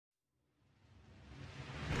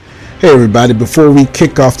Hey everybody, before we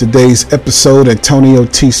kick off today's episode, Antonio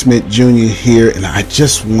T. Smith Jr. here, and I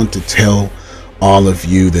just want to tell all of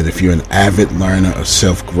you that if you're an avid learner of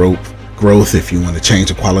self-growth, if you want to change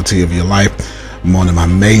the quality of your life, one of my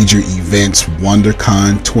major events,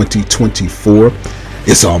 WonderCon 2024,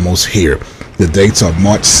 is almost here. The dates are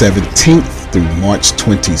March 17th through March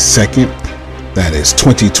 22nd. That is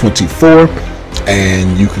 2024,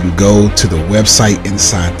 and you can go to the website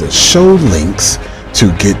inside the show links to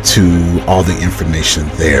get to all the information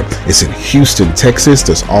there. It's in Houston, Texas.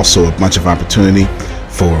 There's also a bunch of opportunity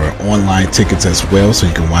for online tickets as well, so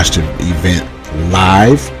you can watch the event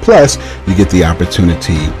live. Plus, you get the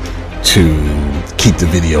opportunity to keep the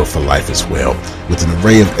video for life as well. With an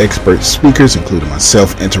array of expert speakers, including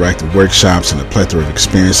myself, interactive workshops, and a plethora of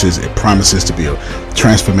experiences, it promises to be a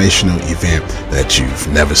transformational event that you've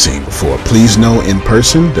never seen before. Please know in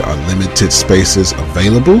person, there are limited spaces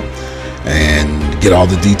available. And get all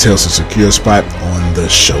the details to secure a spot on the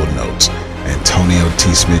show notes. Antonio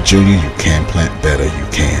T. Smith Jr., you can plant better, you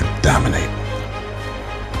can dominate.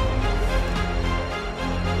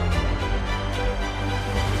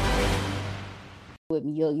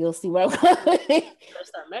 You'll see where I'm going.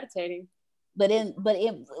 Start meditating. But it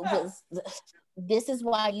was. This is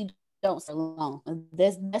why you don't stay long.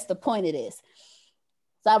 That's the point of this.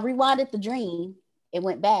 So I rewinded the dream and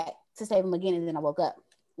went back to save him again, and then I woke up.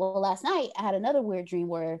 Well, last night I had another weird dream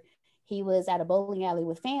where he was at a bowling alley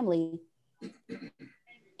with family,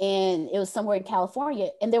 and it was somewhere in California,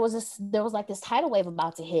 and there was like this tidal wave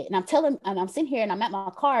about to hit, and I'm sitting here and I'm at my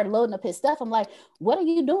car loading up his stuff. I'm like, what are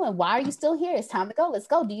you doing? Why are you still here? It's time to go. Let's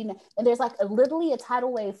go. Do you know? And there's like literally a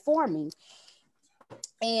tidal wave forming.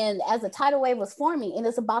 And as the tidal wave was forming and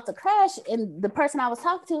it's about to crash, and the person I was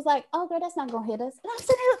talking to was like, oh girl, that's not gonna hit us. And I'm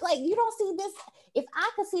sitting here like, you don't see this. If I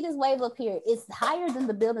could see this wave up here, it's higher than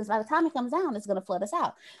the buildings. By the time it comes down, it's gonna flood us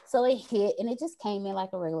out. So it hit and it just came in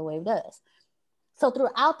like a regular wave does. So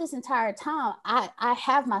throughout this entire time, I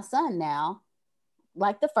have my son now,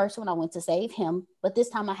 like the first one, I went to save him, but this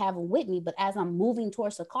time I have him with me. But as I'm moving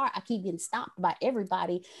towards the car, I keep getting stopped by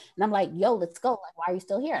everybody. And I'm like, yo, let's go. Like, why are you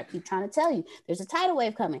still here? I keep trying to tell you, there's a tidal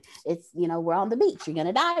wave coming. It's, we're on the beach. You're going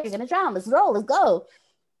to die. You're going to drown. Let's roll. Let's go.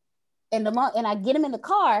 And I get him in the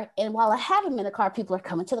car. And while I have him in the car, people are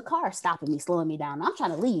coming to the car, stopping me, slowing me down. I'm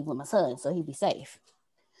trying to leave with my son so he'd be safe.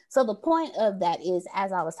 So the point of that is,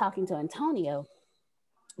 as I was talking to Antonio,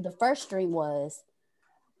 the first dream was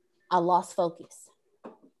I lost focus.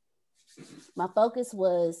 My focus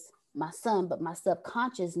was my son, but my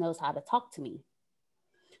subconscious knows how to talk to me.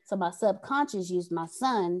 So my subconscious used my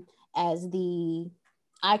son as the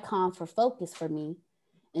icon for focus for me.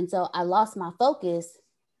 And so I lost my focus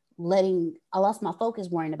worrying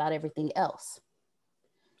about everything else.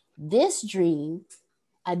 This dream,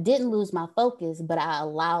 I didn't lose my focus, but I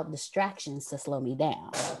allowed distractions to slow me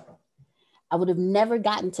down. I would have never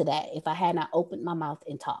gotten to that if I had not opened my mouth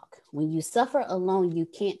and talked. When you suffer alone, you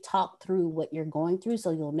can't talk through what you're going through,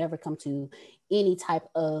 so you'll never come to any type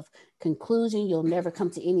of conclusion. You'll never come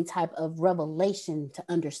to any type of revelation to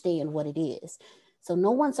understand what it is. So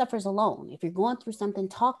no one suffers alone. If you're going through something,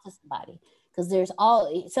 talk to somebody, because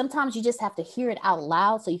sometimes you just have to hear it out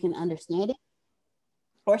loud so you can understand it.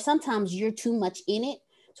 Or sometimes you're too much in it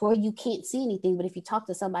to where you can't see anything, but if you talk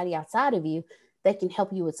to somebody outside of you, they can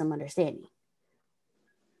help you with some understanding.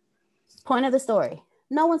 Point of the story.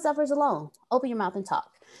 No one suffers alone. Open your mouth and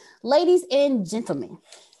talk. Ladies and gentlemen,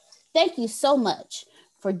 thank you so much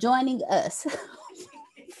for joining us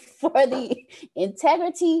for the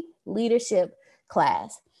Integrity Leadership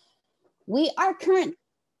class. We are currently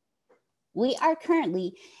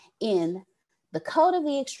in The Code of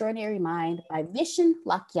the Extraordinary Mind by Vishen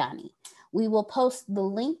Lakhiani. We will post the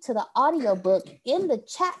link to the audiobook in the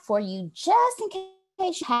chat for you just in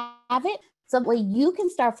case you have it. So that way you can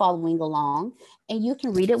start following along and you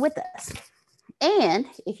can read it with us. And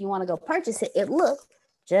if you want to go purchase it, it looks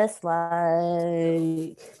just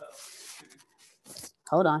like,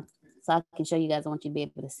 hold on, so I can show you guys. I want you to be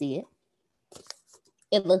able to see it.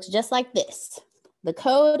 It looks just like this. The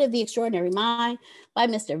Code of the Extraordinary Mind by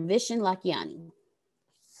Mr. Vishen Lakhiani.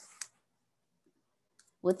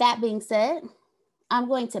 With that being said, I'm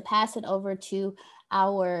going to pass it over to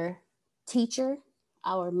our teacher,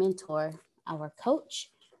 our mentor, our coach,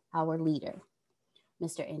 our leader,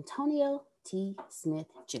 Mr. Antonio T. Smith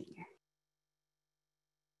Jr.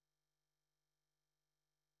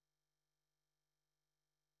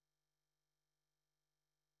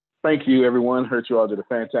 Thank you, everyone. Heard you all did a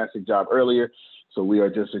fantastic job earlier. So we are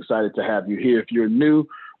just excited to have you here. If you're new,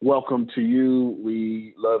 welcome to you.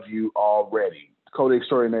 We love you already. Code of the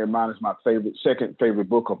Extraordinary Mind is my second favorite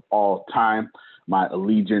book of all time. My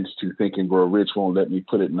allegiance to Think and Grow Rich won't let me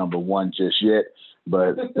put it number one just yet.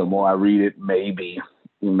 But the more I read it, maybe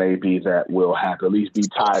that will happen, at least be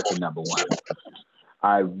tied to number one.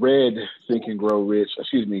 I read Think and Grow Rich,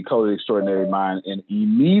 Code of the Extraordinary Mind, and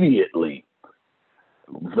immediately,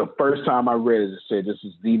 the first time I read it, it said, this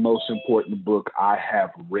is the most important book I have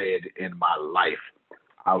read in my life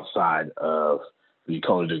outside of Think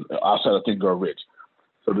and Grow Rich.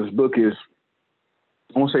 So this book is,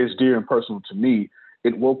 I won't say it's dear and personal to me.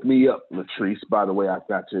 It woke me up, Latrice. By the way, I've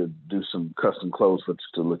got to do some custom clothes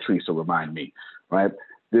to Latrice to remind me, right?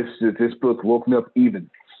 This book woke me up even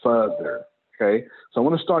further, okay? So I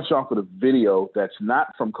want to start you off with a video that's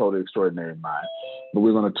not from Code of the Extraordinary Mind, but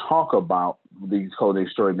we're going to talk about the Code of the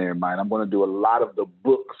Extraordinary Mind. I'm going to do a lot of the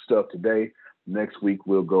book stuff today. Next week,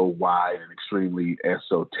 we'll go wide and extremely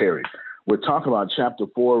esoteric. We're talking about Chapter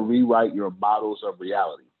 4, Rewrite Your Models of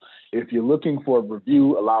Reality. If you're looking for a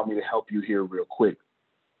review, allow me to help you here real quick.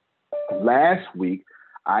 Last week,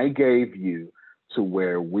 I gave you to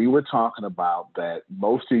where we were talking about that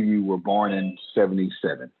most of you were born in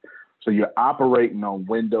 77. So you're operating on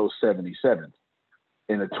Windows 77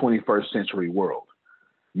 in a 21st century world.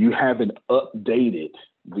 You haven't updated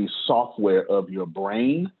the software of your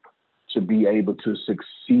brain to be able to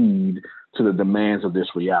succeed to the demands of this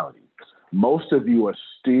reality. Most of you are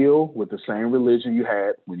still with the same religion you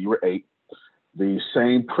had when you were 8, the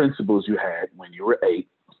same principles you had when you were 8,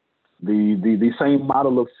 the same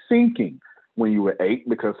model of thinking when you were 8,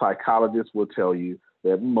 because psychologists will tell you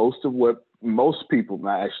that most of what most people,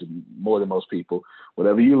 not actually more than most people,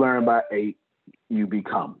 whatever you learn by 8, you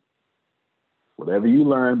become. Whatever you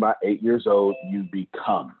learn by 8 years old, you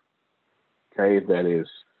become. Okay, that is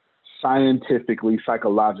scientifically,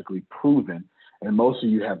 psychologically proven, and most of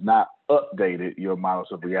you have not updated your models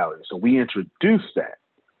of reality. So we introduced that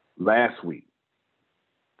last week,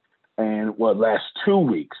 and last 2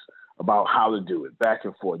 weeks, about how to do it, back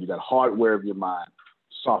and forth. You got hardware of your mind,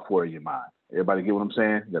 software of your mind. Everybody get what I'm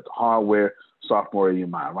saying? You got the hardware, software of your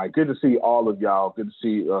mind, right? Good to see all of y'all. Good to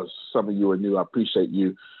see some of you are new. I appreciate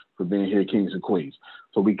you for being here, kings and queens.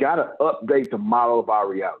 So we got to update the model of our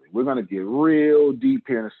reality. We're going to get real deep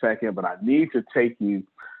here in a second, but I need to take you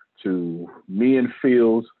to me and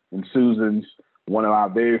Phil's and Susan's, one of our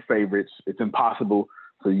very favorites. It's impossible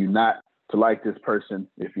for you not to like this person.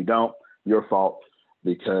 If you don't, your fault,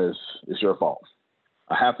 because it's your fault.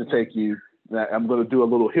 I have to take you. I'm going to do a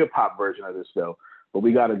little hip hop version of this though, but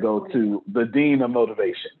we got to go to the Dean of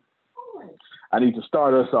Motivation. I need to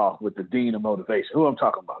start us off with the Dean of Motivation. Who I'm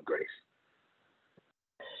talking about, Grace?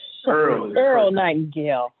 Earl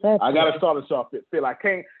Nightingale. I got to start us off. Phil, I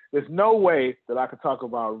can't. There's no way that I could talk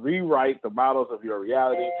about rewrite the models of your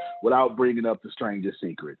reality without bringing up the strangest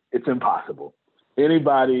secret. It's impossible.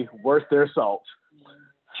 Anybody worth their salt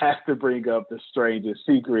has to bring up the strangest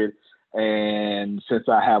secret. And since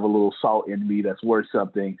I have a little salt in me that's worth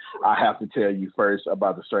something, I have to tell you first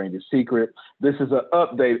about the strangest secret. This is an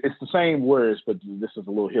update. It's the same words, but this is a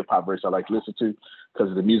little hip hop verse I like to listen to because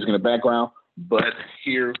of the music in the background. But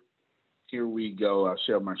here we go. I'll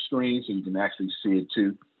share my screen so you can actually see it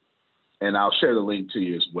too. And I'll share the link to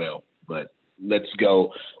you as well. But let's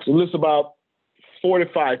go. So this is about 4 to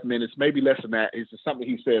 5 minutes, maybe less than that. It's just something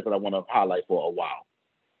he says that I want to highlight for a while.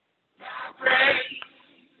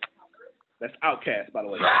 That's Outkast, by the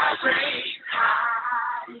way.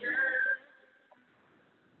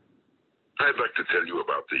 I'd like to tell you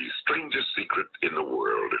about the strangest secret in the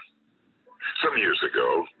world. Some years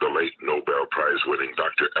ago, the late Nobel Prize-winning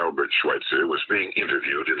Dr. Albert Schweitzer was being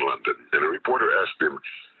interviewed in London, and a reporter asked him,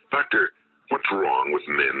 "Doctor, what's wrong with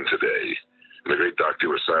men today?" And the great doctor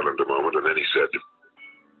was silent a moment, and then he said,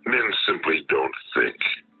 "Men simply don't think."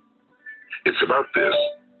 It's about this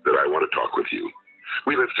that I want to talk with you.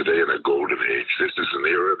 We live today in a golden age. This is an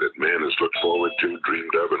era that man has looked forward to,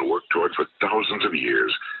 dreamed of, and worked toward for thousands of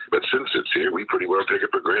years. But since it's here, we pretty well take it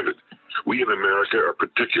for granted. We in America are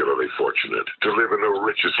particularly fortunate to live in the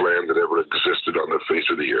richest land that ever existed on the face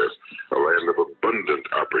of the earth, a land of abundant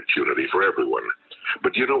opportunity for everyone.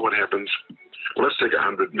 But you know what happens? Well, let's take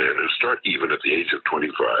 100 men who start even at the age of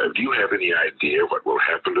 25. Do you have any idea what will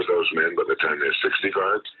happen to those men by the time they're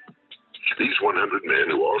 65? These 100 men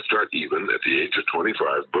who all start even at the age of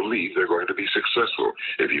 25 believe they're going to be successful.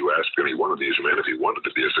 If you ask any one of these men if he wanted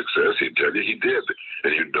to be a success, he'd tell you he did.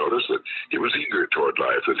 And you'd notice that he was eager toward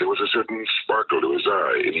life, that there was a certain sparkle to his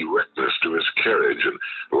eye, an erectness to his carriage, and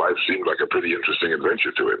life seemed like a pretty interesting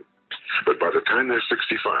adventure to him. But by the time they're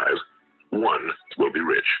 65, 1 will be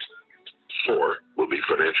rich, 4 will be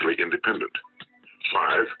financially independent,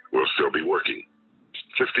 5 will still be working,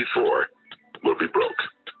 54 will be broke.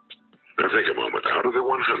 Now think a moment. Out of the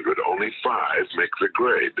 100, only 5 make the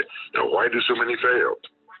grade. Now why do so many fail?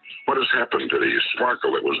 What has happened to the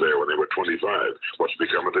sparkle that was there when they were 25? What's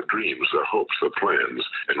become of the dreams, the hopes, the plans?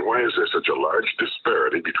 And why is there such a large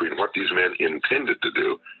disparity between what these men intended to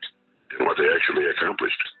do and what they actually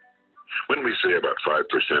accomplished? When we say about 5%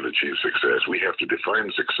 achieve success, we have to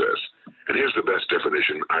define success. And here's the best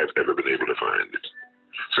definition I've ever been able to find.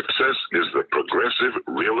 Success is the progressive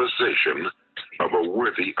realization of a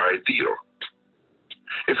worthy ideal.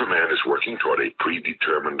 If a man is working toward a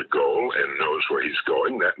predetermined goal and knows where he's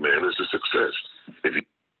going, that man is a success.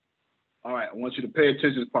 All right, I want you to pay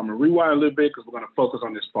attention to this part. I'm going to rewind a little bit because we're going to focus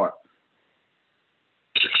on this part.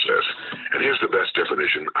 Success. And here's the best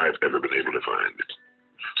definition I've ever been able to find.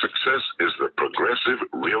 Success is the progressive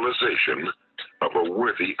realization of a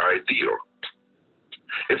worthy ideal.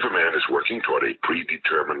 If a man is working toward a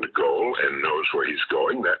predetermined goal and knows where he's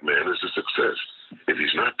going, that man is a success. If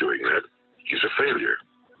he's not doing that, he's a failure.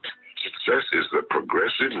 Success is the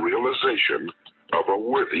progressive realization of a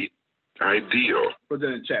worthy ideal. Put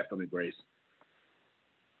that in the chat for me, Grace.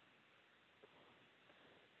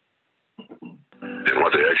 And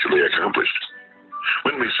what they actually accomplished.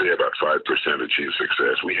 When we say about 5% achieve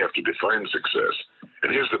success, we have to define success.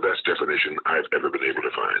 And here's the best definition I've ever been able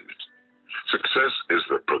to find. Success is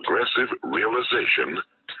the progressive realization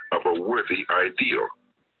of a worthy ideal.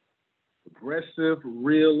 Progressive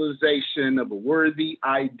realization of a worthy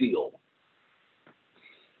ideal.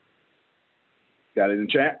 Got it in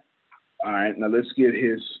chat? All right, now let's get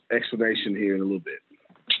his explanation here in a little bit.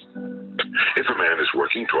 If a man is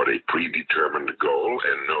working toward a predetermined goal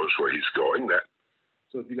and knows where he's going, that...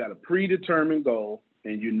 So if you got a predetermined goal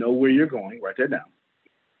and you know where you're going, write that down.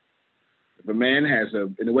 If a man has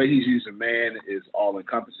and the way he's using man is all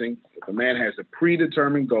encompassing. If a man has a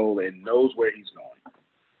predetermined goal and knows where he's going,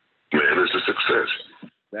 man is a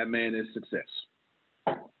success. That man is success.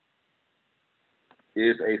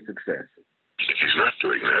 Is a success. If he's not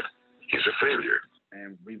doing that, he's a failure.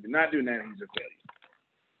 And if he's not doing that, he's a failure.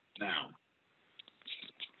 Now,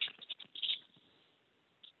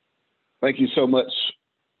 thank you so much,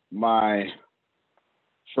 my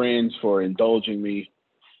friends, for indulging me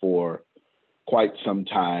for quite some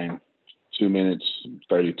time, 2 minutes,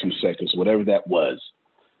 32 seconds, whatever that was.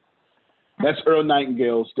 That's Earl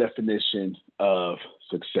Nightingale's definition of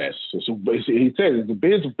success. So he says it's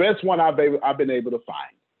the best one I've been able to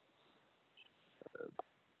find.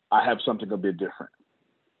 I have something a bit different.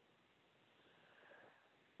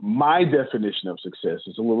 My definition of success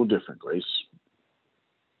is a little different, Grace.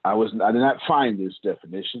 I did not find this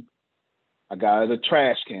definition. I got out of the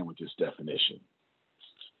trash can with this definition.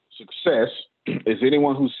 Success is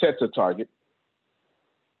anyone who sets a target,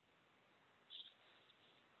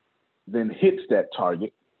 then hits that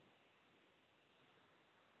target,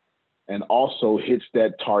 and also hits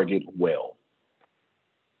that target well.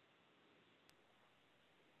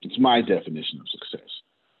 It's my definition of success.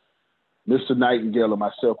 Mr. Nightingale and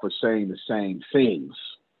myself were saying the same things.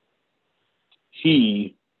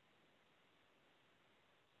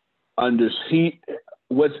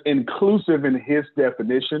 What's inclusive in his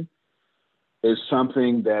definition is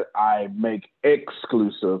something that I make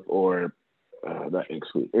exclusive or not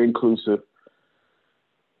exclusive, inclusive,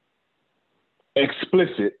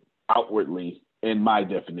 explicit outwardly in my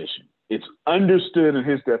definition. It's understood in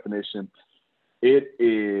his definition. It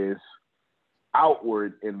is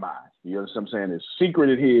outward in mine. You understand what I'm saying? It's secret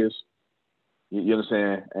in his. You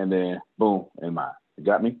understand? And then boom, in mine. You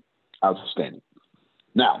got me? Outstanding.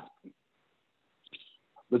 Now,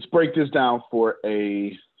 let's break this down for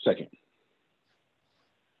a second.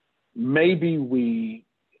 Maybe we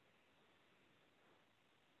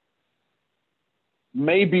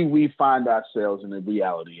find ourselves in a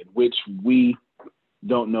reality in which we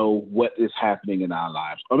don't know what is happening in our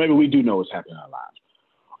lives, or maybe we do know what's happening in our lives,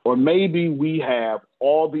 or maybe we have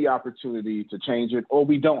all the opportunity to change it, or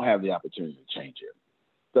we don't have the opportunity to change it.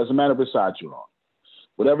 Doesn't matter which side you're on.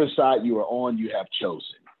 Whatever side you are on, you have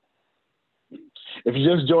chosen. If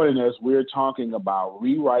you're just joining us, we're talking about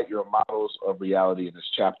rewrite your models of reality in this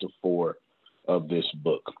chapter 4 of this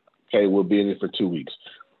book. Okay, we'll be in it for 2 weeks.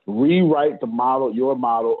 Rewrite your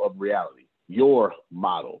model of reality, your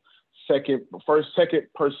model. Second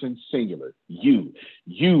person singular, you.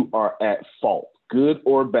 You are at fault, good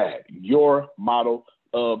or bad, your model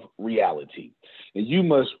of reality. And you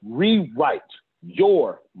must rewrite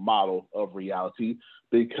your model of reality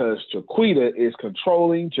because Chiquita is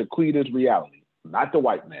controlling Chiquita's reality, not the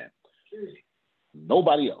white man.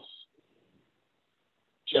 Nobody else.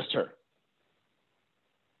 Just her.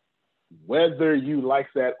 Whether you like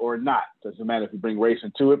that or not, doesn't matter if you bring race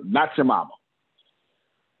into it, not your mama.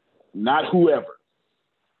 not whoever.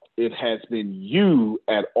 It has been you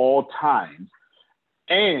at all times.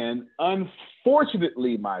 And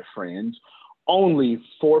unfortunately, my friends, only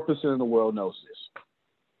 4% of the world knows this.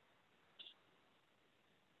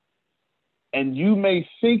 And you may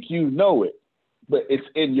think you know it, but it's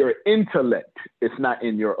in your intellect. It's not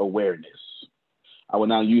in your awareness. I will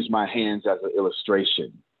now use my hands as an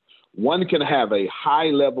illustration. One can have a high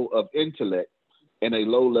level of intellect and a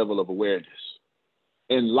low level of awareness.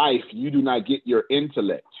 In life, you do not get your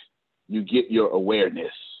intellect. You get your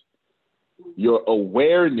awareness. Your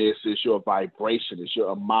awareness is your vibration. It's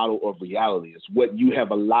your model of reality. It's what you have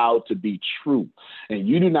allowed to be true. And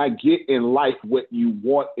you do not get in life what you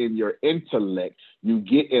want in your intellect. You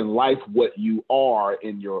get in life what you are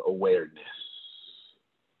in your awareness.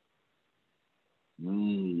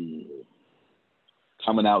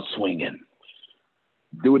 Coming out swinging.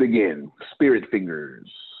 Do it again. Spirit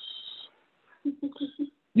fingers.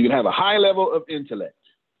 You can have a high level of intellect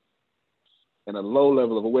and a low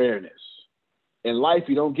level of awareness. In life,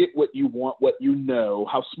 you don't get what you want, what you know,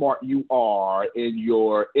 how smart you are in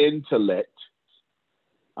your intellect.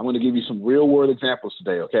 I'm going to give you some real world examples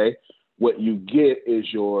today, okay? What you get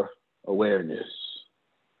is your awareness.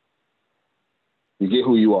 You get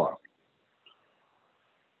who you are.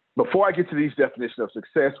 Before I get to these definitions of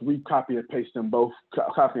success, we copy and paste them both.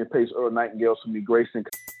 Copy and paste Earl Nightingale, Sumi Grayson.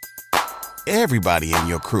 Everybody in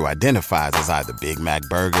your crew identifies as either Big Mac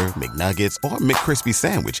Burger, McNuggets, or McCrispy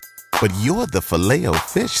Sandwich. But you're the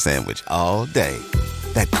Filet-O-Fish Sandwich all day.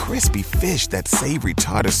 That crispy fish, that savory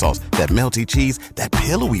tartar sauce, that melty cheese, that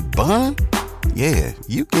pillowy bun. Yeah,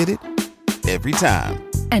 you get it. Every time.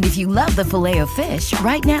 And if you love the Filet-O-Fish,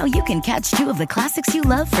 right now you can catch two of the classics you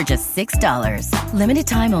love for just $6. Limited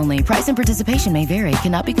time only. Price and participation may vary.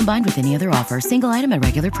 Cannot be combined with any other offer. Single item at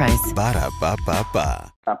regular price.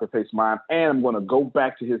 Ba-da-ba-ba-ba. Copy and paste mine. And I'm going to go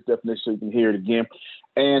back to his definition so you can hear it again.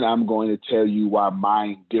 And I'm going to tell you why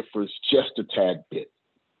mine differs just a tad bit.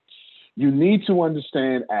 You need to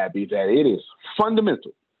understand, Abby, that it is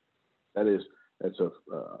fundamental. That's a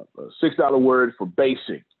 $6 word for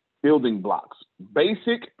basic, building blocks.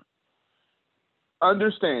 Basic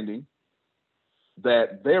understanding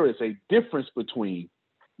that there is a difference between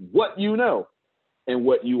what you know and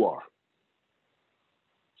what you are.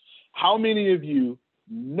 How many of you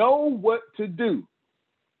know what to do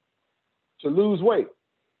to lose weight,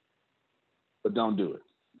 but don't do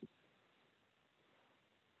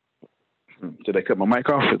it? Did I cut my mic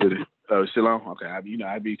off? Or did it? Oh, it's still on? Okay,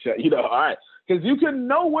 all right. Because you can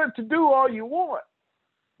know what to do all you want,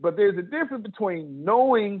 but there's a difference between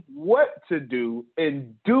knowing what to do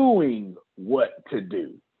and doing what to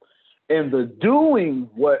do. And the doing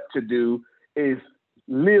what to do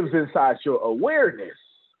lives inside your awareness.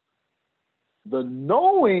 The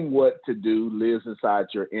knowing what to do lives inside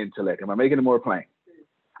your intellect. Am I making it more plain?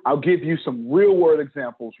 I'll give you some real world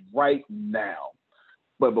examples right now.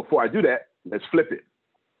 But before I do that, let's flip it.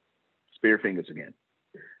 Spirit fingers again.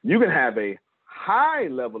 You can have a high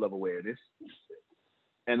level of awareness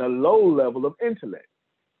and a low level of intellect.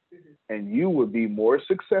 And you will be more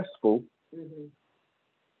successful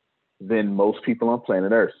than most people on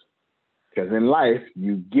planet Earth. Because in life,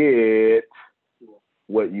 you get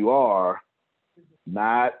what you are,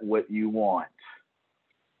 not what you want.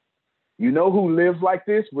 You know who lives like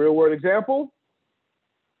this? Real world example?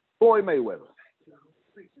 Floyd Mayweather.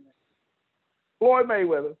 Floyd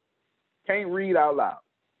Mayweather can't read out loud.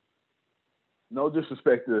 No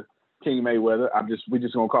disrespect to King Mayweather. We're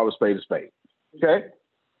just gonna call a spade a spade. Okay?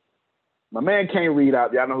 My man can't read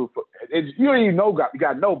out. Y'all know who you don't even know you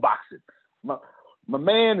got no boxing. My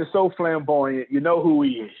man is so flamboyant, you know who he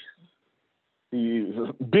is. He's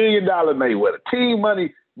a $1 billion Mayweather. Team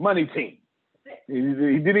money team. He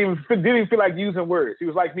didn't even feel like using words. He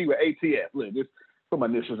was like me with ATF. Look, just put my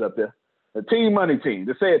initials up there. The team money team.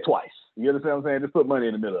 Just say it twice. You understand what I'm saying? Just put money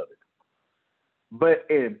in the middle of it. But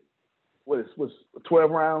in what's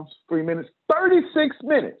 12 rounds, 3 minutes, 36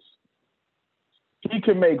 minutes, he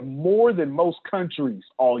can make more than most countries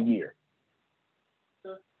all year.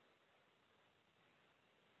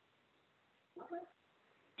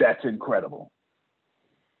 That's incredible.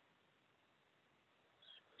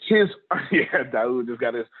 Daoud just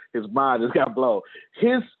got his mind just got blown.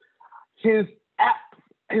 His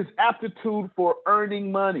aptitude for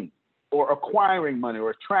earning money or acquiring money or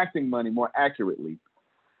attracting money more accurately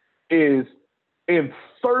is in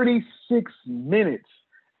 36 minutes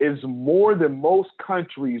is more than most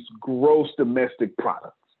countries' gross domestic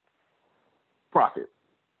profit.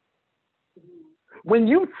 When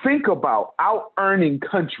you think about out-earning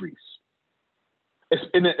countries,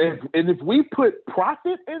 and if we put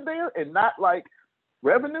profit in there and not like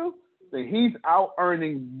revenue, then he's out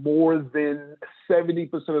earning more than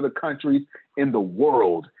 70% of the countries in the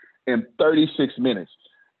world in 36 minutes,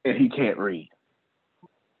 and he can't read.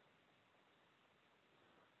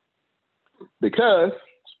 Because,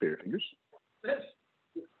 spirit fingers,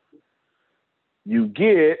 you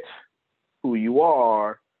get who you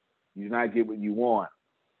are, you do not get what you want.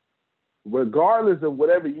 Regardless of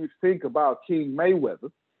whatever you think about King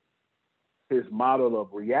Mayweather, his model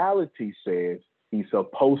of reality says he's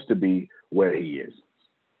supposed to be where he is.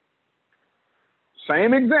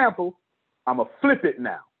 Same example, I'm going to flip it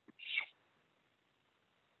now.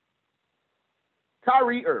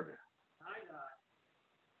 Kyrie Irving.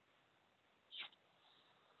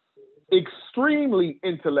 Extremely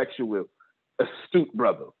intellectual, astute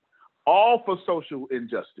brother, all for social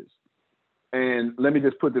injustice. And let me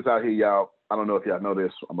just put this out here, y'all. I don't know if y'all know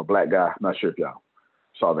this. I'm a black guy. I'm not sure if y'all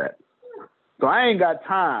saw that. So I ain't got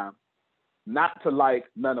time not to like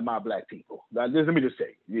none of my black people. Now, let me just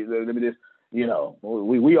say, we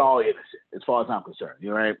all innocent as far as I'm concerned. You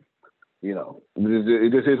know, right? You know,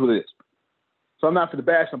 it just is what it is. So I'm not for to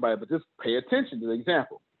bash somebody, but just pay attention to the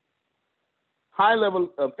example. High level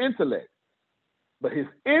of intellect, but his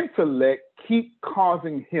intellect keep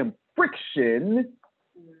causing him friction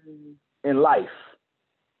in life.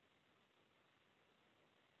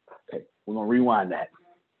 Okay, we're gonna rewind that.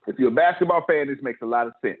 If you're a basketball fan, this makes a lot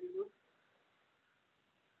of sense.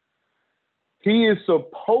 He is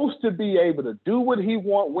supposed to be able to do what he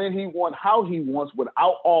wants, when he wants, how he wants,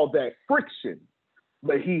 without all that friction.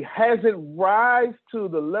 But he hasn't rise to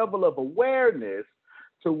the level of awareness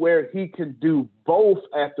to where he can do both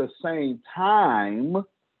at the same time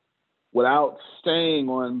without staying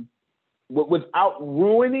on, without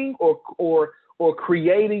ruining or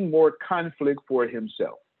creating more conflict for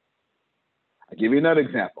himself. I'll give you another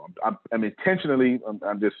example. I'm intentionally,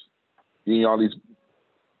 I'm just giving you all these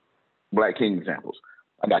Black King examples.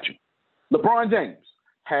 I got you. LeBron James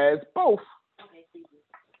has both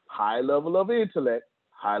high level of intellect,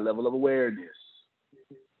 high level of awareness.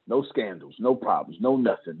 No scandals, no problems, no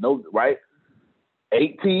nothing, no, right?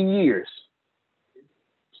 18 years,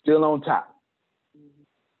 still on top.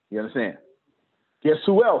 You understand? Guess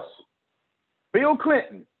who else? Bill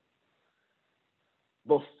Clinton.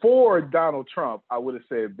 Before Donald Trump, I would have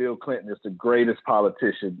said Bill Clinton is the greatest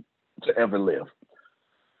politician to ever live.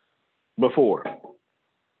 Before.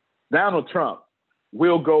 Donald Trump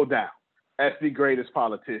will go down as the greatest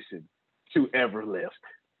politician to ever live.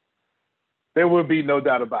 There will be no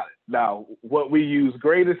doubt about it. Now, what we use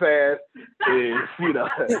greatest as is,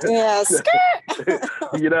 Yes.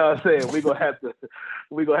 You know what I'm saying? We're gonna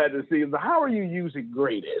have to see how are you using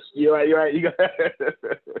greatest? You're right. You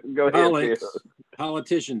go ahead.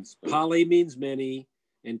 Politicians. Poly means many,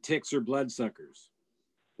 and ticks are bloodsuckers.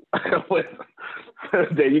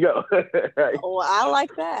 There you go. Right. Oh, I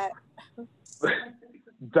like that.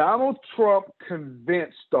 Donald Trump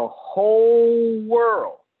convinced the whole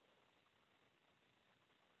world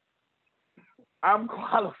I'm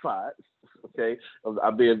qualified. Okay,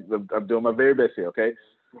 I'm doing my very best here. Okay,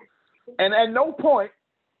 and at no point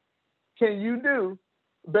can you do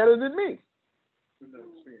better than me.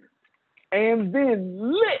 And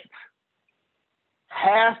then lit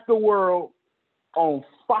half the world on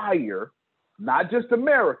fire, not just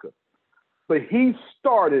America, but he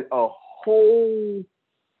started a whole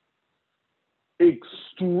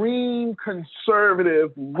extreme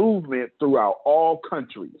conservative movement throughout all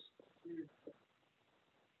countries.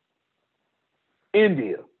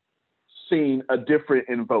 India, seen a difference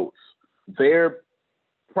in votes. Their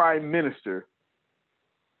prime minister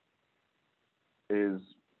is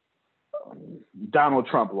Donald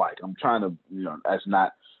Trump-like. I'm trying to, that's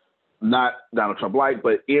not Donald Trump-like,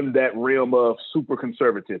 but in that realm of super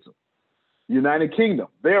conservatism. United Kingdom,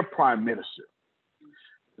 their prime minister.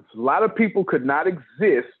 A lot of people could not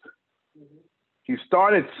exist. He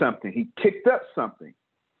started something. He kicked up something.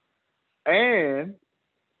 And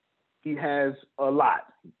he has a lot.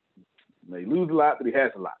 He may lose a lot, but he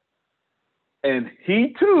has a lot. And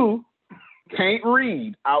he, too, can't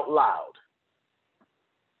read out loud.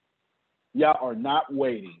 Y'all are not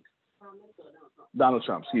waiting. Donald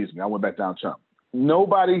Trump, excuse me. I went back down Trump.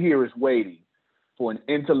 Nobody here is waiting for an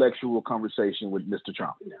intellectual conversation with Mr.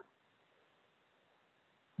 Trump. No.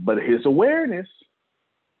 But his awareness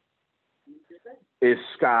is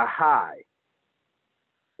sky high.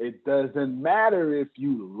 It doesn't matter if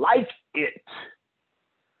you like it,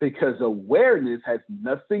 because awareness has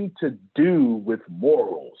nothing to do with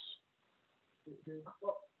morals.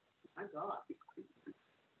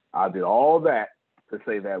 I did all that to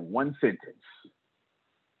say that one sentence.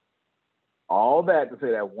 All that to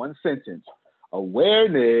say that one sentence.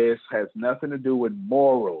 Awareness has nothing to do with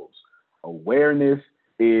morals. Awareness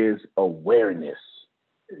is awareness.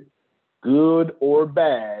 Good or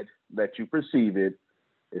bad that you perceive it,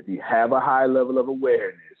 if you have a high level of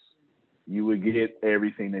awareness, you will get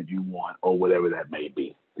everything that you want or whatever that may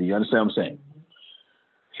be. Do you understand what I'm saying?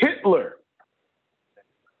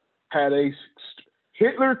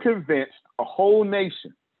 Hitler convinced a whole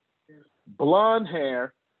nation, blonde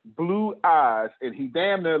hair, blue eyes, and he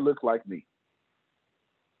damn near looked like me.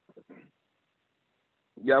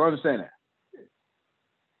 Y'all understand that?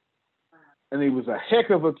 And he was a heck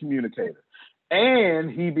of a communicator. And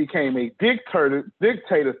he became a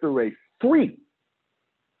dictator through a free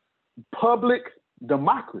public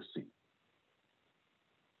democracy.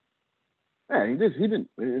 Man,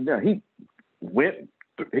 he went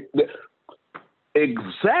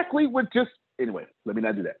exactly what just, anyway, let me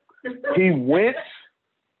not do that. He went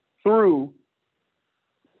through,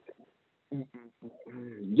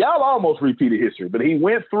 y'all almost repeated history, but he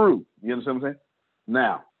went through, you understand what I'm saying?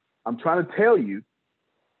 Now, I'm trying to tell you,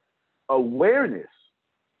 awareness,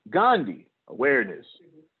 Gandhi, awareness.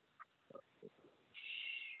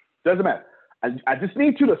 Doesn't matter. I just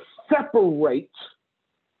need you to separate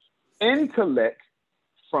intellect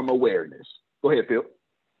from awareness. Go ahead, Phil.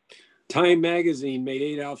 Time magazine made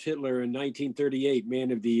Adolf Hitler in 1938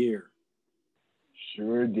 Man of the Year.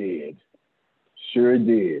 Sure did.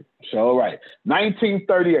 So, all right.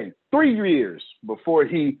 1938, 3 years before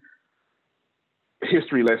history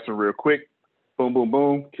lesson real quick. Boom, boom,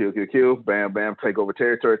 boom, kill, kill, kill, bam, bam, take over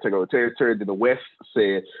territory. Then the West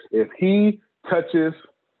said, if he touches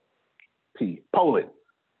Poland,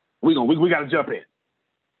 we got to jump in.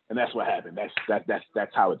 And that's what happened.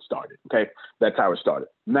 That's how it started. Okay, that's how it started.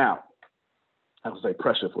 Now, I have to say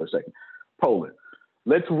Prussia for a second. Poland.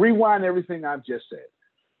 Let's rewind everything I've just said.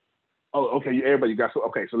 Oh, okay, everybody got so.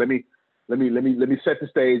 Okay, so let me set the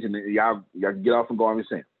stage, and then y'all can get off and go on.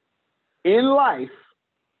 Saying, in life,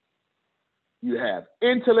 you have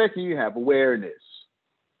intellect and you have awareness.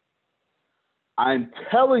 I'm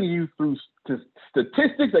telling you through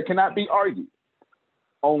statistics that cannot be argued.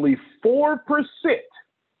 Only 4%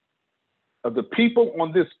 of the people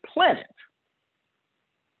on this planet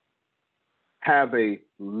have a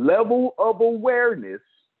level of awareness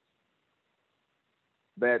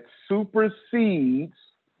that supersedes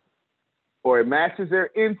or it matches their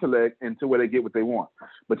intellect into where they get what they want.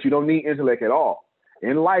 But you don't need intellect at all.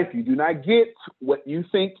 In life, you do not get what you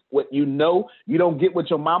think, what you know. You don't get what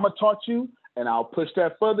your mama taught you. And I'll push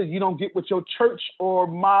that further. You don't get what your church or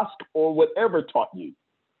mosque or whatever taught you.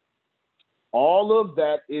 All of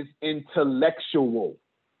that is intellectual.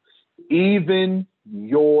 Even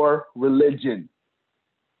your religion.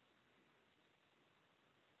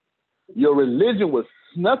 Your religion was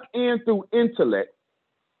snuck in through intellect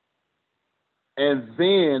and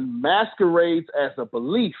then masquerades as a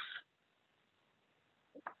belief.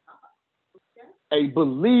 A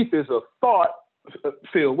belief is a thought.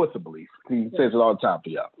 Phil, what's a belief? He says it all the time for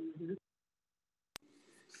y'all.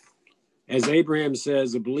 As Abraham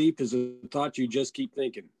says, a belief is a thought you just keep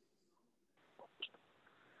thinking.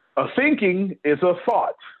 A thinking is a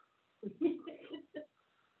thought.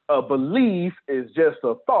 A belief is just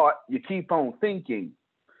a thought you keep on thinking.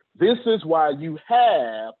 This is why you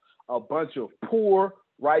have a bunch of poor,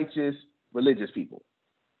 righteous, religious people.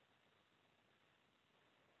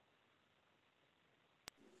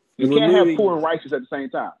 You can't have poor and righteous at the same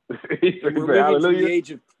time.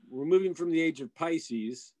 We're moving from the age of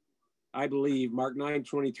Pisces. I believe Mark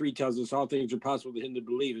 9:23 tells us all things are possible to him that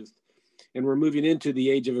believeth. And we're moving into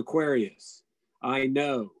the age of Aquarius. I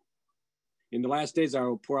know. In the last days, I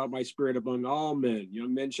will pour out my spirit among all men.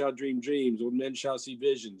 Young men shall dream dreams. Old men shall see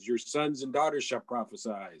visions. Your sons and daughters shall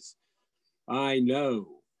prophesy. I know.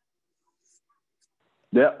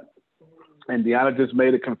 Yep. And Deanna just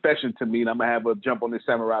made a confession to me, and I'm gonna have her jump on this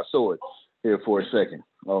samurai sword here for a second.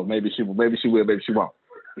 Oh, maybe she will, maybe she won't.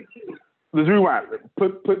 Let's rewind.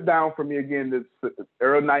 Put down for me again this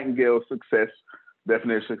Earl Nightingale's success,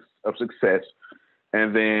 definition of success,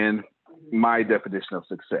 and then my definition of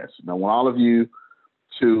success. Now, I want all of you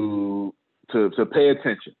to pay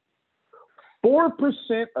attention.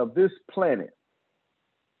 4% of this planet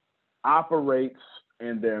operates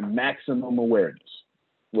in their maximum awareness,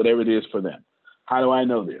 whatever it is for them. How do I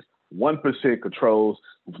know this? 1% controls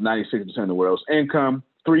 96% of the world's income.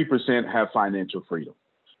 3% have financial freedom,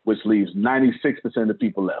 which leaves 96% of the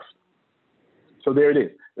people left. So there it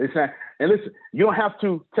is. And listen, you don't have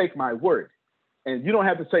to take my word. And you don't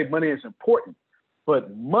have to say money is important,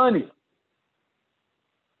 but money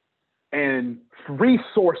and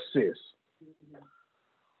resources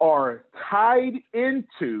are tied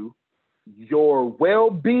into your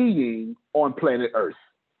well-being on planet Earth.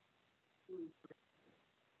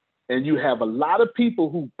 And you have a lot of people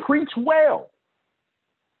who preach well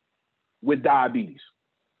with diabetes.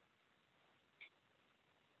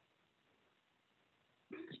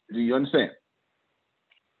 Do you understand?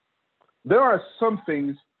 There are some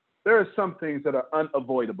things that are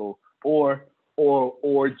unavoidable or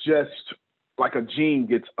just like a gene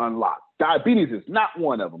gets unlocked. Diabetes is not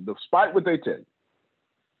one of them, despite what they tell you.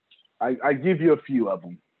 I give you a few of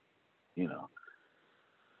them, you know.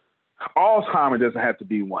 Alzheimer's doesn't have to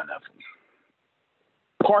be one of them.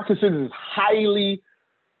 Parkinson's is highly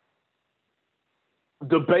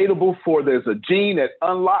debatable for there's a gene that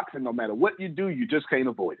unlocks, and no matter what you do, you just can't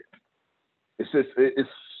avoid it. It's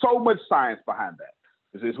so much science behind that.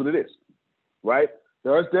 This is what it is, right?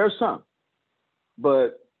 There's some,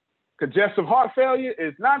 but congestive heart failure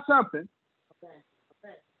is not something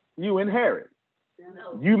you inherit.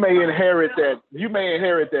 You may inherit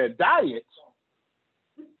that diet,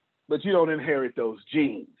 but you don't inherit those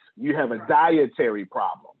genes. You have a dietary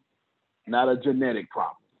problem, not a genetic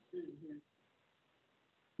problem.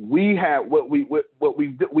 We have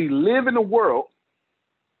we live in a world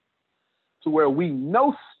to where we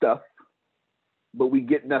know stuff, but we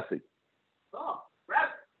get nothing.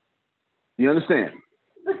 You understand?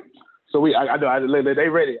 So I know they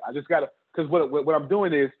ready. I just gotta, because what I'm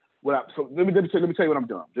doing is so let me tell you what I'm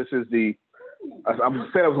doing. This is I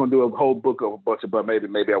said I was gonna do a whole book of a bunch of, but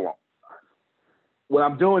maybe I won't. What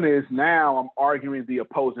I'm doing is now I'm arguing the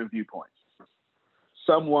opposing viewpoints.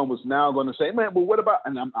 Someone was now going to say, "Man, but what about?"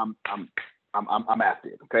 And I'm after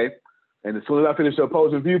it, okay? And as soon as I finish the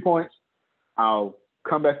opposing viewpoints, I'll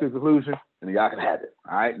come back to the conclusion, and y'all can have it.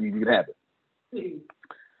 All right, you can have it.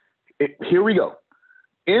 Here we go.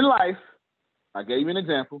 In life, I gave you an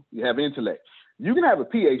example. You have intellect. You can have a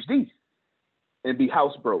PhD and be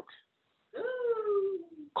house broke,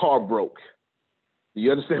 car broke. Do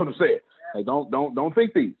you understand what I'm saying? Like, don't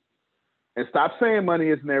think these. And stop saying money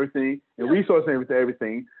isn't everything and resources ain't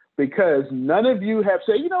everything, because none of you have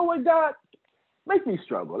said, you know what, God, make me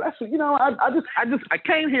struggle. That's what, I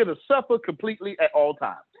came here to suffer completely at all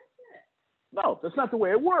times. No, that's not the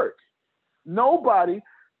way it works. Nobody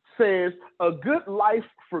says a good life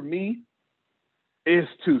for me is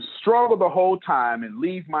to struggle the whole time and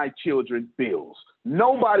leave my children bills.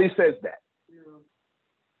 Nobody says that.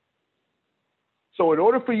 So in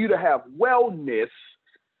order for you to have wellness,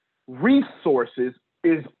 resources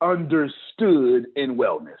is understood in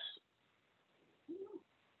wellness.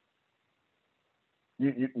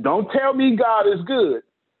 You don't tell me God is good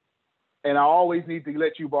and I always need to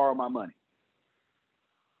let you borrow my money.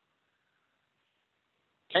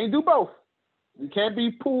 Can't do both. You can't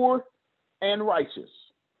be poor and righteous.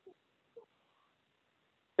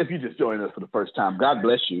 If you just joined us for the first time, God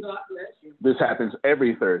bless you. God bless you. This happens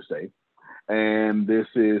every Thursday. And this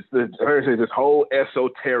is this whole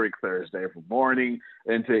esoteric Thursday from morning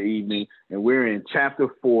into evening. And we're in chapter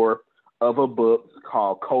 4 of a book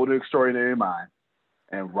called Code of Extraordinary Mind.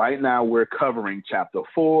 And right now we're covering chapter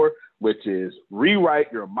 4, which is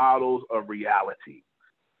Rewrite Your Models of Reality.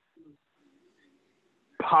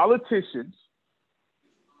 Politicians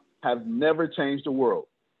have never changed the world.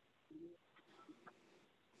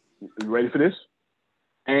 You ready for this?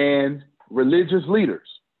 And religious leaders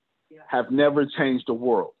have never changed the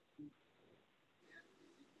world.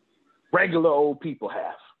 Regular old people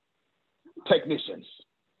have. Technicians,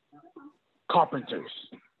 carpenters.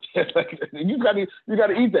 you gotta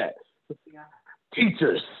eat that.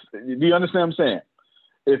 Teachers. Do you understand what I'm saying?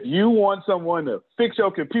 If you want someone to fix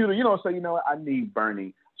your computer, you don't say, you know what, I need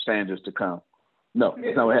Bernie Sanders to come. No,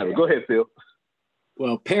 that's not what happens. Go ahead, Phil.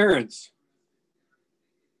 Well, parents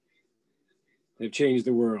have changed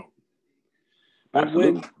the world. But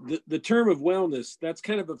when the term of wellness, that's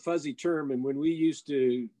kind of a fuzzy term. And when we used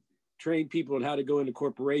to train people on how to go into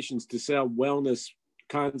corporations to sell wellness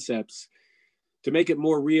concepts, to make it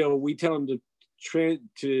more real, we tell them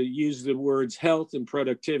to use the words health and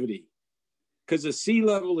productivity. Because a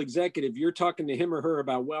C-level executive, you're talking to him or her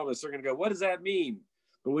about wellness, they're going to go, what does that mean?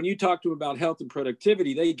 But when you talk to them about health and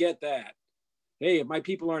productivity, they get that. Hey, if my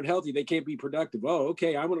people aren't healthy, they can't be productive. Oh,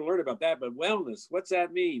 okay, I want to learn about that. But wellness, what's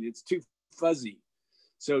that mean? It's too fuzzy.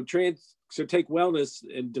 So take wellness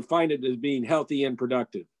and define it as being healthy and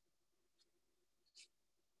productive.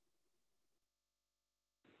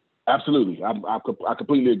 Absolutely, I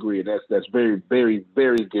completely agree. That's very, very,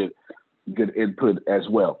 very good input as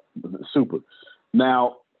well. Super.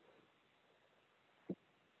 Now,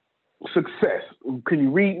 success. Can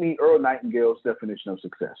you read me Earl Nightingale's definition of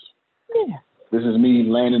success? Yeah. This is me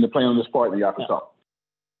landing the plane on this part, and y'all can talk.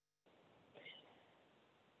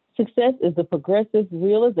 Success is the progressive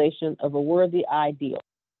realization of a worthy ideal.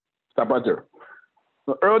 Stop right there.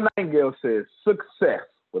 So Earl Nightingale says success,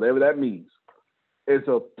 whatever that means, is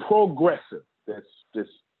a progressive. That's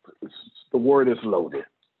just the word is loaded.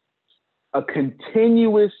 A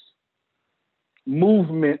continuous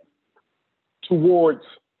movement towards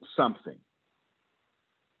something,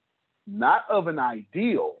 not of an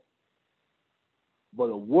ideal, but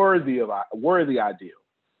a worthy ideal.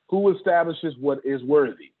 Who establishes what is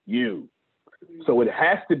worthy? You. So it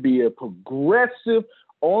has to be a progressive,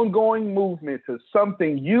 ongoing movement to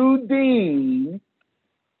something you deem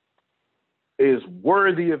is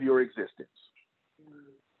worthy of your existence.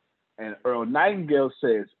 And Earl Nightingale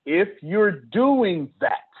says, if you're doing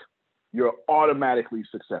that, you're automatically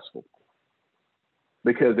successful.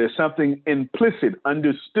 Because there's something implicit,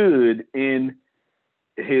 understood in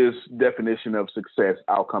his definition of success.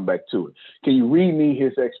 I'll come back to it. Can you read me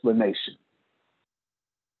his explanation?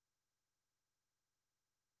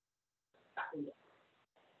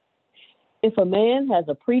 If a man has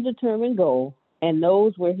a predetermined goal and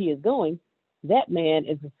knows where he is going, that man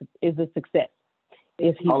is a success.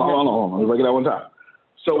 If he hold on. Let's break it out one time.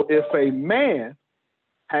 So if a man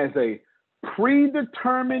has a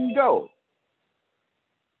predetermined goal,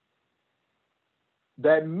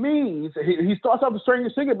 that means he starts off the string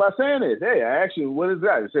and singing by saying this. Hey, actually, what is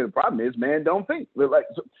that? He said the problem is men don't think.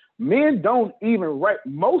 Men don't even write.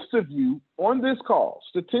 Most of you on this call,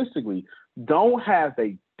 statistically, don't have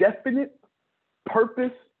a definite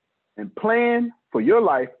purpose and plan for your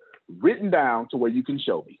life written down to where you can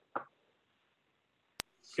show me.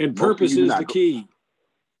 And purpose is the key.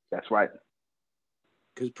 That's right.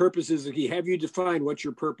 Because purpose is the key. Have you defined what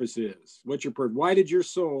your purpose is? What's your purpose? Why did your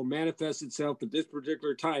soul manifest itself at this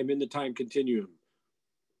particular time in the time continuum?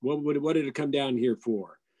 What did it come down here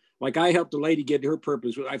for? Like I helped a lady get her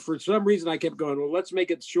purpose. For some reason, I kept going, well, let's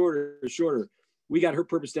make it shorter. We got her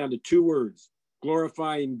purpose down to 2 words,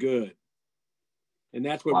 glorifying good. And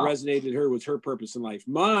that's what resonated her was her purpose in life.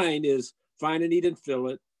 Mine is find a need and fill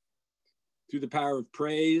it through the power of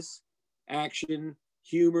praise, action,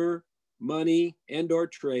 humor, money, and or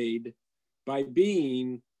trade by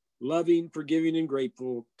being loving, forgiving, and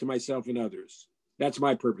grateful to myself and others. That's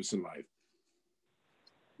my purpose in life.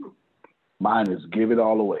 Mine is give it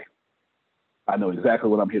all away. I know exactly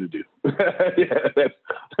what I'm here to do.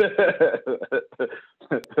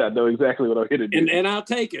 I know exactly what I'm here to do. And I'll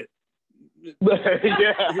take it. Yeah.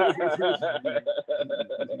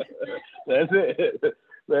 That's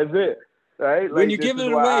it. Right? When you're giving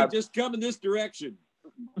it away, just come in this direction.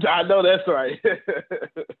 I know that's right.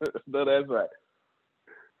 No, that's right.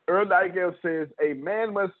 Earl Nightingale says a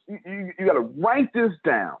man must, you got to write this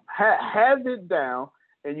down, have it down,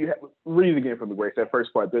 and you have, read it again from the Grace, that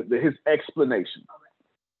first part, his explanation.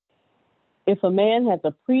 If a man has a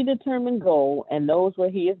predetermined goal and knows where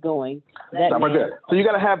he is going, so you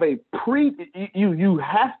got to have a you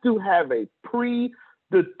have to have a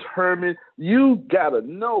predetermined, you got to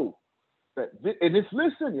know that, and it's,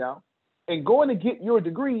 listen, y'all, and going to get your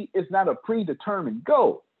degree is not a predetermined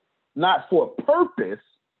goal, not for a purpose.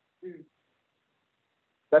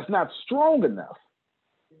 That's not strong enough.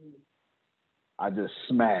 I just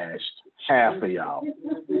smashed half of y'all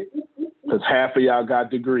because half of y'all got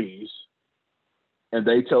degrees and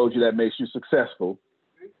they told you that makes you successful.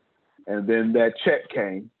 And then that check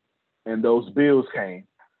came and those bills came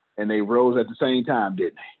and they rose at the same time,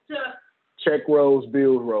 didn't they? Check rose,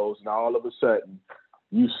 bills rose, and all of a sudden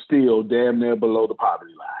you still damn near below the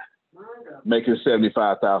poverty line, making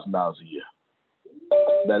 $75,000 a year.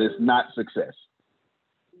 That is not success.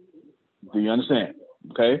 Do you understand?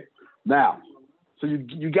 Okay. Now, so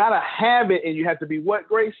you got to have it, and you have to be what,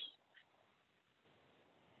 Grace?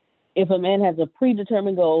 If a man has a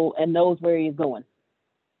predetermined goal and knows where he's going.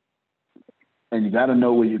 And you got to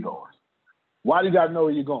know where you're going. Why do you got to know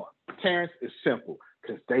where you're going? Terrence, it's simple,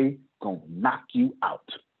 because they going to knock you out.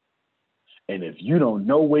 And if you don't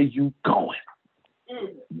know where you're going,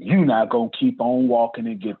 you're not going to keep on walking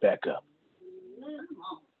and get back up.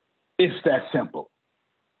 It's that simple.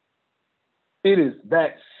 It is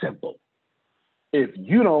that simple. If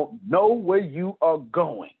you don't know where you are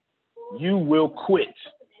going, you will quit.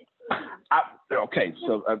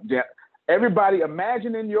 Everybody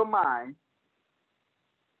imagine in your mind,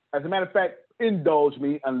 as a matter of fact, indulge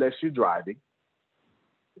me unless you're driving.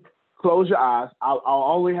 Close your eyes. I'll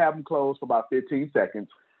only have them closed for about 15 seconds.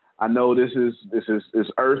 I know this is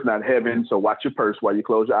earth, not heaven, so watch your purse while you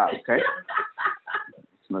close your eyes, okay?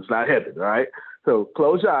 It's not heaven, all right? So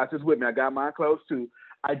close your eyes, just with me. I got mine closed too.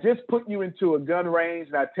 I just put you into a gun range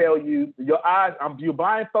and I tell you, your eyes, you're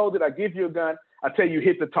blindfolded, I give you a gun, I tell you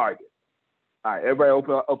hit the target. All right, everybody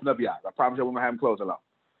open up your eyes. I promise you we're going to have them close along.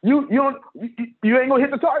 You ain't going to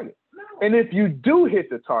hit the target. No. And if you do hit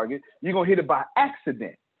the target, you're going to hit it by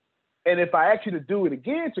accident. And if I ask you to do it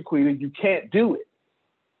again, Shaquita, you can't do it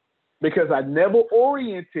because I never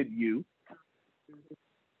oriented you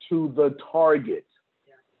to the target.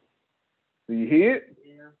 Do you hear it?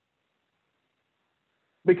 Yeah.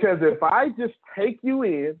 Because if I just take you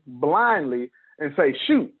in blindly and say,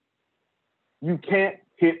 shoot, you can't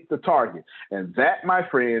hit the target. And that, my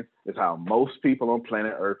friend, is how most people on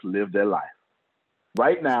planet Earth live their life.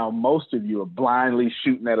 Right now, most of you are blindly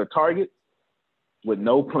shooting at a target with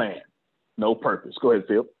no plan, no purpose. Go ahead,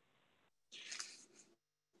 Phil.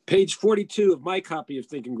 Page 42 of my copy of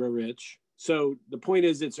Think and Grow Rich. So the point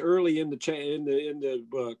is, it's early in the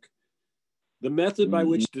book. The method by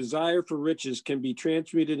which desire for riches can be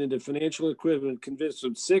transmuted into financial equivalent consists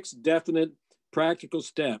of 6 definite practical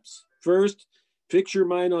steps. First, fix your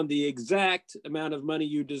mind on the exact amount of money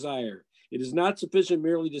you desire. It is not sufficient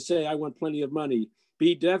merely to say, I want plenty of money.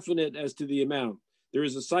 Be definite as to the amount. There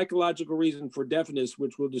is a psychological reason for definiteness,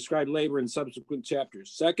 which we'll describe later in subsequent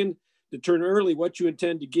chapters. Second, determine early what you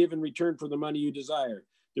intend to give in return for the money you desire.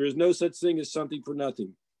 There is no such thing as something for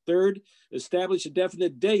nothing. Third, establish a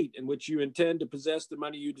definite date in which you intend to possess the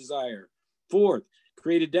money you desire. Fourth,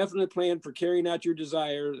 create a definite plan for carrying out your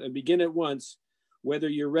desire and begin at once, whether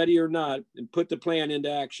you're ready or not, and put the plan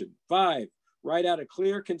into action. 5, write out a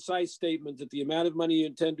clear, concise statement that the amount of money you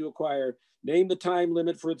intend to acquire, name the time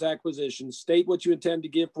limit for its acquisition, state what you intend to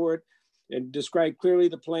give for it, and describe clearly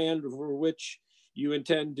the plan for which you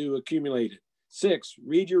intend to accumulate it. 6,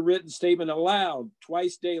 read your written statement aloud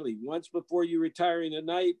twice daily, once before you retiring at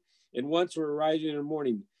night and once when arriving in the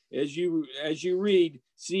morning. As you read,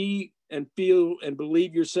 see and feel and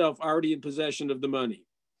believe yourself already in possession of the money.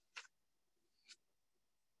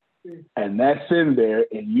 And that's in there,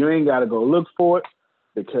 and you ain't got to go look for it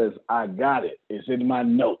because I got it. It's in my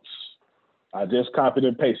notes. I just copied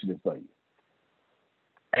and pasted it for you.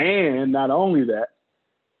 And not only that,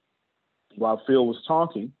 while Phil was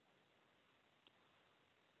talking,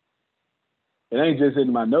 it ain't just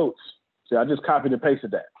in my notes. See, I just copied and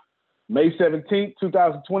pasted that. May 17th,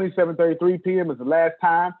 2020, 7:33 p.m. is the last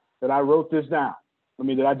time that I wrote this down.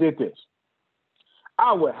 That I did this.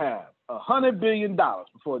 I would have $100 billion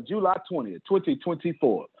before July 20th,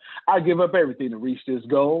 2024. I give up everything to reach this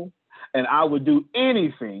goal, and I would do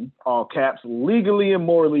anything, all caps, legally and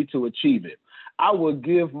morally to achieve it. I would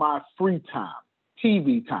give my free time,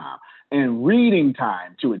 TV time, and reading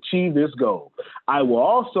time to achieve this goal. I will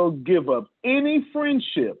also give up any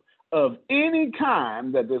friendship of any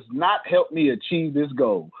kind that does not help me achieve this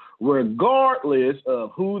goal, regardless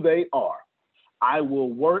of who they are. I will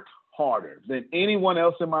work harder than anyone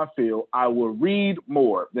else in my field. I will read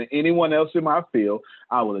more than anyone else in my field.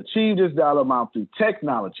 I will achieve this dollar amount through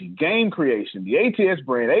technology, game creation, the ATS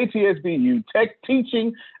brand, ATSBU, tech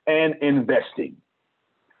teaching, and investing.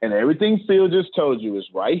 And everything Phil just told you is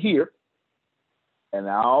right here. And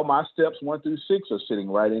all my steps 1 through 6 are sitting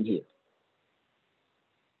right in here.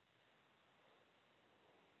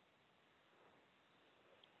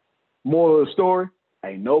 Moral of the story,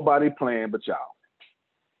 ain't nobody playing but y'all.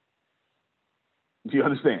 Do you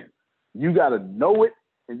understand? You got to know it,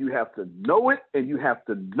 and you have to know it, and you have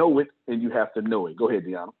to know it, and you have to know it. Go ahead,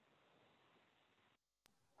 Deanna.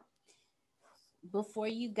 Before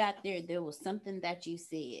you got there was something that you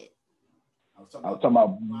said. I was talking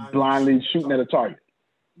about blindly shooting at a target.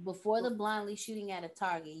 Before the blindly shooting at a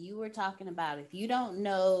target, you were talking about if you don't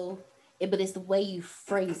know it, but it's the way you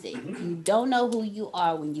phrase it. You don't know who you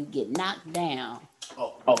are when you get knocked down.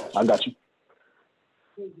 Oh, I got you.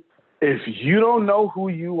 If you don't know who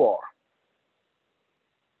you are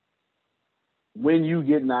when you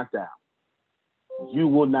get knocked down, you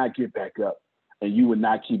will not get back up and you will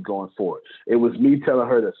not keep going forward. It was me telling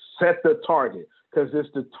her to set the target because it's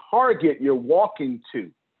the target you're walking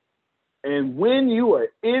to. And when you are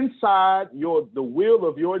inside the will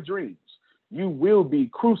of your dreams, you will be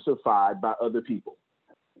crucified by other people.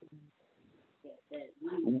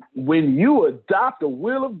 When you adopt the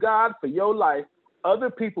will of God for your life,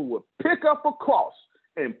 other people will pick up a cross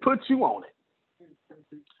and put you on it.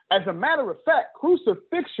 As a matter of fact,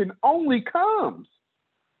 crucifixion only comes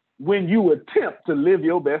when you attempt to live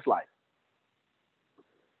your best life.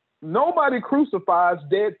 Nobody crucifies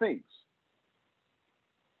dead things.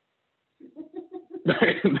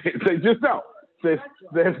 They just don't.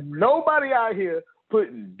 There's nobody out here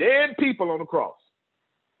putting dead people on the cross.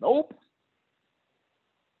 Nope.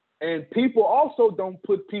 And people also don't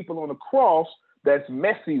put people on the cross that's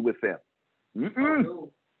messy with them.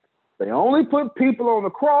 They only put people on the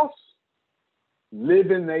cross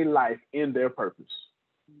living their life in their purpose.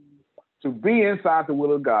 To be inside the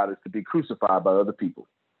will of God is to be crucified by other people.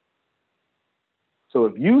 So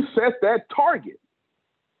if you set that target,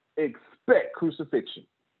 expect crucifixion.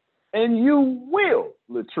 And you will,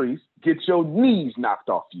 Latrice, get your knees knocked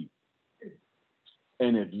off you.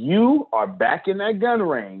 And if you are back in that gun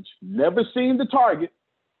range, never seen the target,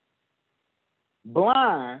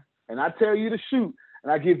 blind, and I tell you to shoot,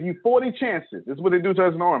 and I give you 40 chances. This is what they do to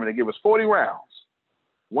us in the Army. They give us 40 rounds.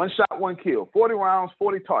 One shot, one kill. 40 rounds,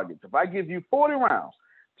 40 targets. If I give you 40 rounds,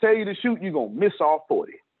 tell you to shoot, you're going to miss all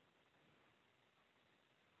 40.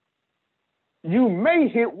 You may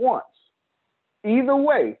hit once. Either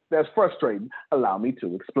way, that's frustrating. Allow me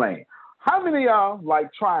to explain. How many of y'all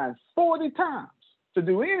like trying 40 times to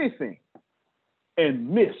do anything and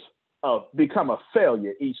miss become a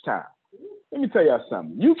failure each time? Let me tell y'all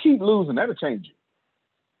something. You keep losing, that'll change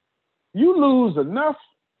you. You lose enough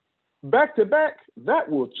back to back, that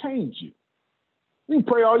will change you. You can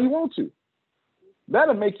pray all you want to.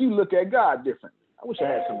 That'll make you look at God different. I wish I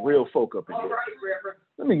had some real folk up in here.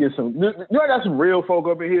 Let me get some. I got some real folk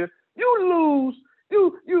up in here. You lose.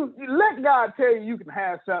 You let God tell you can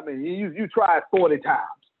have something. And you try it 40 times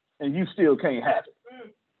and you still can't have it.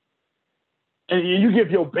 And you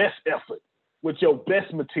give your best effort with your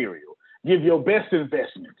best material. Give your best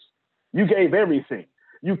investments. You gave everything.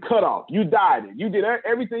 You cut off. You dyed it. You did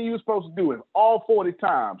everything you were supposed to do, and all 40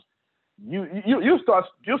 times, you start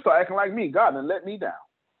acting like me. God done let me down.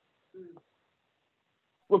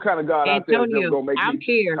 What kind of God out there is gonna make I'm me?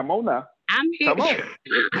 Here. Come on now. I'm here. Come on.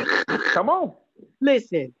 Come on.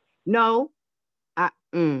 Listen, no,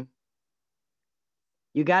 you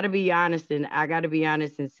got to be honest, and I got to be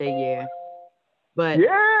honest and say yeah. But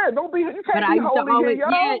yeah, don't be. You can't be holy here,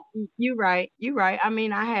 y'all. Yeah, you're right. You're right. I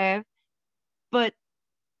mean, I have, but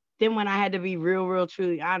then when I had to be real,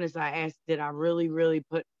 truly honest, I asked, did I really, really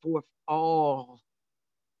put forth all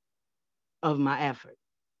of my effort?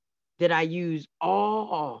 Did I use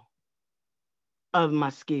all of my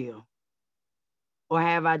skill? Or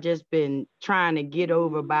have I just been trying to get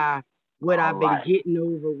over by what I've been getting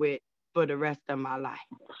over with for the rest of my life?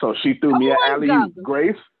 So she threw me an alley-oop.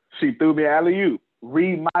 Grace, she threw me an alley-oop.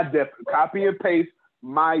 Read my copy and paste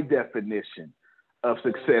my definition of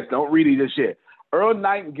success. Don't read it just yet. Earl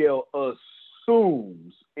Nightingale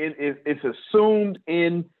assumes, it's assumed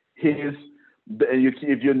in his,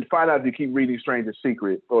 if you find out if you keep reading Stranger's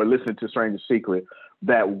Secret or listen to Stranger's Secret,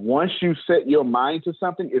 that once you set your mind to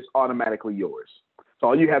something, it's automatically yours. So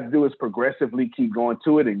all you have to do is progressively keep going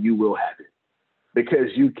to it and you will have it.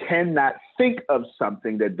 Because you cannot think of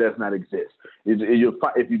something that does not exist.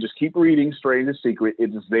 If you just keep reading Stranger's Secret,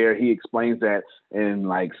 it is there. He explains that in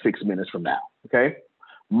like 6 minutes from now, okay?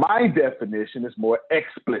 My definition is more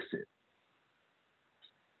explicit.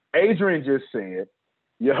 Adrian just said,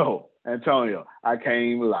 yo, Antonio, I can't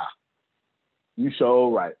even lie. You sure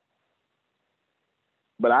right.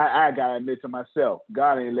 But I got to admit to myself,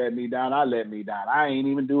 God ain't let me down. I let me down. I ain't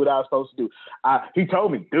even do what I was supposed to do. He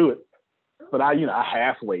told me do it, but I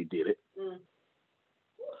halfway did it.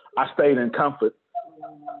 I stayed in comfort.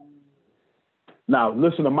 Now,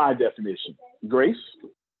 listen to my definition. Grace?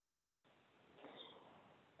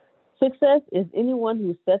 Success is anyone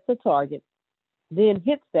who sets a target, then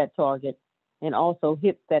hits that target, and also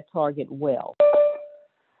hits that target well.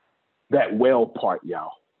 That well part,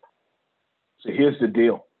 y'all. So here's the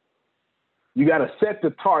deal. You got to set the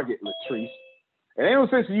target, Latrice. And ain't no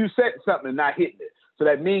sense in you set something and not hitting it. So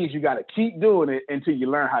that means you got to keep doing it until you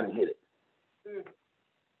learn how to hit it.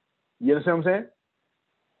 You understand what I'm saying?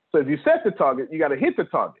 So if you set the target, you got to hit the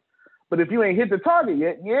target. But if you ain't hit the target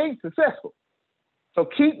yet, you ain't successful. So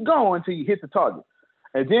keep going until you hit the target.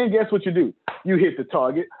 And then guess what you do? You hit the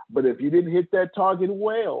target, but if you didn't hit that target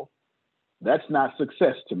well, that's not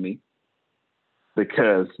success to me.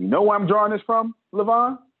 Because you know where I'm drawing this from,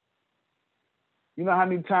 Levon? You know how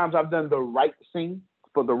many times I've done the right thing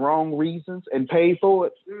for the wrong reasons and paid for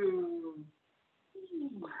it? You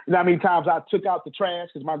know how many times I took out the trash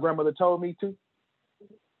because my grandmother told me to?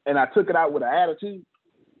 And I took it out with an attitude?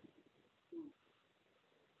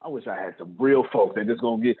 I wish I had some real folk that just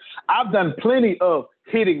gonna get. I've done plenty of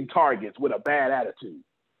hitting targets with a bad attitude.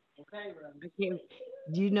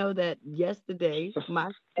 Do you know that yesterday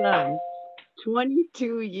my son,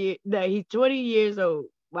 22 years, no, he's 20 years old.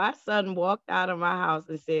 My son walked out of my house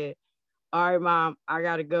and said, "All right, Mom, I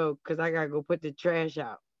gotta go because I gotta go put the trash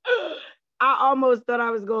out." I almost thought I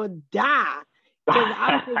was gonna die because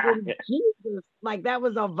I'm thinking, Jesus, like that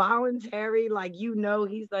was a voluntary, like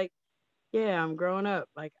he's like, yeah, I'm growing up.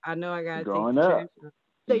 Like I know I gotta take the trash out.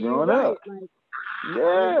 So you're right. Like,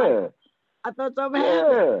 yeah. I thought something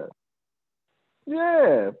happened.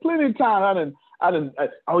 Yeah, plenty of times I done.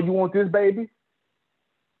 Oh, you want this, baby?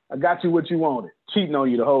 I got you what you wanted. Cheating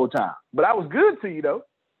on you the whole time, but I was good to you though.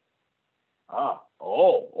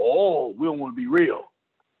 We don't want to be real.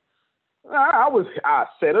 I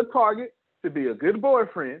set a target to be a good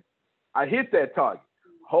boyfriend. I hit that target.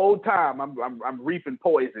 Whole time I'm reaping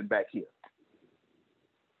poison back here.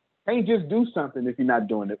 Can't just do something if you're not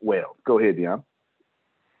doing it well. Go ahead, Dion.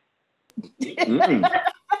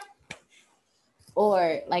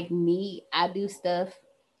 Or like me, I do stuff.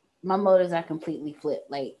 My motives are completely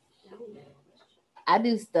flipped. Like I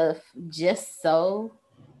do stuff just so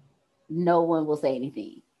no one will say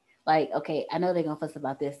anything. Like, okay, I know they're gonna fuss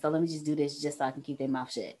about this, so let me just do this just so I can keep their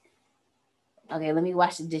mouth shut. Okay, let me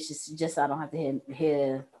wash the dishes just so I don't have to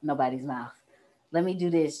hear nobody's mouth. Let me do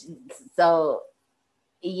this. So,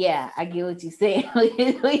 yeah, I get what you're saying.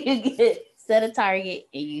 You set a target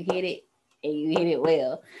and you hit it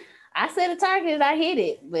well. I set a target and I hit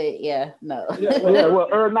it, but yeah, no. Well,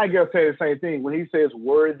 Earl Nightingale said the same thing. When he says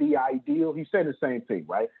worthy ideal, he's saying the same thing,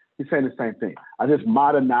 right? He's saying the same thing. I just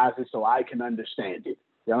modernize it so I can understand it.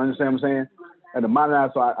 Y'all understand what I'm saying? And the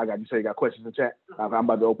modernize, so I got, you say you got questions in chat? I'm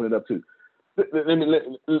about to open it up too. I'm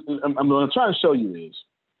going to try to show you is,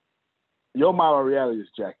 your model of reality is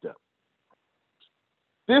jacked up.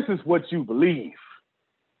 This is what you believe.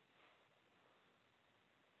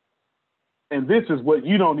 And this is what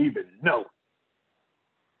you don't even know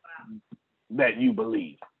that you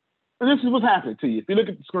believe. And this is what's happening to you. If you look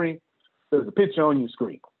at the screen, there's a picture on your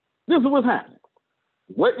screen. This is what's happening.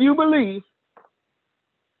 What you believe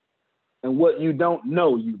and what you don't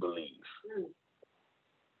know you believe.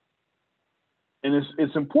 And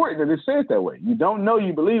it's important that it's said that way. You don't know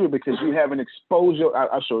you believe it because you haven't exposed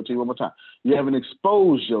I'll show it to you one more time. You haven't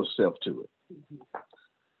exposed yourself to it.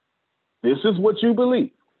 This is what you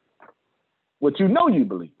believe. What you know you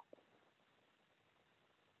believe.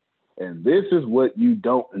 And this is what you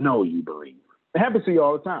don't know you believe. It happens to you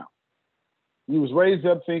all the time. You was raised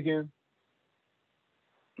up thinking,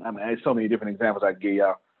 there's so many different examples I can give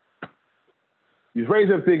y'all. You was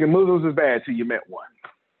raised up thinking Muslims was bad till you met one.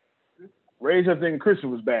 Raised up thinking Christian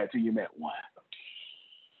was bad till you met one.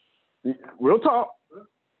 Real talk.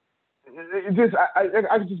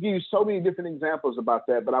 I could just give you so many different examples about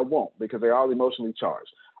that, but I won't because they're all emotionally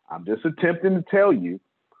charged. I'm just attempting to tell you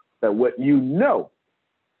that what you know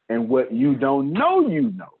and what you don't know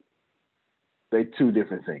they're two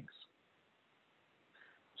different things.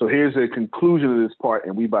 So here's the conclusion of this part,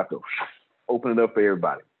 and we about to open it up for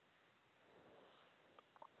everybody.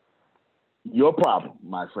 Your problem,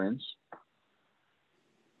 my friends,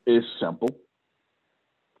 is simple.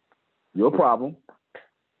 Your problem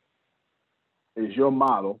is your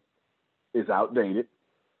model is outdated,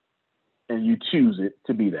 and you choose it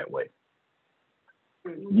to be that way.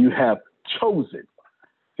 You have chosen.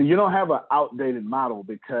 So you don't have an outdated model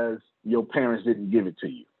because your parents didn't give it to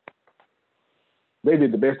you. They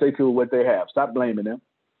did the best they could with what they have. Stop blaming them.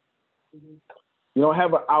 Mm-hmm. You don't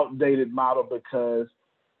have an outdated model because,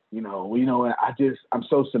 I'm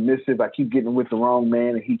so submissive. I keep getting with the wrong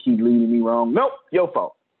man and he keep leading me wrong. Nope, your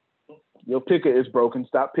fault. Your picker is broken.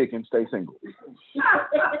 Stop picking. Stay single.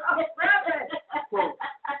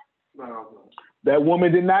 That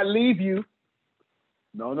woman did not leave you.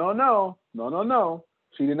 No.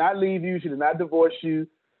 She did not leave you. She did not divorce you.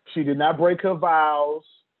 She did not break her vows.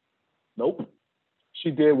 Nope.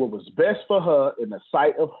 She did what was best for her in the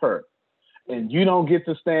sight of her. And you don't get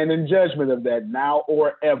to stand in judgment of that now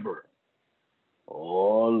or ever.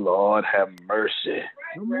 Oh, Lord, have mercy.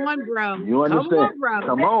 Come on, bro. You understand?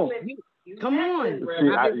 Come on. Come on. See,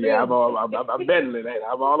 I'm battling that.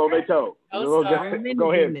 I'm all on their toes. Go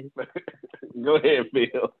ahead. Go ahead,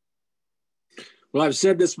 Phil. Well, I've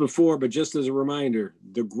said this before, but just as a reminder,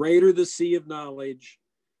 the greater the sea of knowledge,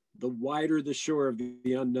 the wider the shore of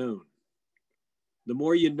the unknown. The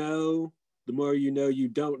more you know you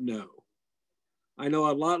don't know. I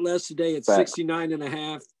know a lot less today at 69 and a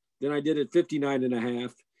half than I did at 59 and a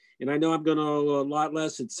half. And I know I'm going to know a lot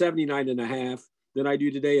less at 79 and a half than I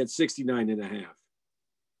do today at 69 and a half.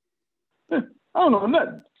 I don't know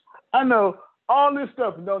nothing. I know all this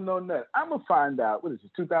stuff and don't know nothing. I'm going to find out, what is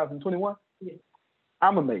it, 2021? Yeah.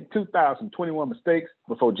 I'm going to make 2021 mistakes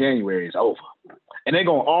before January is over. And they're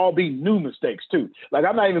going to all be new mistakes too. Like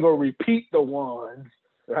I'm not even going to repeat the ones,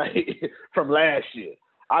 right, from last year.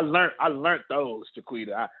 I learned those,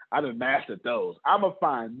 Chiquita. I done mastered those. I'm going to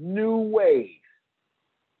find new ways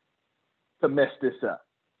to mess this up.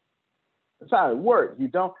 That's how it works. You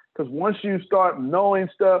don't, because once you start knowing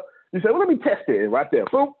stuff, you say, well, let me test it. And right there,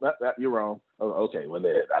 boom, you're wrong. Oh, okay, well,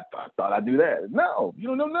 I thought I'd do that. No, you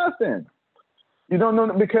don't know nothing. You don't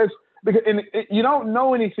know, because Because you don't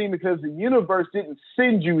know anything because the universe didn't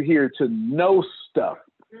send you here to know stuff.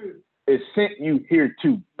 It sent you here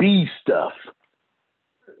to be stuff.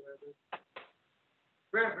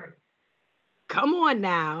 Come on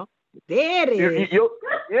now. There it is. Your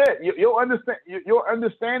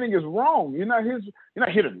understanding is wrong. You're not here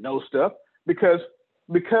to know stuff because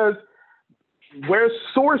where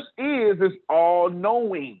source is all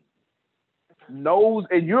knowing. Knows,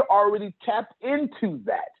 and you're already tapped into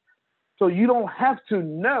that. So you don't have to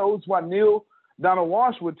know. It's why Neil Donald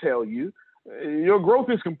Walsh would tell you, your growth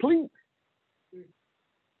is complete.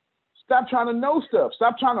 Stop trying to know stuff.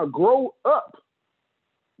 Stop trying to grow up.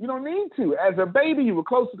 You don't need to. As a baby, you were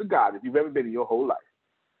closer to God if you've ever been in your whole life.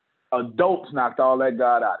 Adults knocked all that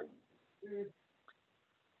God out of you.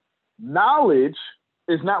 Knowledge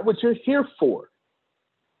is not what you're here for.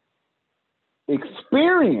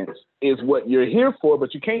 Experience is what you're here for,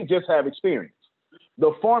 but you can't just have experience.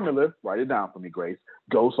 The formula, write it down for me, Grace,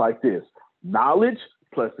 goes like this. Knowledge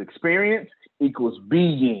plus experience equals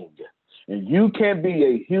being. And you can't be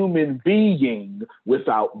a human being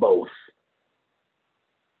without both.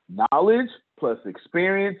 Knowledge plus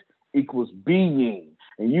experience equals being.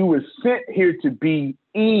 And you were sent here to being.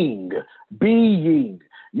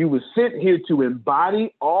 You were sent here to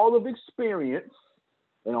embody all of experience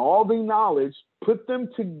and all the knowledge, put them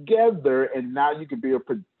together, and now you can be a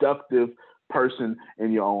productive person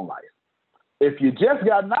in your own life. If you just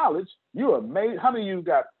got knowledge, you're amazing. How many of you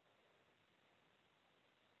got?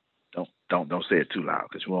 Don't say it too loud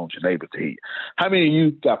because you want your neighbor to hear. How many of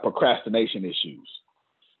you got procrastination issues?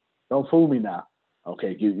 Don't fool me now.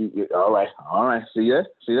 Okay, you all right. See that?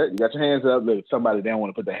 You got your hands up. Look, somebody they don't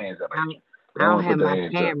want to put their hands up. I don't have my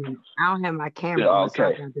camera. I don't have my camera. Yeah, okay. So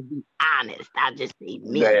I have to be honest. I just say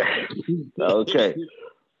me. Okay.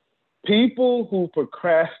 People who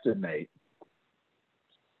procrastinate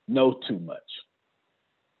know too much.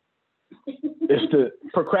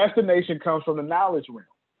 Procrastination comes from the knowledge realm.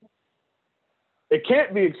 It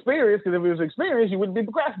can't be experienced, because if it was experienced, you wouldn't be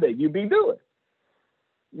procrastinating. You'd be doing.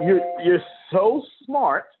 You're so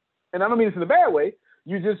smart, and I don't mean this in a bad way.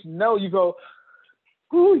 You just know. You go,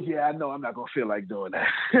 oh yeah, I know I'm not gonna feel like doing that.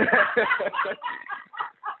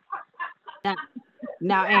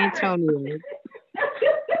 Now, Antonio.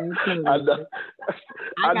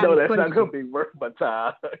 I know that's not gonna be worth my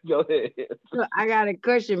time. Go ahead. So I got a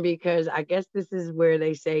question, because I guess this is where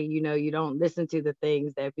they say, you don't listen to the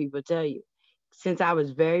things that people tell you. Since I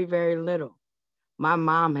was very, very little, my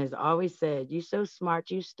mom has always said, "You so smart,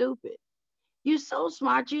 you stupid. You so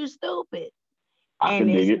smart, you stupid." And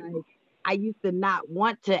it's like, I used to not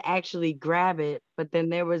want to actually grab it, but then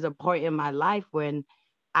there was a point in my life when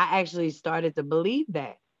I actually started to believe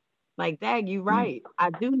that. Like, Dag, you're right. I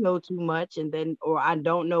do know too much, or I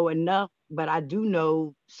don't know enough, but I do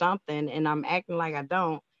know something, and I'm acting like I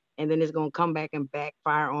don't, and then it's gonna come back and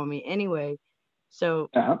backfire on me anyway. So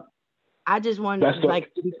I just wanted,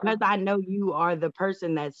 because I know you are the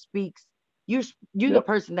person that speaks. You're the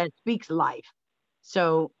person that speaks life.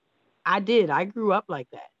 So I grew up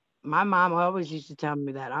like that. My mom always used to tell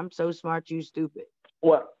me that I'm so smart, you stupid.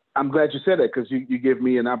 Well, I'm glad you said that, because you give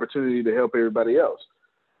me an opportunity to help everybody else.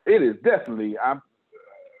 It is definitely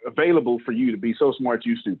available for you to be so smart,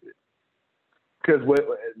 you stupid.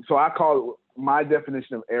 So I call my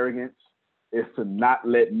definition of arrogance is to not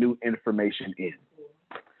let new information in.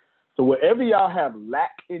 So wherever y'all have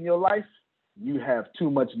lack in your life, you have too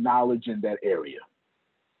much knowledge in that area.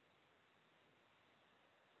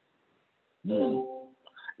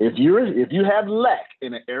 If you have lack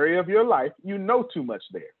in an area of your life, you know too much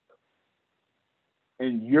there.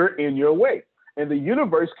 And you're in your way. And the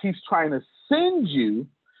universe keeps trying to send you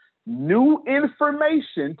new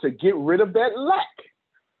information to get rid of that lack.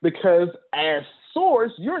 Because as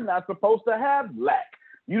source, you're not supposed to have lack.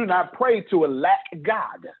 You do not pray to a lack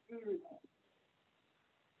God.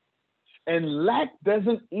 And lack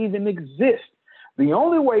doesn't even exist. The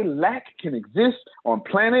only way lack can exist on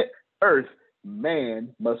planet Earth,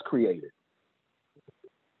 man must create it.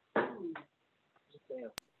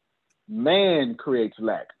 Man creates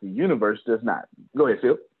lack. The universe does not. Go ahead,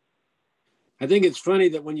 Phil. I think it's funny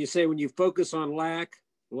that when you focus on lack,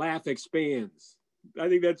 laugh expands. I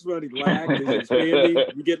think that's funny. Lack is expanding.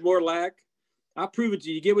 You get more lack. I'll prove it to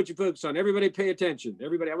you. You get what you focus on. Everybody pay attention.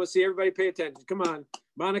 Everybody, I want to see everybody pay attention. Come on.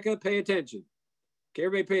 Monica, pay attention. Okay,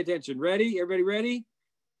 everybody pay attention. Ready? Everybody ready?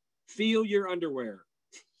 Feel your underwear.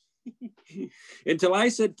 Until I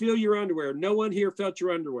said feel your underwear, no one here felt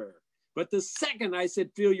your underwear. But the second I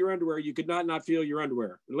said feel your underwear, you could not feel your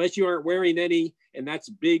underwear unless you aren't wearing any, and that's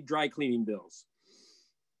big dry cleaning bills.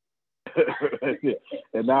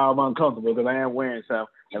 And now I'm uncomfortable because I am wearing some,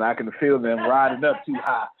 and I can feel them riding up too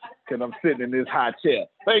high because I'm sitting in this high chair.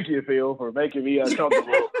 Thank you, Phil, for making me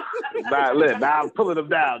uncomfortable. Now I'm pulling them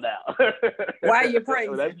down now. Why are you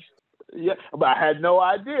praising? Yeah, but I had no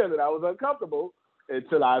idea that I was uncomfortable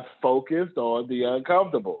until I focused on the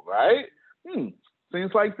uncomfortable, right?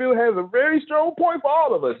 Seems like Phil has a very strong point for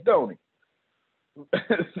all of us, don't he?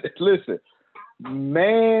 Listen,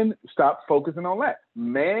 man, stop focusing on lack.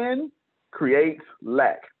 Man creates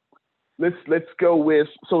lack. Let's go with,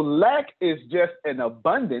 so lack is just an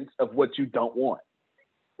abundance of what you don't want.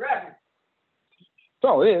 Right. That's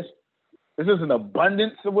all it is. It's just an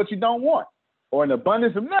abundance of what you don't want, or an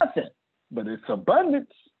abundance of nothing, but it's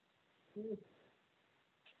abundance.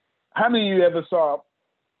 How many of you ever saw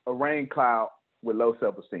a rain cloud with low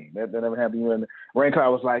self-esteem? That ever happened to you? And the rain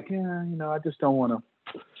cloud was like, yeah, I just don't want to.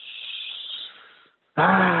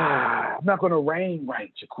 I'm not going to rain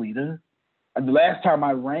right, Jaquita. And the last time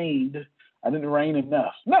I rained, I didn't rain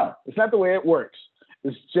enough. No, it's not the way it works.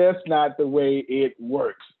 It's just not the way it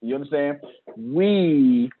works. You understand?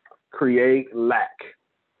 We create lack.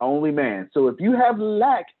 Only man. So if you have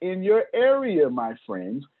lack in your area, my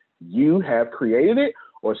friends, you have created it,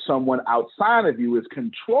 or someone outside of you is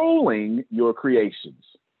controlling your creations.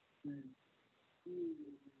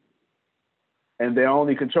 And they're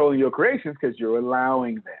only controlling your creations because you're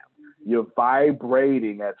allowing them. You're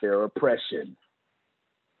vibrating at their oppression.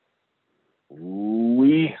 All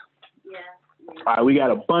right, we got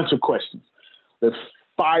a bunch of questions. Let's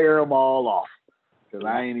fire them all off, because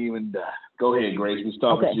I ain't even done. Go ahead, Grace. We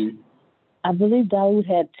start with you. I believe Daoud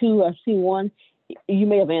had two. I see one. You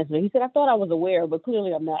may have answered it. He said, I thought I was aware, but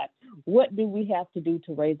clearly I'm not. What do we have to do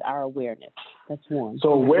to raise our awareness? That's one.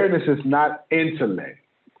 So awareness is not intellect.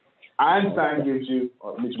 Einstein gives you,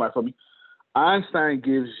 Einstein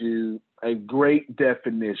gives you a great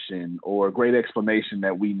definition or a great explanation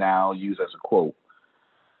that we now use as a quote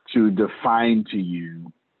to define to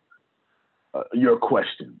you your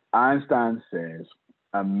question. Einstein says,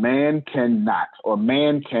 man cannot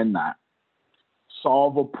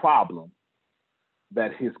solve a problem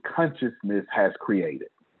that his consciousness has created.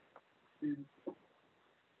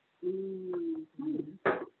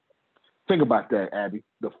 Think about that, Abby.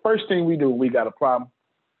 The first thing we do when we got a problem,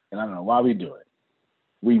 and I don't know why we do it,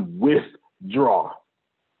 we withdraw.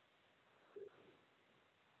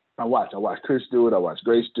 I watch Chris do it. I watch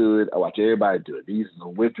Grace do it. I watch everybody do it. These are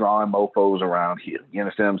withdrawing mofos around here. You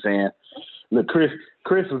understand what I'm saying? Look, Chris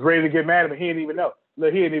was ready to get mad at me. He didn't even know.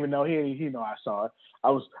 Look, he didn't even know. He know I saw it. I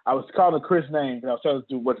was calling Chris' name, and I was telling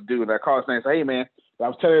him what to do. And I called his name and said, hey, man. I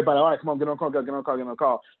was telling everybody, all right, come on, get on the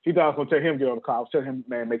call. He thought I was going to tell him to get on the call. I was telling him,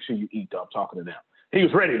 man, make sure you eat. I'm talking to them. He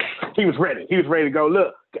was ready. He was ready to go,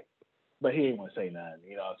 look. But he didn't want to say nothing.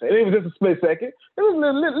 You know what I'm saying? It was just a split second. It was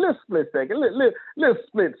a little split second. Little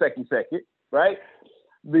split second, right?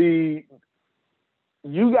 You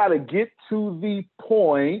got to get to the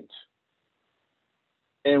point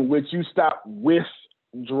in which you stop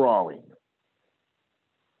withdrawing.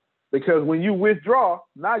 Because when you withdraw,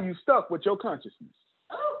 now you stuck with your consciousness.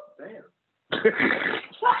 Oh, damn.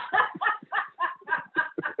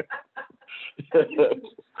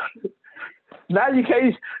 Now you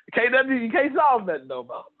can't solve nothing no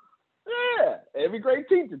more. Yeah, every great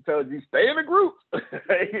teacher tells you stay in a group.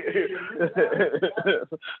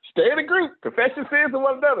 Stay in a group. Profess your sins to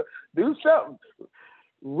one another. Do something.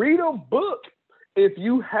 Read a book. If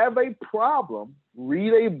you have a problem,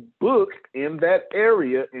 read a book in that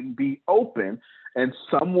area and be open. And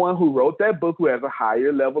someone who wrote that book who has a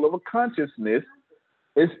higher level of a consciousness,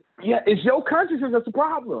 it's your consciousness that's the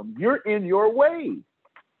problem. You're in your way.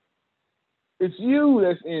 It's you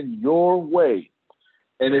that's in your way.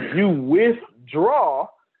 And if you withdraw,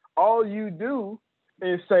 all you do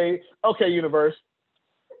is say, okay, universe,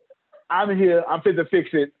 I'm here. I'm fit to fix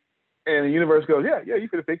it. And the universe goes, yeah, you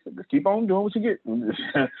fit to fix it. Just keep on doing what you get.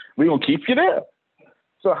 We're going to keep you there.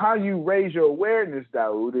 So how you raise your awareness,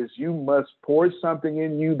 Daoud, is you must pour something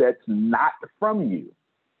in you that's not from you.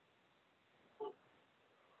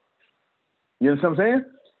 You understand what I'm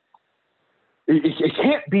saying? It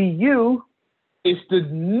can't be you. It's the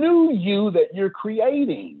new you that you're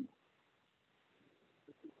creating.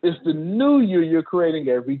 It's the new you you're creating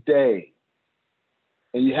every day.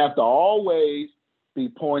 And you have to always be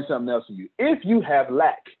pouring something else in you. If you have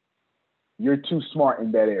lack, you're too smart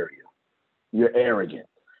in that area. You're arrogant.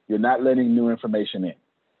 You're not letting new information in.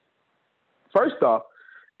 First off,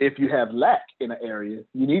 if you have lack in an area,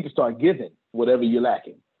 you need to start giving whatever you're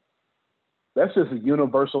lacking. That's just a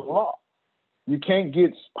universal law. You can't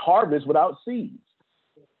get harvest without seeds.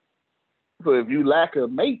 So if you lack a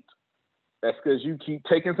mate, That's because you keep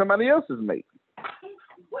taking somebody else's mate.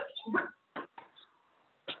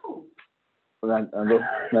 Did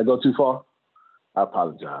I go too far? I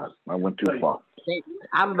apologize. I went too far.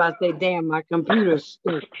 I'm about to say, damn, my computer's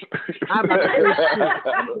stuck. I'm about to say,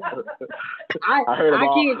 I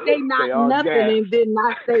can't say nothing gas. and did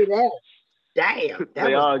not say that. Damn, that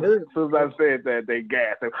they was all, good. As soon as I said that, they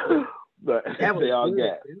gasped. But That was they all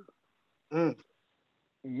good. gasped.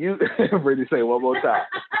 You, Brittany, say one more time.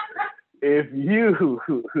 If you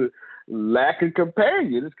lack a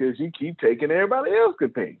companion, it's because you keep taking everybody else's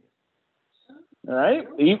companion. All right?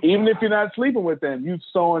 Even if you're not sleeping with them, you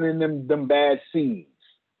sowing in them bad seeds.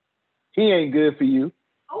 He ain't good for you.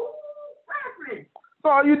 So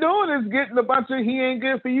all you're doing is getting a bunch of he ain't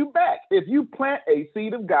good for you back. If you plant a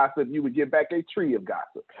seed of gossip, you would get back a tree of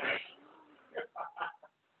gossip.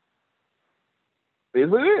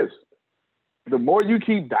 It's what it is. The more you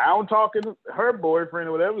keep down talking her boyfriend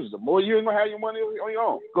or whatever, the more you're gonna have your money on your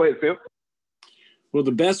own. Go ahead, Phil. Well,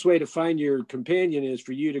 the best way to find your companion is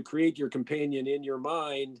for you to create your companion in your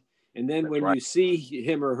mind. And then when you see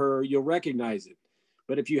him or her, you'll recognize it.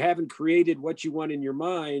 But if you haven't created what you want in your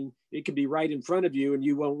mind, it could be right in front of you and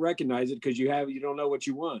you won't recognize it because you don't know what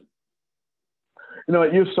you want. You know,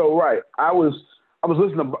 you're so right. I was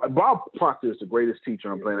listening to Bob Proctor is the greatest teacher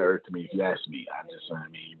on planet Earth to me, if you ask me.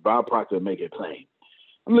 Bob Proctor make it plain.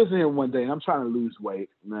 I'm listening to him one day and I'm trying to lose weight.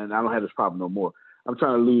 Man, I don't have this problem no more. I'm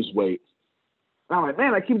trying to lose weight. I'm like,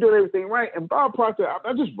 man, I keep doing everything right. And Bob Proctor,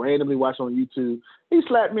 I just randomly watch on YouTube. He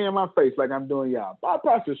slapped me in my face like I'm doing y'all. Bob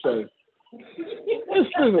Proctor say, just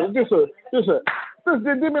did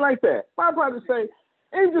me like that. Bob Proctor say,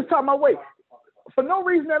 and he just talking my weight for no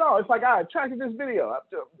reason at all. It's like I attracted this video.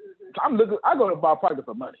 I go to Bob Proctor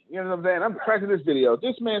for money. You know what I'm saying? I'm attracted this video.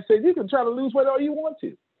 This man said you can try to lose weight all you want to.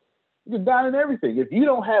 You can dine in everything. If you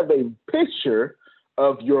don't have a picture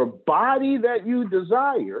of your body that you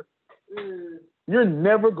desire, you're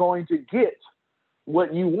never going to get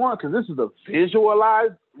what you want because this is a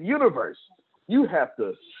visualized universe. You have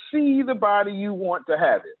to see the body you want to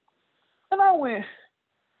have it. And I went,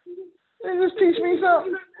 they just teach me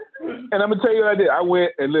something. And I'm gonna tell you what I did. I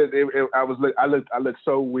went and I looked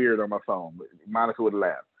so weird on my phone. Monica would have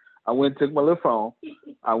laughed. I went and took my little phone.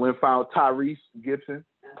 I went and found Tyrese Gibson,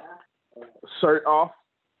 shirt off,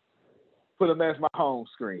 put him as my home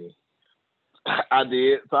screen. I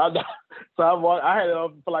did. I had it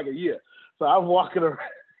on for like a year. So I'm walking around.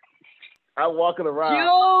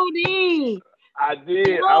 Jody! I did.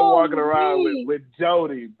 Jody. I'm walking around with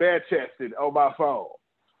Jody, bare chested on my phone.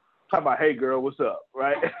 Talking about, hey girl, what's up?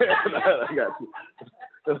 Right? I got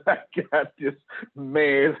this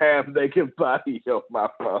man's half naked body on my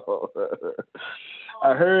phone.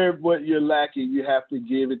 I heard what you're lacking, you have to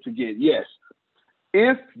give it to get. Yes.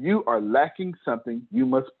 If you are lacking something, you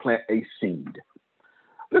must plant a seed.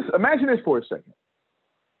 Imagine this for a second.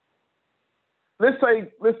 Let's say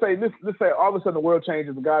all of a sudden the world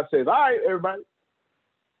changes and God says, all right, everybody,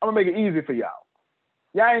 I'm gonna make it easy for y'all.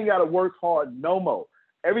 Y'all ain't gotta work hard no more.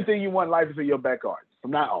 Everything you want in life is in your backyard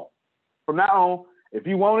from now on. From now on, if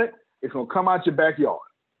you want it, it's gonna come out your backyard.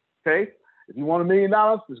 Okay? If you want $1 million,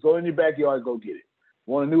 just go in your backyard and go get it.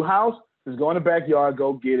 Want a new house? Just go in the backyard,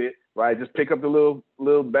 go get it. Right? Just pick up the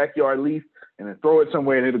little backyard leaf and then throw it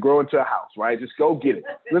somewhere and it'll grow into a house, right? Just go get it.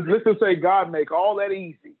 Let's just say God make all that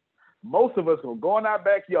easy. Most of us gonna go in our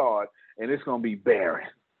backyard and it's gonna be barren.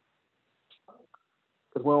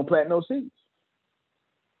 Because we don't plant no seeds.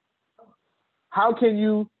 How can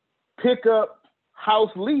you pick up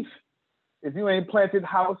house leaf if you ain't planted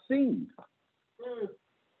house seed?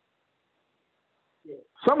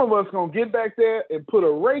 Some of us gonna get back there and put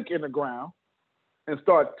a rake in the ground and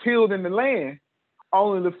start tilling the land,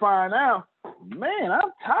 only to find out, man,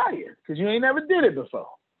 I'm tired because you ain't never did it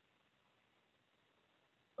before.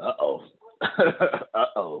 Uh-oh.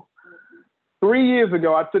 Uh-oh. 3 years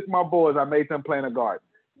ago, I took my boys, I made them plant a garden.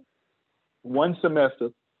 One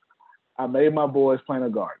semester, I made my boys plant a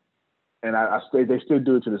garden. And they still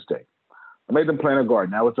do it to this day. I made them plant a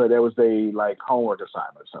garden. That was a like homework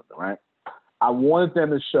assignment or something, right? I wanted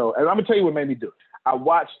them to show, and I'm gonna tell you what made me do it. I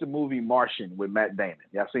watched the movie Martian with Matt Damon.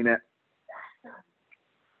 Y'all seen that?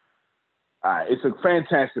 All right, it's a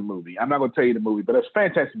fantastic movie. I'm not gonna tell you the movie, but it's a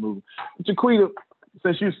fantastic movie. Jaquita,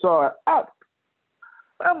 since you saw it,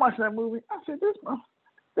 I'm watching that movie. I said,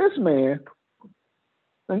 this man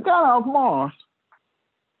got off Mars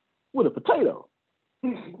with a potato.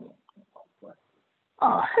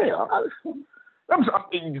 Oh hell! I'm sorry.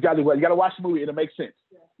 You gotta watch the movie. It'll make sense.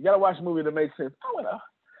 You gotta watch the movie. It'll make sense. I went,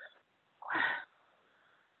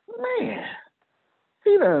 man,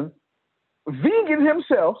 he done vegan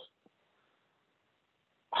himself,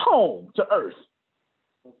 home to earth.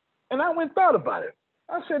 And I went and thought about it.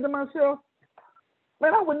 I said to myself,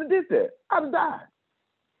 man, I wouldn't have did that. I'd have died.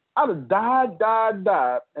 I'd have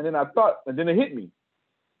died. And then I thought, and then it hit me.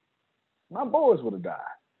 My boys would have died.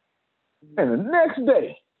 And the next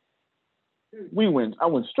day, I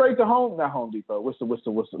went straight to Home Depot. What's the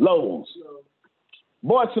Lowe's.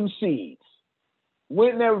 Bought some seeds.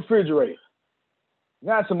 Went in that refrigerator.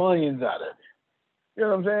 Got some onions out of it. You know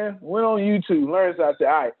what I'm saying? Went on YouTube, learned. So I said,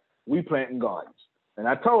 all right, we planting gardens. And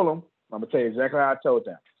I told them, I'm going to tell you exactly how I told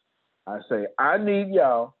them. I say, I need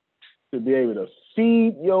y'all to be able to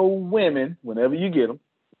feed your women whenever you get them.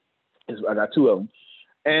 I got 2 of them.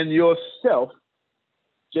 And yourself,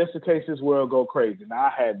 just in case this world go crazy. Now,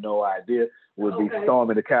 I had no idea we'd be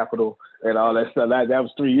storming the Capitol and all that stuff. That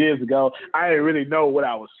was 3 years ago. I didn't really know what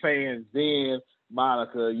I was saying then,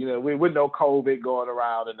 Monica. You know, we with no COVID going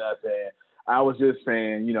around and nothing. I was just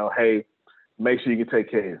saying, you know, hey, make sure you can take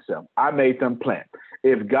care of yourself. I made them plant.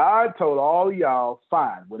 If God told all of y'all,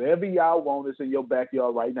 fine, whatever y'all want is in your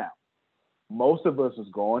backyard right now. Most of us is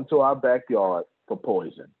going to our backyard for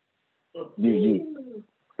poison.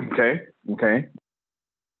 Okay.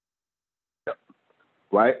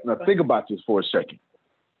 Right? Now think about this for a second.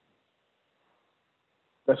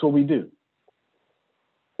 That's what we do.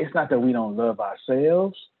 It's not that we don't love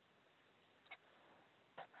ourselves.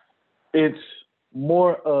 It's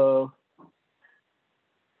more of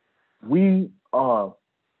we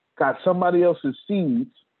got somebody else's seeds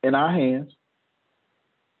in our hands.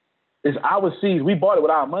 It's our seeds. We bought it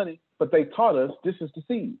with our money, but they taught us this is the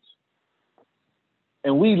seeds.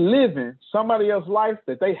 And we live in somebody else's life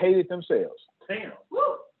that they hated themselves. Damn.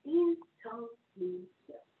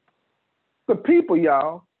 The people,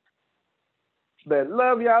 y'all, that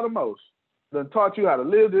love y'all the most, that taught you how to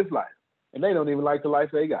live this life, and they don't even like the life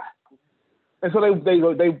they got. And so they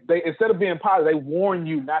instead of being positive, they warn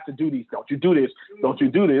you not to do these. Don't you do this? Don't you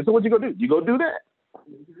do this? So what you gonna do? You go do that.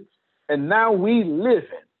 Mm-hmm. And now we live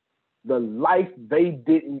in the life they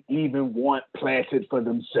didn't even want planted for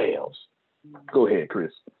themselves. Go ahead,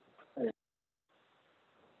 Chris.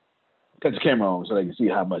 Cut your camera on so they can see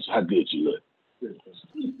how good you look.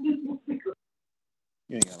 You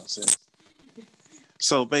ain't got no sense.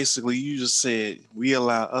 So basically, you just said we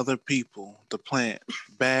allow other people to plant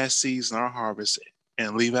bad seeds in our harvest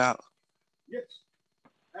and leave out. Yes,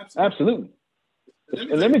 absolutely.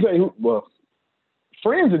 And let me tell you, well,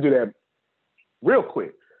 friends will do that real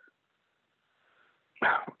quick.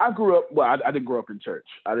 I grew up. Well, I didn't grow up in church.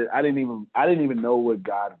 I didn't even know what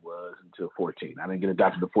God was until 14. I didn't get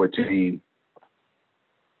adopted at 14.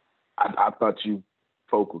 I thought you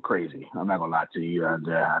folk were crazy. I'm not gonna lie to you. I don't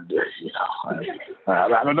know nothing. I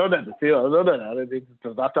don't know nothing.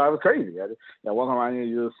 I thought I was crazy. I walk around in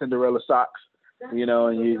your Cinderella socks, and you're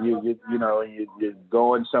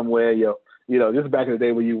going somewhere. This is back in the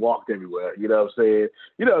day when you walked everywhere. You know what I'm saying?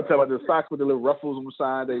 You know what I'm talking about, the socks with the little ruffles on the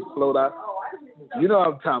side, they float out. You know what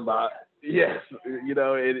I'm talking about. Yes. In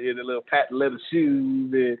the little patent leather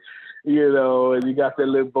shoes, and and you got that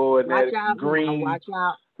little boy in that green. Watch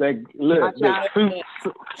out. That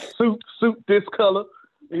suit this color.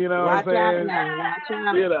 You know what I'm saying?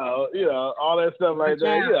 All that stuff like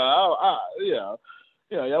that.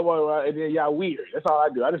 Y'all walk around and then y'all weird. That's all I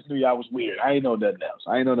do. I just knew y'all was weird. I ain't know nothing else.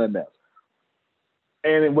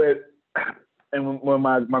 And when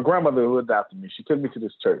my grandmother who adopted me, she took me to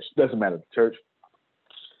this church. Doesn't matter the church.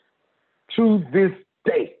 To this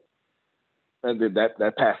day, and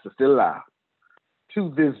that pastor's still alive. To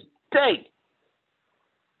this day,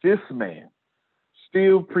 this man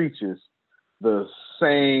still preaches the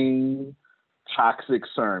same toxic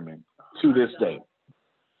sermon to this day.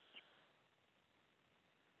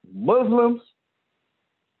 Muslims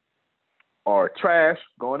are trash,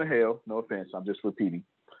 going to hell. No offense, I'm just repeating.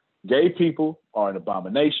 Gay people are an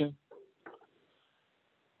abomination.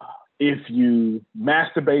 If you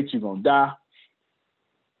masturbate, you're going to die.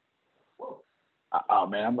 Oh,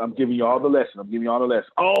 man, I'm giving you all the lesson.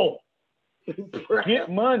 Oh, get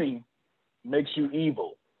money makes you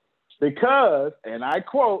evil. Because, and I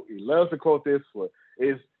quote, he loves to quote this,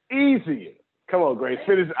 it's easier. Come on, Grace,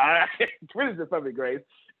 finish it for me, Grace.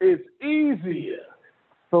 It's easier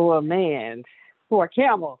for a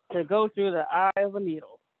camel to go through the eye of a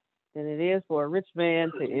needle than it is for a rich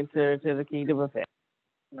man to enter into the kingdom of heaven.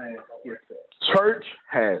 Church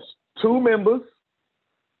has 2 members.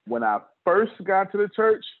 When I first got to the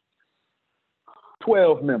church,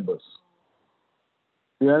 12 members.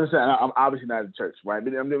 You understand? I'm obviously not in church, right?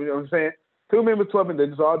 You know what I'm saying? 2 members, 12 members, they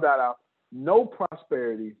just all died out. No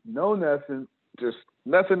prosperity, no nothing, just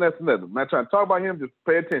nothing. I'm not trying to talk about him, just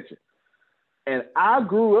pay attention. And I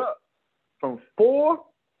grew up from 4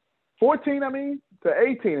 14, to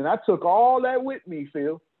 18. And I took all that with me,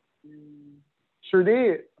 Phil. Sure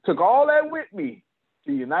did. Took all that with me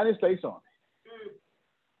to the United States Army.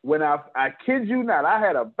 When I kid you not, I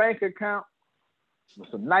had a bank account with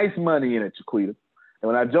some nice money in it, Chiquita.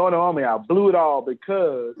 And when I joined the Army, I blew it all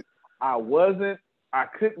because I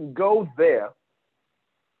couldn't go there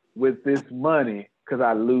with this money because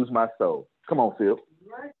I'd lose my soul. Come on, Phil.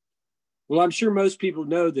 Well, I'm sure most people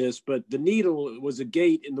know this, but the needle was a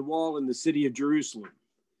gate in the wall in the city of Jerusalem.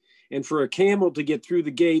 And for a camel to get through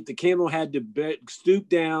the gate, the camel had to stoop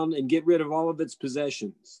down and get rid of all of its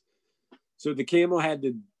possessions. So the camel had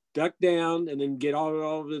to duck down and then get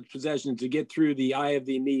all of its possessions to get through the eye of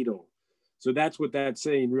the needle. So that's what that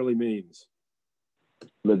saying really means.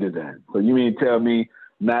 Look at that. So you mean to tell me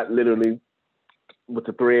not literally with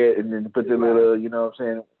the thread and then put the little, you know what I'm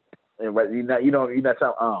saying? And right, you're not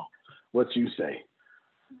talking, what you say.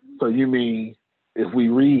 So you mean if we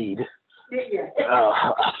read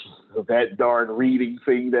that darn reading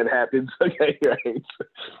thing that happens, okay, right?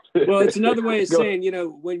 Well, it's another way of saying,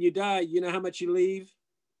 when you die, you know how much you leave?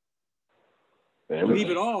 You leave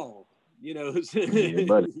it all. You don't get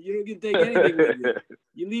to take anything with you.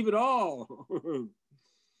 You leave it all.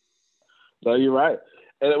 No, you're right.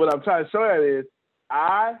 And what I'm trying to show you is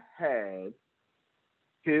I had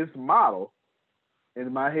his model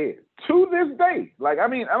in my head to this day. Like, I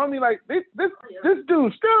don't mean like this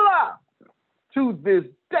dude's still alive to this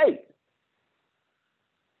day.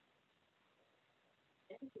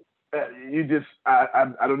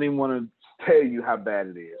 I don't even want to tell you how bad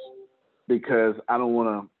it is because I don't want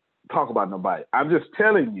to talk about nobody. I'm just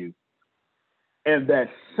telling you, and that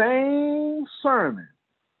same sermon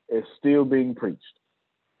is still being preached.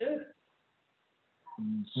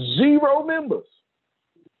 0 members.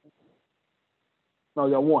 No,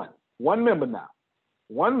 you got one member now.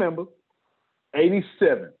 1 member,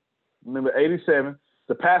 87. Remember 87,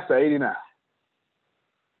 the pastor 89.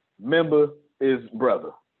 Member is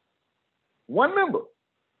brother. 1 member.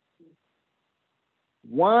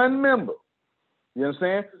 1 member. You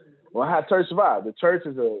understand? Well, how church survive? The church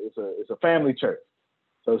is a family church,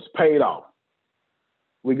 so it's paid off.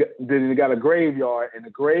 Then we got a graveyard, and the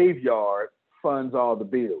graveyard funds all the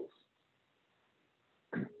bills.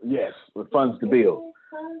 Yes, it funds the bills.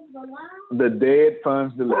 The dead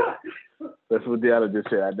funds the living. That's what Deanna just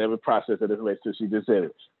said. I never processed it this way till she just said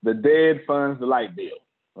it. The dead funds the light bill,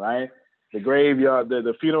 right? The graveyard,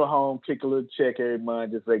 the funeral home kick a little check every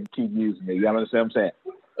month just so they can keep using it. Y'all understand what I'm saying?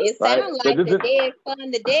 It sounds like the dead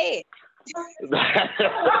fund the dead.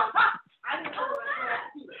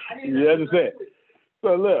 You understand?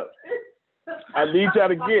 So look, I need y'all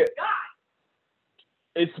to get.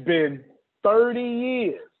 It's been 30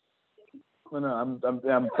 years. No,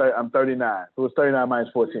 I'm 39. So it's 39 minus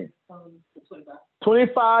 14.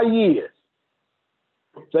 25 years.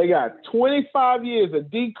 They got 25 years of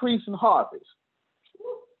decrease in harvest.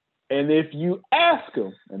 And if you ask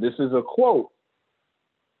them, and this is a quote,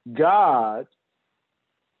 God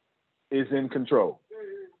is in control.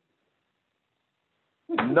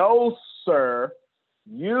 No, sir.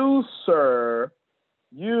 You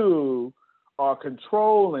are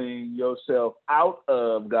controlling yourself out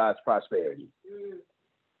of God's prosperity.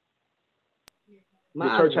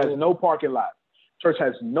 The church has no parking lot. Church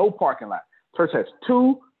has no parking lot. Church has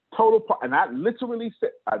 2 total and I literally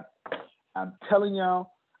said, I'm telling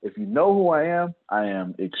y'all, if you know who I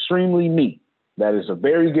am extremely me. That is a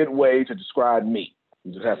very good way to describe me.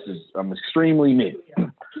 You just have to, I'm extremely me.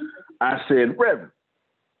 I said, Reverend,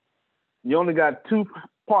 you only got 2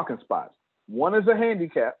 parking spots. One is a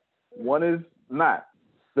handicap, one is not.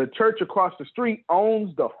 The church across the street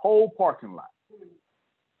owns the whole parking lot.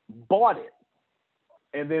 Bought it.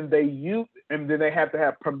 And then they have to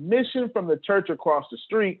have permission from the church across the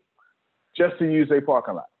street just to use their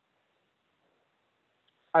parking lot.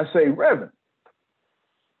 I say, Reverend,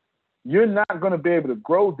 you're not going to be able to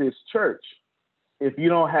grow this church if you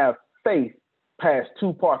don't have faith past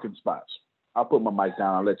 2 parking spots. I'll put my mic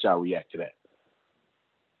down. I'll let y'all react to that.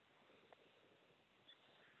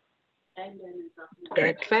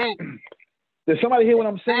 That's fact. Did somebody hear what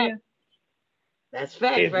I'm saying? That's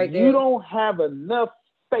fact if right there. You don't have enough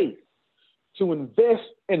faith to invest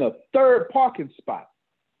in a 3rd parking spot.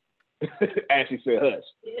 Ashley said, hush.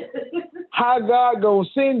 How God gonna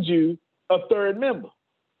send you a 3rd member?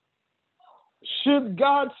 Should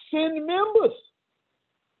God send members?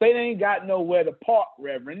 They ain't got nowhere to park,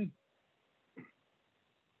 Reverend.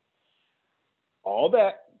 All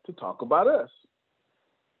that to talk about us.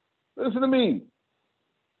 Listen to me.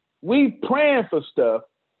 We praying for stuff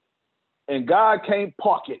and God can't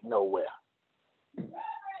park it nowhere.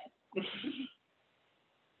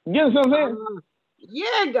 You know what I'm saying?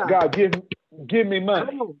 Yeah, God. God, give me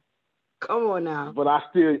money. Come on now. But I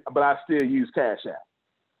still use Cash App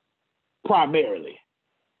primarily.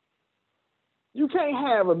 You can't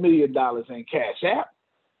have $1 million in Cash App.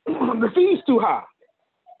 The fee's too high.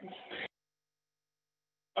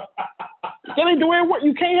 That ain't the way it works.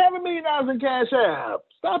 You can't have $1 million in Cash App.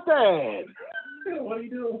 Stop that. What are you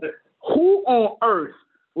doing? Who on earth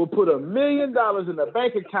will put $1 million in a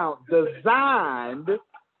bank account designed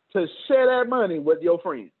to share that money with your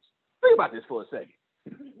friends? Think about this for a second.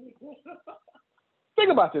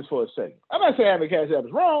 I'm not saying having Cash App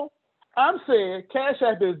is wrong. I'm saying Cash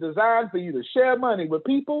App is designed for you to share money with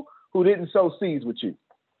people who didn't sow seeds with you.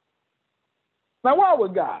 Now, why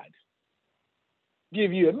would God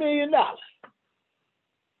give you $1 million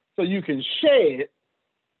so you can share it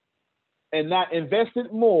and not invest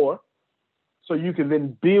it more so you can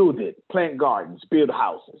then build it, plant gardens, build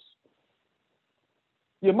houses?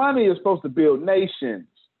 Your money is supposed to build nations,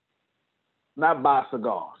 not buy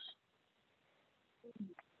cigars.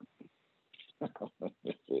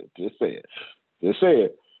 Just say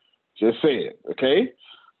it. Okay?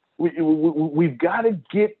 We've got to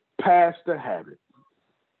get past the habit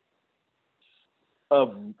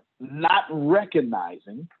of not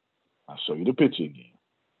recognizing, I'll show you the picture again,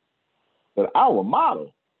 that our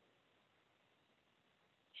model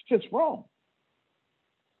is just wrong.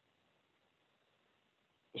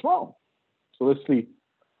 It's wrong. So let's see.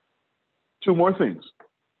 2 more things.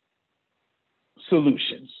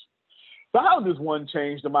 Solutions. So how does one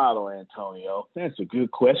change the model, Antonio? That's a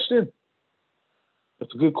good question.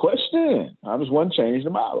 How does one change the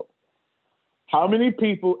model? How many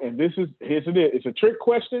people, and it's a trick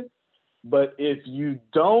question, but if you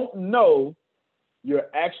don't know, you're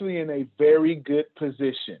actually in a very good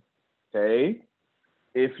position. Okay?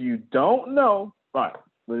 If you don't know, all right,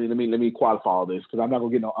 let me qualify all this because I'm not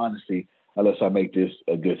gonna get no honesty unless I make this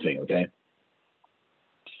a good thing, okay?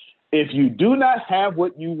 If you do not have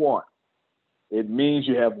what you want, it means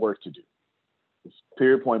you have work to do. It's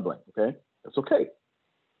period, point blank, okay? That's okay.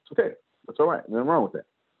 It's okay. That's all right. Nothing wrong with that.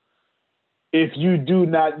 If you do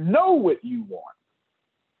not know what you want,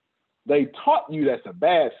 they taught you that's a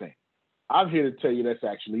bad thing. I'm here to tell you that's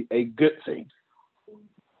actually a good thing.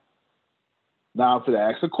 Now I'm going to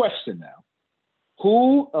ask a question now.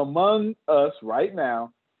 Who among us right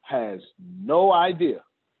now has no idea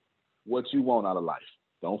what you want out of life?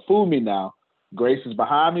 Don't fool me now. Grace is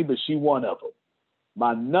behind me, but she one of them.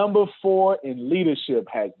 My number 4 in leadership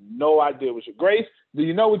has no idea what you... Grace, do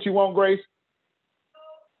you know what you want, Grace?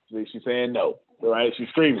 She's saying no. All right, she's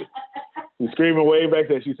screaming. She's screaming way back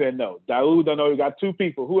there. She said no. Daoud don't know. You got 2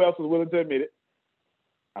 people. Who else is willing to admit it?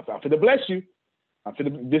 I'm finna bless you.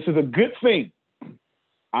 This is a good thing.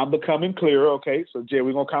 I'm becoming clearer. Okay, so Jerry,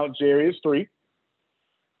 we're gonna count Jerry as 3.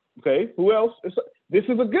 Okay, who else? This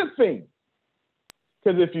is a good thing.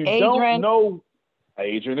 Because if you don't know,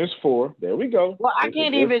 Adrian is 4. There we go. Well,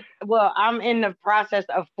 I'm in the process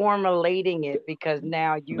of formulating it because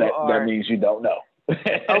now that means you don't know.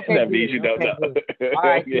 Okay, that means you don't know. All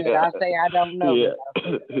right, good. Yeah. I say I don't know. Yeah,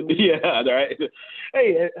 yeah. All right.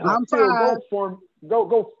 Hey, I'm Phil,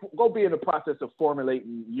 go be in the process of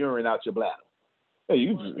formulating urine out your bladder. Hey,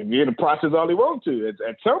 you be in the process all he wants to.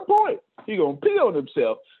 At some point, he gonna pee on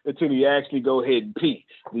himself until he actually go ahead and pee.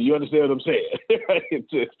 Do you understand what I'm saying? It's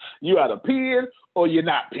just you either peeing or you're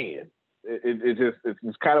not peeing.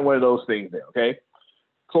 It's kind of one of those things there. Okay.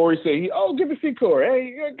 Corey said, good to see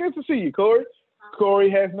Corey. Hey, good to see you, Corey. Corey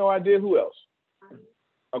has no idea who else.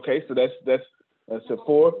 Okay, so that's a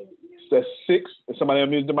 4. That's 6. Somebody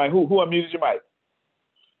unmuted the mic. Who unmuted your mic?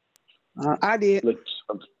 I did.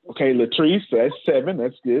 Okay, Latrice, that's 7.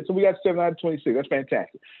 That's good. So we got 7 out of 26. That's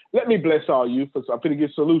fantastic. Let me bless all you. I'm going to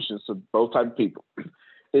give solutions to both types of people.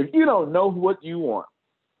 If you don't know what you want,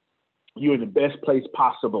 you're in the best place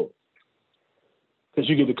possible because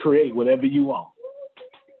you get to create whatever you want.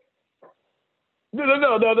 No.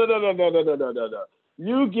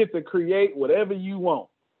 You get to create whatever you want.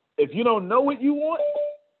 If you don't know what you want,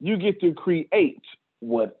 you get to create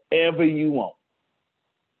whatever you want.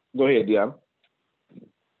 Go ahead, Deanna.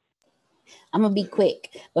 I'm going to be quick.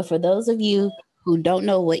 But for those of you who don't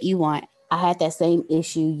know what you want, I had that same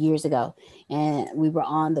issue years ago. And we were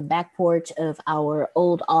on the back porch of our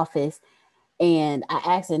old office. And I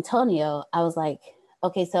asked Antonio, I was like,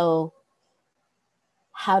 okay, so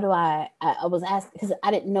how do I was asked because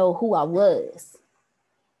I didn't know who I was.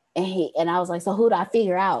 And I was like, so who do I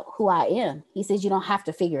figure out who I am? He says, you don't have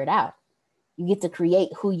to figure it out. You get to create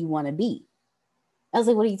who you want to be. I was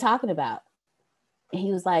like, what are you talking about? And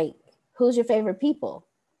he was like, who's your favorite people?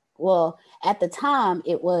 Well, at the time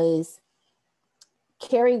it was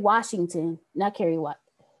Kerry Washington, not Kerry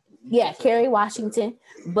Kerry Washington,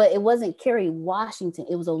 but it wasn't Kerry Washington.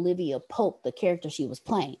 It was Olivia Pope, the character she was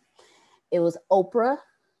playing. It was Oprah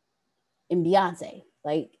and Beyonce,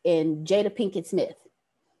 and Jada Pinkett Smith.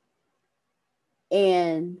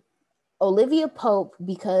 And Olivia Pope,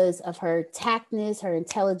 because of her tactness, her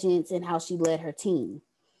intelligence, and how she led her team.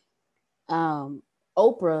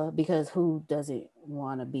 Oprah, because who doesn't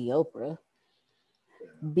want to be Oprah?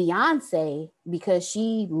 Beyonce, because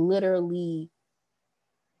she literally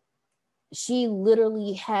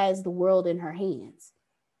has the world in her hands.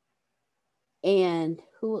 And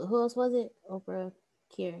who else was it? Oprah,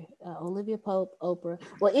 Olivia Pope, Oprah.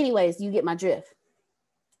 Well, anyways, you get my drift.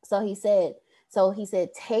 So he said,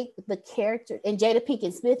 take the character, and Jada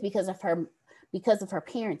Pinkett Smith because of her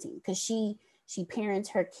parenting, because she parents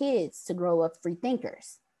her kids to grow up free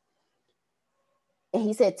thinkers. And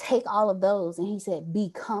he said, take all of those, and he said,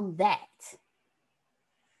 become that.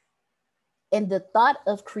 And the thought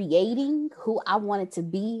of creating who I wanted to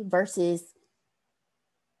be versus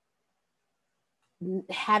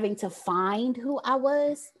having to find who I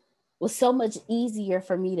was so much easier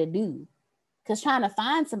for me to do. Because trying to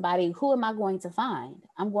find somebody, who am I going to find?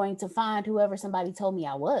 I'm going to find whoever somebody told me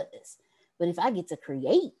I was. But if I get to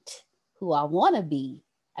create who I want to be,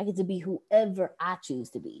 I get to be whoever I choose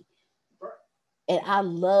to be. And I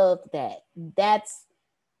love that. That's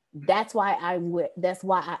why I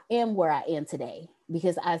am where I am today,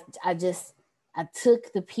 because I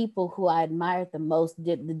took the people who I admired the most,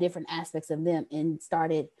 the different aspects of them, and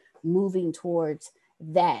started moving towards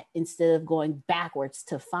that instead of going backwards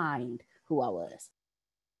to find who I was.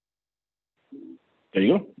 There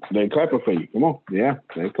you go. They're clapping for you. Come on. Yeah,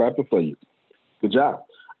 they're clapping for you. Good job.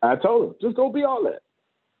 I told her, just go be all that.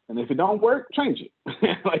 And if it don't work, change it.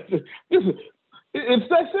 It's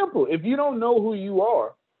that simple. If you don't know who you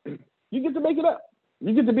are, you get to make it up.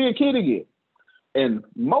 You get to be a kid again. And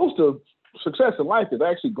most of success in life is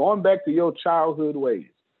actually going back to your childhood ways.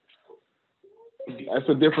 It's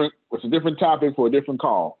a different topic for a different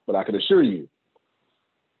call, but I can assure you,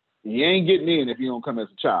 you ain't getting in if you don't come as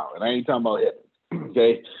a child. And I ain't talking about heaven.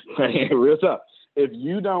 Okay? Real tough. If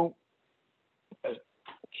you don't,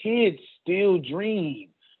 kids still dream.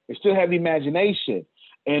 They still have imagination.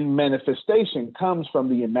 And manifestation comes from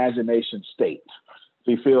the imagination state.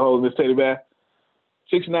 See Phil holding this teddy bear?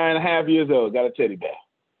 9.5 years old, got a teddy bear.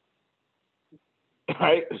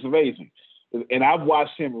 Right? It's amazing. And I've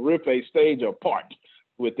watched him rip a stage apart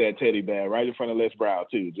with that teddy bear right in front of Les Brown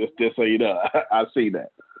too. Just so you know, I see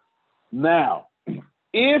that. Now,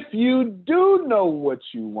 if you do know what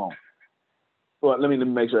you want, well, let me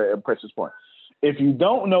make sure I press this point. If you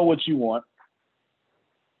don't know what you want,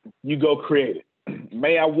 you go create it.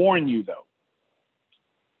 May I warn you, though,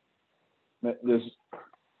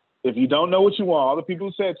 if you don't know what you want, all the people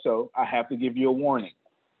who said so, I have to give you a warning.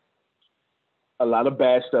 A lot of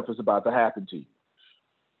bad stuff is about to happen to you.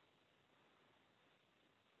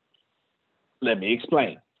 Let me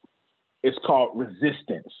explain. It's called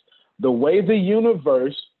resistance. The way the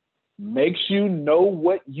universe makes you know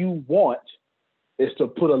what you want is to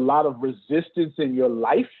put a lot of resistance in your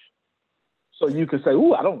life so you can say,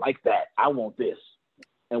 ooh, I don't like that. I want this.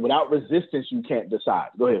 And without resistance, you can't decide.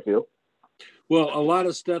 Go ahead, Phil. Well, a lot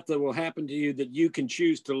of stuff that will happen to you that you can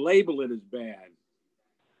choose to label it as bad.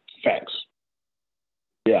 Facts.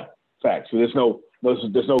 Yeah, facts. So there's no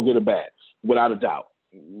good or bad, without a doubt.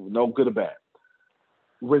 No good or bad.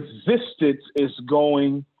 Resistance is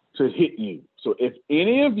going to hit you. So if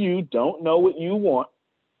any of you don't know what you want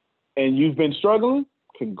and you've been struggling,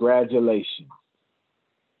 congratulations.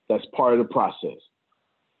 That's part of the process.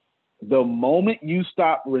 The moment you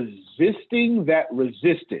stop resisting that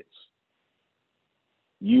resistance,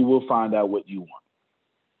 you will find out what you want.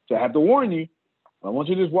 So I have to warn you, I want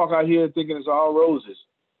you to just walk out here thinking it's all roses.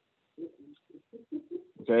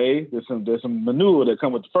 Okay? There's some manure that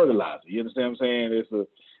come with the fertilizer. You understand what I'm saying?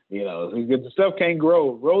 The stuff can't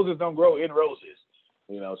grow. Roses don't grow in roses.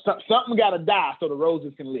 Something got to die so the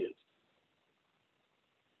roses can live.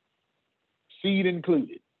 Seed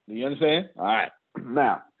included. Do you understand? All right.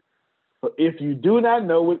 Now, if you do not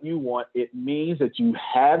know what you want, it means that you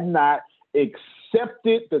have not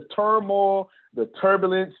accepted the turmoil, the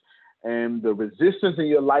turbulence, and the resistance in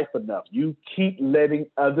your life enough. You keep letting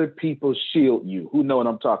other people shield you. Who know what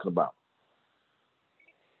I'm talking about?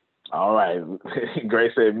 All right.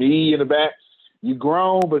 Grace said, me in the back. You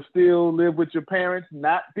grown but still live with your parents,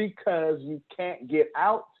 not because you can't get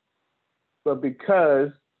out, but because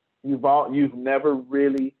you've never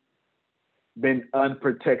really been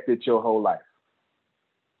unprotected your whole life.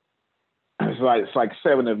 It's like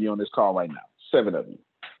 7 of you on this call right now. 7 of you.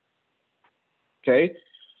 Okay?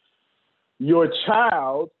 Your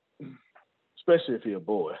child, especially if you're a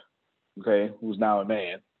boy, okay, who's now a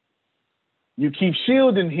man, you keep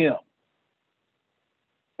shielding him.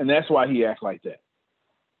 And that's why he acts like that.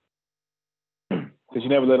 Because you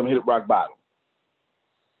never let him hit rock bottom.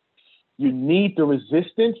 You need the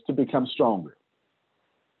resistance to become stronger.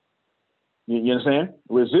 You understand?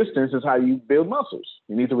 Resistance is how you build muscles.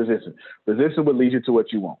 You need the resistance. Resistance will lead you to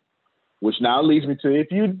what you want, which now leads me to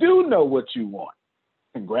if you do know what you want,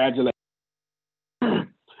 congratulations.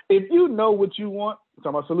 If you know what you want, I'm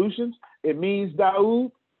talking about solutions, it means,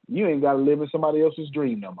 Daoud, you ain't got to live in somebody else's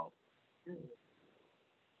dream no more.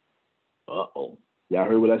 Uh-oh. Y'all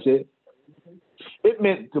heard what I said? It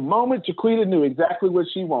meant the moment Jaquita knew exactly what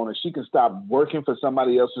she wanted, she could stop working for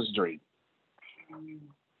somebody else's dream.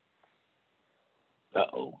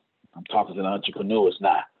 Uh-oh. I'm talking to the entrepreneurs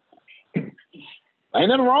now. Ain't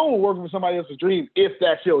nothing wrong with working for somebody else's dream if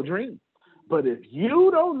that's your dream. But if you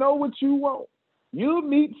don't know what you want, you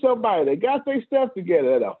meet somebody that got their stuff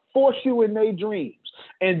together that'll force you in their dreams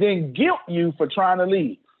and then guilt you for trying to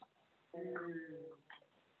leave.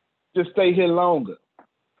 Just stay here longer.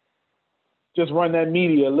 Just run that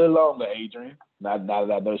media a little longer, Adrian. Now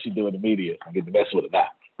that I know she's doing the media, I get to mess with it now.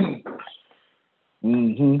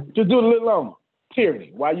 Just do it a little longer.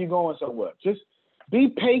 Tyranny. Why you going somewhere? Just be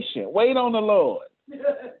patient. Wait on the Lord.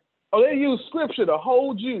 Oh, they use scripture to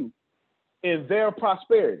hold you in their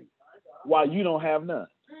prosperity while you don't have none.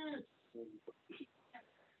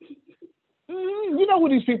 You know who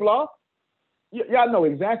these people are. Y'all know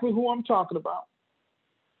exactly who I'm talking about.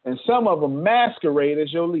 And some of them masquerade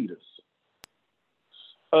as your leaders.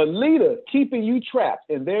 A leader keeping you trapped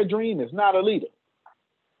in their dream is not a leader.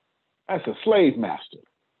 That's a slave master.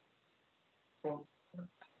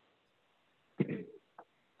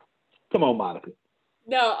 Come on, Monica.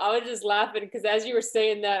 No, I was just laughing because as you were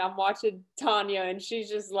saying that, I'm watching Tanya and she's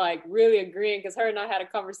just like really agreeing because her and I had a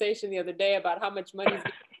conversation the other day about how much money is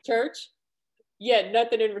given to church, yet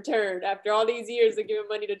nothing in return after all these years of giving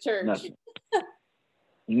money to church. Nothing.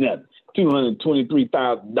 Nothing.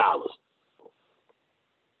 $223,000.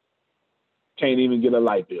 Can't even get a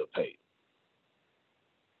light bill paid.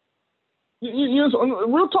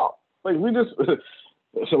 Real talk. Like we just.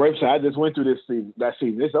 So right, so I just went through this season. That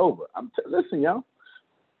season, it's over. Listen, y'all.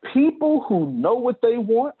 People who know what they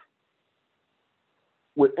want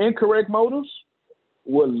with incorrect motives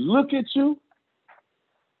will look at you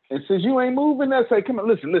and since you ain't moving, they'll say, "Come on,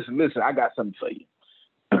 listen. I got something for you.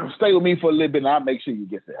 Stay with me for a little bit, and I'll make sure you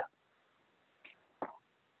get there."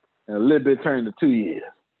 And a little bit turned to 2 years.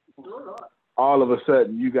 All of a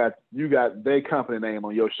sudden, you got their company name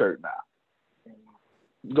on your shirt now.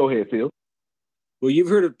 Go ahead, Phil. Well, you've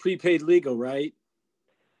heard of prepaid legal, right?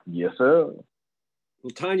 Yes, sir.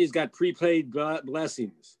 Well, Tanya's got prepaid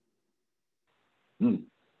blessings.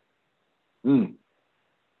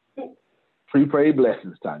 Prepaid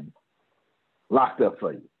blessings, Tanya. Locked up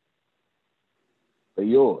for you. They're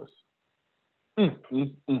yours. He's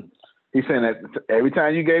saying that every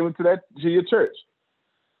time you gave them to your church,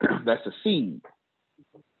 that's a seed.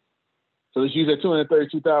 So let's use that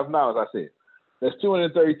 $232,000 I said. That's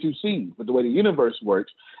 232 seeds. But the way the universe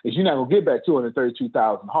works is you're not going to get back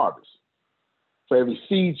 232,000 harvests. For every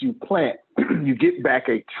seed you plant, you get back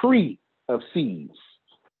a tree of seeds.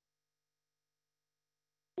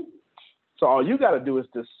 So all you got to do is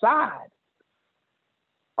decide.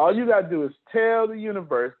 All you got to do is tell the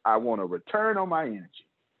universe, I want a return on my energy.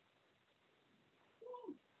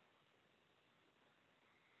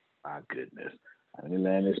 My goodness. Let me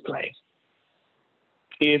land this plane.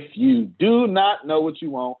 If you do not know what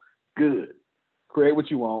you want, good. Create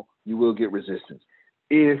what you want, you will get resistance.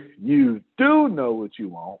 If you do know what you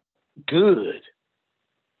want, good.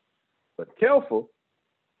 But careful,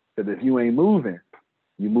 because if you ain't moving,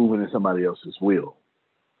 you're moving in somebody else's will.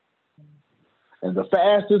 And the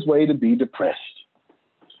fastest way to be depressed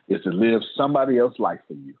is to live somebody else's life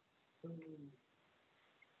for you.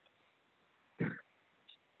 Did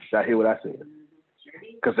I hear what I said?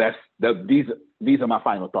 Because these are my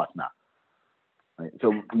final thoughts now. Right?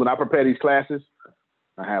 So when I prepare these classes,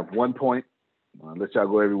 I have 1 point. I'll let y'all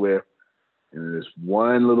go everywhere. And there's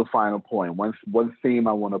one little final point, one theme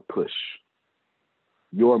I want to push.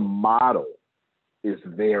 Your model is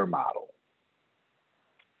their model.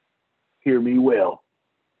 Hear me well.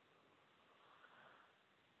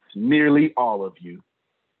 Nearly all of you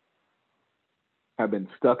have been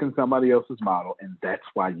stuck in somebody else's model, and that's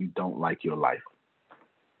why you don't like your life.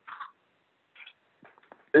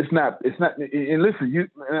 It's not, and listen,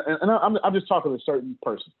 I'm just talking to a certain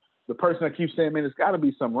person. The person that keeps saying, man, there's got to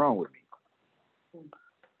be something wrong with me.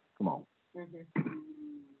 Come on.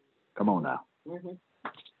 Come on now.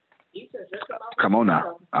 Come on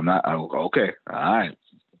now. I'm not okay. All right.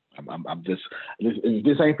 I'm just.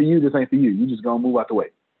 This ain't for you. This ain't for you. You just gonna move out the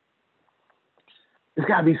way. There's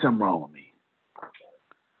gotta be something wrong with me.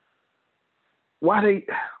 Why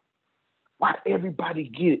everybody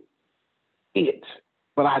get it,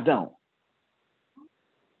 but I don't?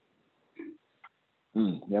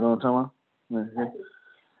 You know what I'm talking about?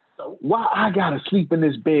 Why I gotta sleep in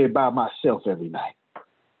this bed by myself every night?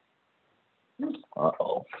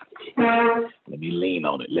 Uh-oh. Let me lean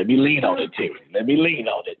on it, Terry. Let me lean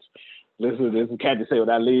on it. Listen, Captain say when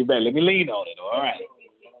I lean back, let me lean on it, all right?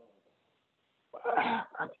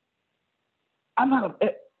 Am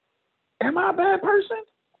I a bad person?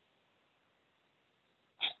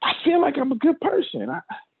 I feel like I'm a good person.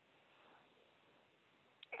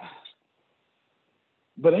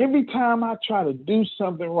 But every time I try to do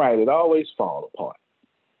something right, it always falls apart.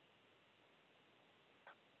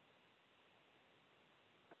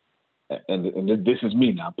 And this is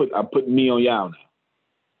me now. I'm putting me on y'all now.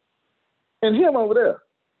 And him over there,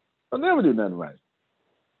 I'll never do nothing right.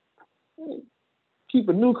 Keep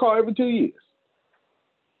a new car every 2 years.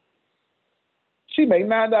 She make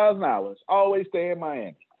 $9 an hour. Always stay in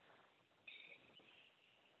Miami.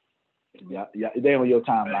 Yeah, they on your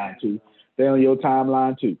timeline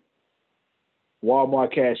too.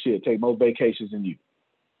 Walmart cashier take more vacations than you.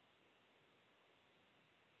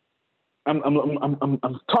 I'm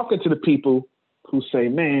talking to the people who say,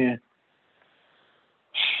 man,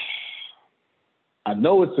 I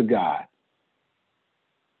know it's a God,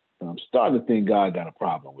 but I'm starting to think God got a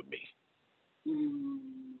problem with me.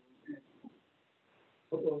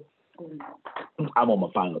 I'm on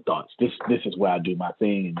my final thoughts. This is where I do my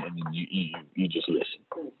thing, and you just listen.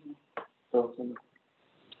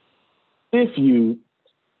 If you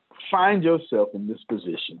find yourself in this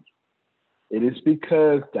position, it is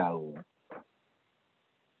because, Daul,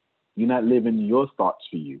 you're not living your thoughts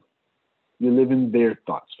for you. You're living their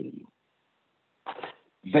thoughts for you.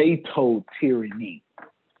 They told tyranny,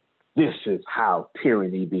 this is how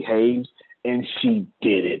tyranny behaves, and she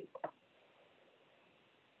did it.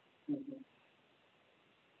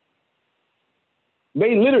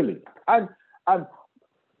 They literally, I've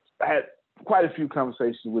had quite a few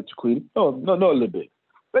conversations with Jaquita. No, a little bit.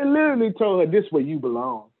 They literally told her, this is where you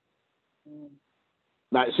belong.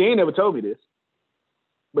 Now, she ain't never told me this,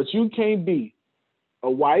 but you can't be a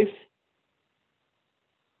wife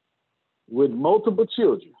with multiple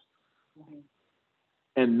children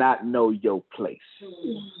and not know your place.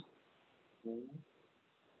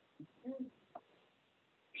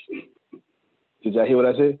 Did y'all hear what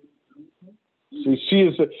I said?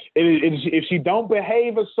 If she don't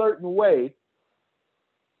behave a certain way,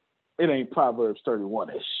 it ain't Proverbs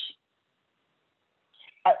 31-ish.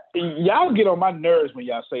 Y'all get on my nerves when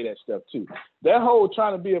y'all say that stuff too. That whole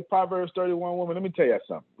trying to be a Proverbs 31 woman, let me tell you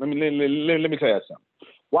something. Let me tell you something.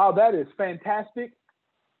 While that is fantastic,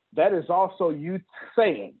 that is also you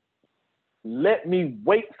saying, let me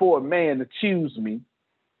wait for a man to choose me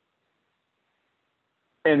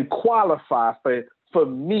and qualify for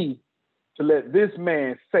me to let this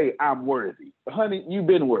man say I'm worthy. Honey, you've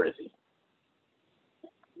been worthy.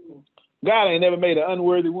 God ain't never made an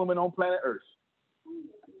unworthy woman on planet Earth.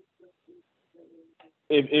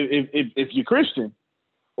 If you're Christian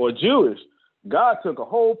or Jewish, God took a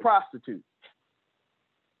whole prostitute.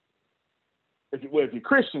 If you're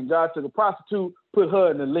Christian, God took a prostitute, put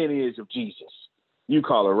her in the lineage of Jesus. You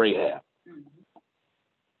call her Rahab.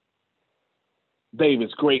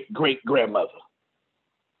 David's great-great-grandmother.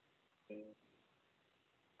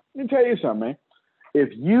 Let me tell you something, man. If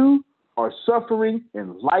you are suffering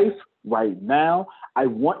in life right now, I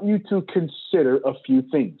want you to consider a few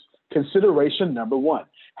things. Consideration number one,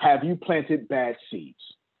 have you planted bad seeds?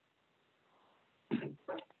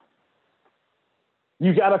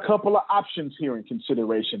 You got a couple of options here in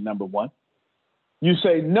consideration number one. You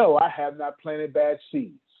say, no, I have not planted bad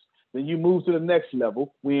seeds. Then you move to the next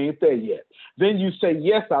level. We ain't there yet. Then you say,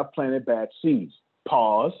 yes, I've planted bad seeds.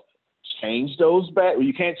 Pause. Change those bad. Well,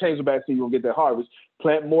 you can't change the bad seeds. You won't get that harvest.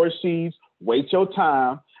 Plant more seeds. Wait your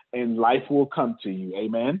time, and life will come to you.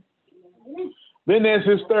 Amen. Then there's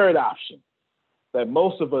this third option that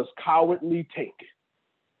most of us cowardly take.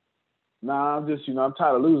 Nah, I'm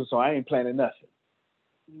tired of losing, so I ain't planting nothing.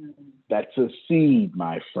 That's a seed,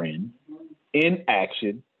 my friend.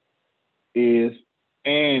 Inaction is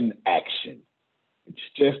an action. It's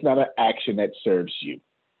just not an action that serves you.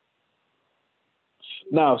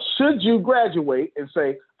 Now, should you graduate and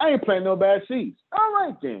say, I ain't planting no bad seeds? All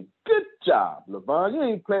right, then. Good job, LaVon. You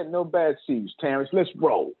ain't planting no bad seeds, Terrence. Let's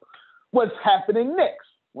roll. What's happening next?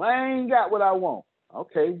 Well, I ain't got what I want.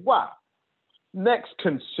 Okay, why? Next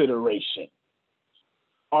consideration.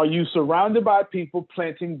 Are you surrounded by people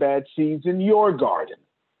planting bad seeds in your garden?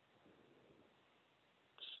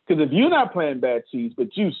 Because if you're not planting bad seeds,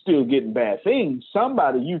 but you still getting bad things,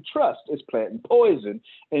 somebody you trust is planting poison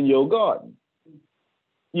in your garden.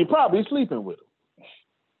 You're probably sleeping with them.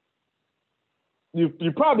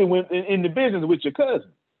 You probably went in the business with your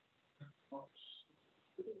cousin.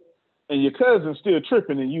 And your cousin's still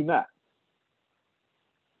tripping and you not.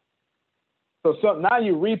 So now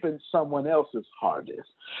you're reaping someone else's harvest.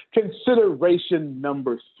 Consideration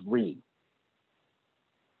number 3.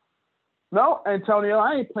 No, Antonio,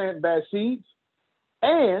 I ain't planting bad seeds.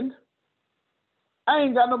 And I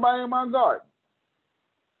ain't got nobody in my garden.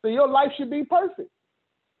 So your life should be perfect.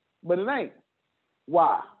 But it ain't.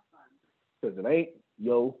 Why? Because it ain't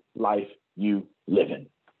your life you living.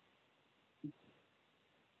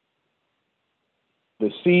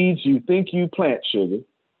 The seeds you think you plant, Sugar,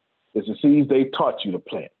 is the seeds they taught you to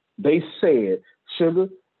plant. They said, Sugar,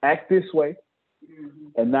 act this way.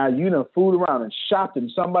 And now you done fooled around and shopped in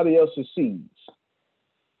somebody else's seeds.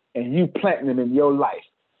 And you planting them in your life.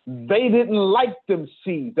 They didn't like them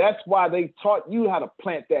seeds. That's why they taught you how to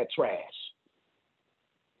plant that trash.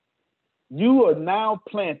 You are now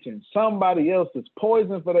planting somebody else's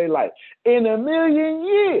poison for their life. In a million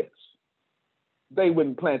years, they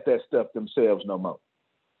wouldn't plant that stuff themselves no more.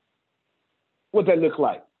 What that look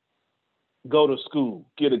like? Go to school,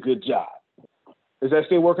 get a good job. Is that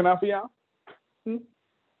still working out for y'all?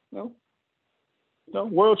 No.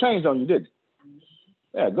 World changed on you, didn't it?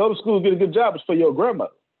 Yeah, go to school, get a good job. It's for your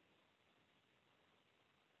grandmother.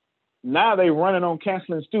 Now they running on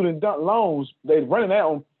canceling student loans. They running that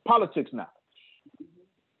on politics now.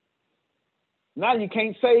 Now you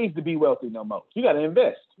can't save to be wealthy no more. You got to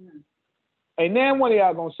invest. Ain't now one of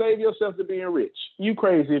y'all gonna save yourself to being rich. You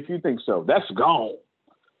crazy if you think so. That's gone.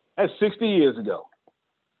 That's 60 years ago.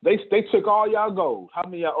 They took all y'all gold. How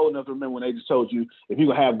many of y'all old enough to remember when they just told you if you're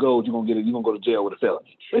gonna have gold, you're gonna go to jail with a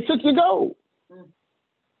felony? They took your gold.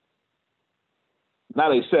 Now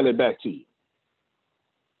they sell it back to you.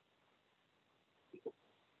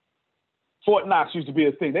 Fort Knox used to be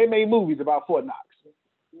a thing. They made movies about Fort Knox.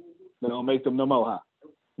 They don't make them no more,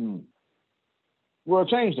 huh? World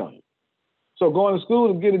changed on you. So going to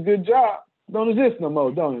school to get a good job don't exist no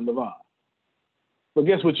more, don't it, Levon? But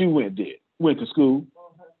guess what you did? Went to school,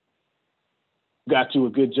 got you a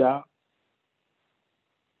good job,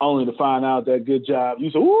 only to find out that good job, you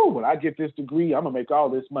said, ooh, when I get this degree, I'm going to make all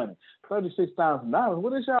this money. $36,000,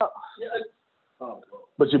 what is y'all?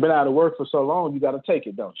 But you've been out of work for so long, you got to take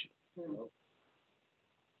it, don't you?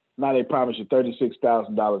 Now they promise you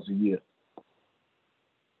 $36,000 a year.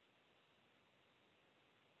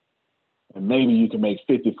 And maybe you can make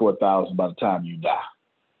 $54,000 by the time you die.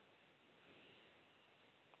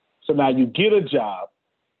 So now you get a job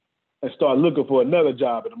and start looking for another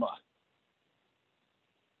job in a month.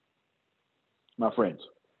 My friends,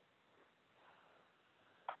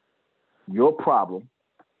 your problem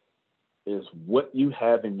is what you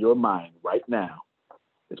have in your mind right now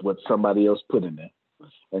is what somebody else put in there.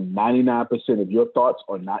 And 99% of your thoughts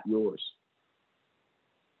are not yours.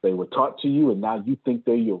 They were taught to you, and now you think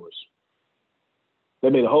they're yours. They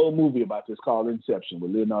made a whole movie about this called Inception with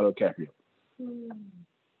Leonardo DiCaprio.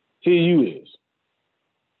 Here you is.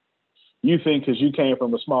 You think because you came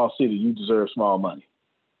from a small city, you deserve small money.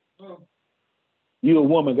 You a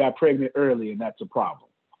woman got pregnant early, and that's a problem.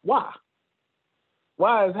 Why?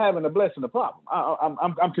 Why is having a blessing a problem?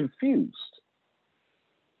 I'm confused.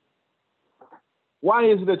 Why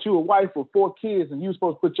is it that you're a wife with 4 kids and you're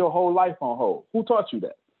supposed to put your whole life on hold? Who taught you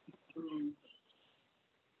that?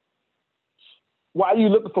 Why are you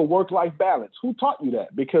looking for work-life balance? Who taught you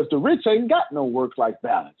that? Because the rich ain't got no work-life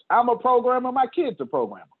balance. I'm a programmer. My kid's a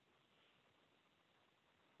programmer.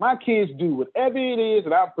 My kids do whatever it is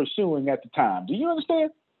that I'm pursuing at the time. Do you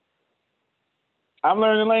understand? I'm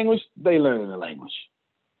learning language. They learning the language.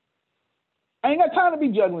 I ain't got time to be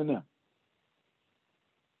juggling them.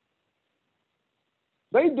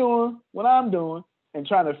 They doing what I'm doing and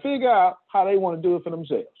trying to figure out how they want to do it for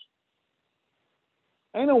themselves.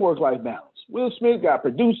 Ain't no work-life balance. Will Smith got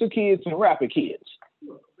producer kids and rapper kids.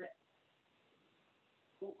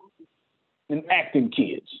 And acting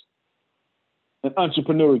kids. And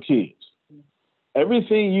entrepreneur kids.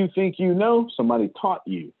 Everything you think you know, somebody taught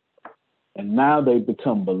you. And now they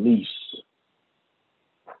become beliefs.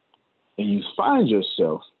 And you find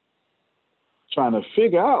yourself trying to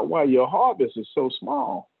figure out why your harvest is so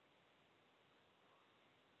small.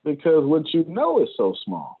 Because what you know is so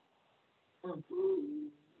small.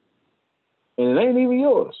 And it ain't even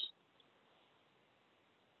yours.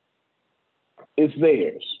 It's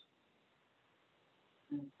theirs.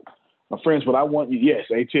 My friends, what I want you, yes,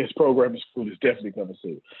 ATS Programming School is definitely coming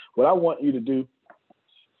soon. What I want you to do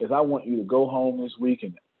is I want you to go home this week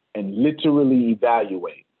and literally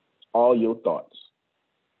evaluate all your thoughts,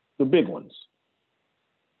 the big ones.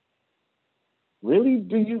 Really?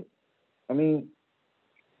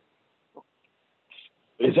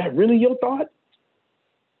 Is that really your thought?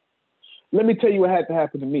 Let me tell you what had to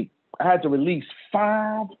happen to me. I had to release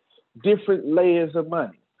 5 different layers of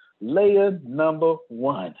money. Layer number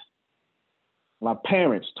 1. My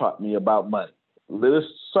parents taught me about money. Little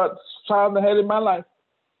time ahead in my life,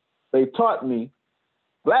 they taught me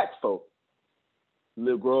Black folk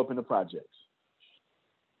grow up in the projects.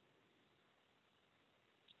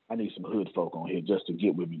 I need some hood folk on here just to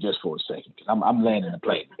get with me just for a second. I'm landing the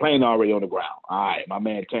plane. Plane already on the ground. All right, my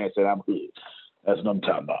man Terrence said I'm hood. That's what I'm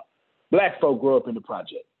talking about. Black folk grow up in the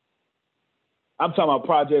project. I'm talking about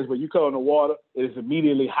projects where you go in the water, it is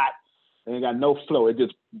immediately hot and it got no flow. It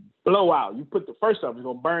just blow out. You put the first off, it's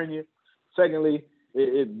gonna burn you. Secondly,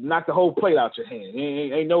 it knocked the whole plate out your hand.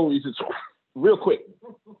 It's just real quick.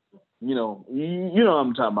 You know what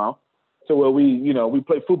I'm talking about. So where we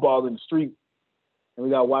play football in the street and we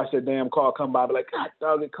gotta watch that damn car come by, be like, God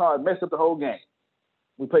dog, that car messed up the whole game.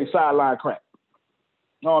 We play sideline crack.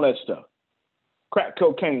 All that stuff. Crack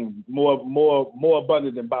cocaine more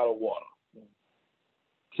abundant than bottled water.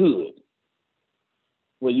 Hood.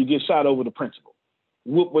 Where you get shot over the principal.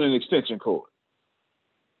 Whoop with an extension cord.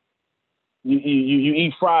 You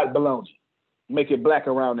eat fried bologna. Make it black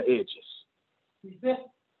around the edges.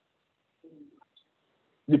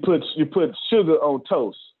 You put sugar on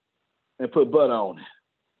toast and put butter on it.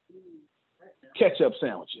 Ketchup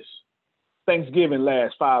sandwiches. Thanksgiving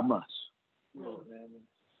lasts 5 months.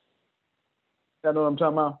 Y'all know what I'm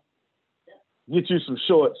talking about? Get you some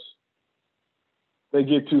shorts. They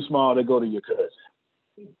get too small, they go to your cousin.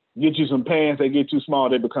 Get you some pants, they get too small,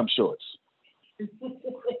 they become shorts.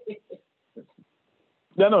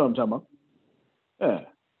 Y'all know what I'm talking about? Yeah.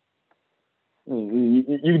 You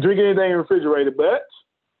can drink anything in the refrigerator, but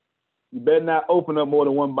you better not open up more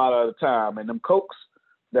than 1 bottle at a time. And them Cokes,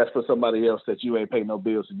 that's for somebody else that you ain't paying no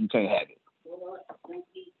bills and you can't have it.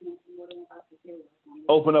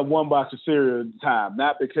 Open up 1 box of cereal at a time,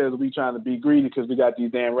 not because we trying to be greedy, because we got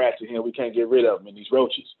these damn rats in here, we can't get rid of them and these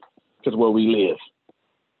roaches, because where we live.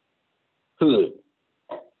 Hood.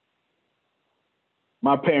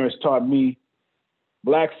 My parents taught me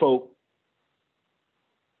Black folk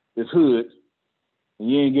is hood, and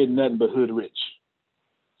you ain't getting nothing but hood rich.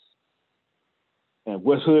 And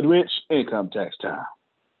what's hood rich? Income tax time.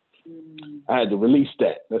 I had to release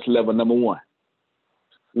that. That's level number 1.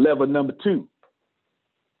 Level number 2.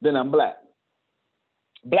 Then I'm Black.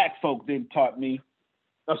 Black folk then taught me,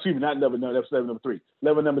 excuse me, not level, no, that's level number 3.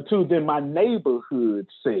 Level number 2, then my neighborhood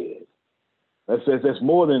said, that's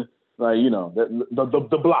more than, like,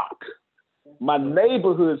 the block. My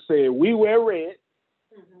neighborhood said, we wear red.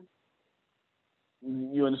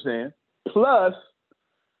 You understand? Plus,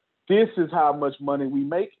 this is how much money we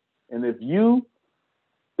make. And if you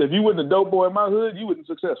wasn't a dope boy in my hood, you wasn't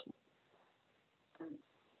successful.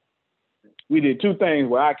 We did 2 things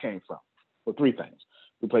where I came from, or 3 things.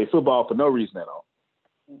 We played football for no reason at all.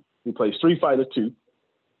 We played Street Fighter 2.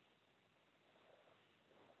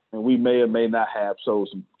 And we may or may not have sold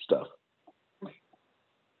some stuff.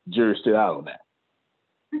 Jury's still out on that.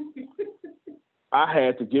 I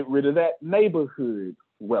had to get rid of that neighborhood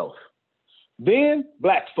wealth. Then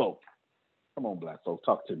Black folk. Come on, Black folk,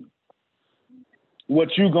 talk to me.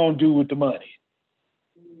 What you gonna do with the money?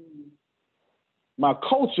 My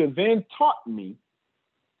culture then taught me,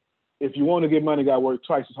 if you want to get money, you gotta work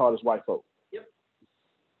twice as hard as white folk. Yep.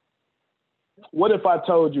 What if I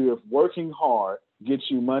told you if working hard gets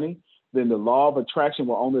you money, then the law of attraction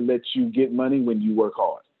will only let you get money when you work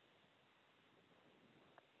hard?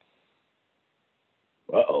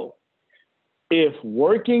 Uh-oh. If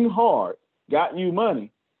working hard got you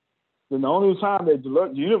money, then the only time that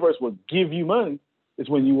the universe will give you money is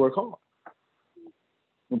when you work hard.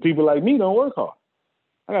 When people like me don't work hard.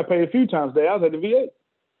 I got paid a few times a day. I was at the VA.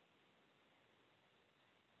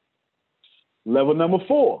 Level number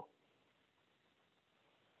 4.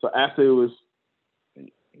 So after it was,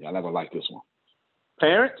 y'all not gonna like this one.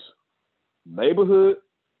 Parents, neighborhood,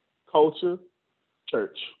 culture,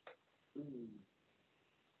 church.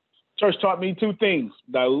 Church taught me 2 things,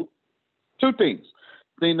 Daoud. 2 things.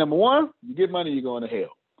 Thing number 1, you get money, you're going to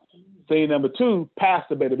hell. Thing number 2,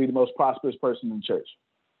 pastor better be the most prosperous person in church.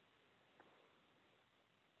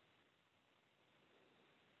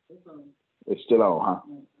 It's still on, huh?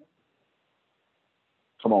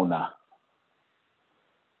 Come on now.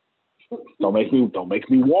 Don't make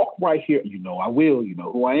me walk right here. You know I will. You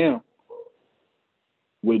know who I am.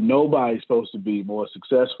 With nobody supposed to be more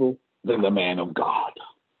successful than the man of God.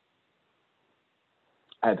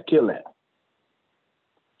 I had to kill that.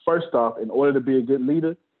 First off, in order to be a good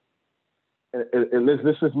leader, and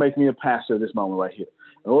let's just make me a pastor at this moment right here.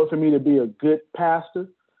 In order for me to be a good pastor,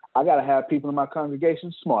 I got to have people in my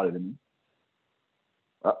congregation smarter than me.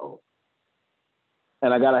 Uh-oh.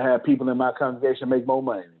 And I got to have people in my congregation make more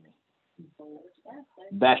money than me.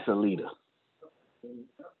 That's a leader.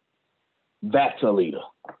 That's a leader.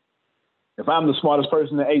 If I'm the smartest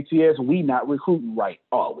person in ATS, we not recruiting right,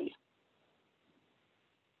 are we?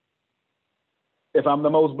 If I'm the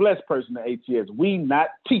most blessed person in ATS, we not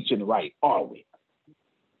teaching right, are we?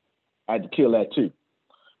 I had to kill that too.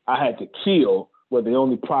 I had to kill where the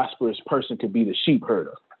only prosperous person could be the sheep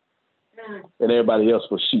herder. And everybody else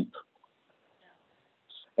was sheep.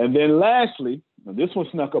 And then lastly, and this one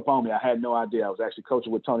snuck up on me. I had no idea. I was actually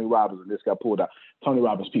coaching with Tony Robbins, and this got pulled out. Tony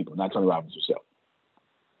Robbins people, not Tony Robbins himself.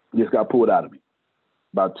 This got pulled out of me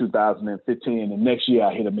about 2015. And the next year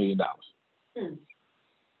I hit $1 million.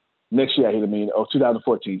 Next year I hit $1 million.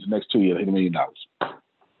 2014. So next 2 years I hit $1 million.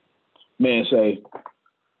 Man say,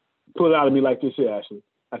 pull it out of me like this here, Ashley.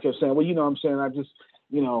 I kept saying, well, you know what I'm saying? I just,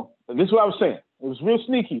 you know, and this is what I was saying. It was real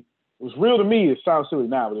sneaky. It was real to me. It sounds silly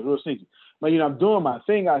now, but it's real sneaky. But, you know, I'm doing my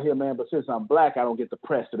thing out here, man. But since I'm black, I don't get the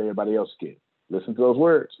press that everybody else gets. Listen to those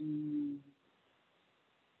words.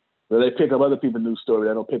 So they pick up other people's news story.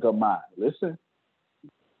 They don't pick up mine. Listen.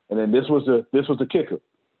 And then this was the kicker.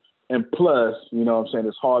 And plus, you know what I'm saying,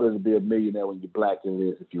 it's harder to be a millionaire when you're black than it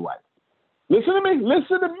is if you're white. Listen to me.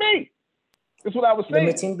 Listen to me. That's what I was saying.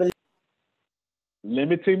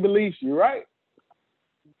 Limiting beliefs. You're right.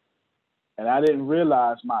 And I didn't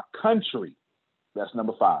realize my country, that's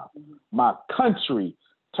number 5. My country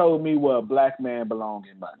told me where a black man belonged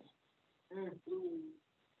in money.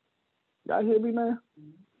 Y'all hear me, man?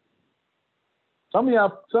 Some of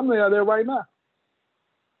y'all there right now.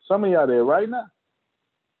 Some of y'all there right now.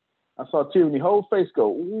 I saw Tiffany's whole face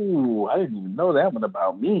go, ooh, I didn't even know that one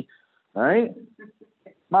about me. All right?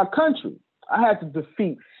 My country. I had to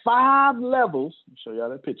defeat 5 levels. I'll show y'all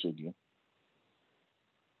that picture again.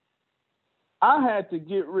 I had to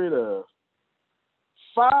get rid of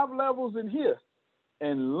 5 levels in here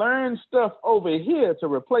and learn stuff over here to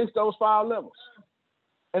replace those 5 levels.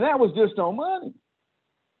 And that was just on money.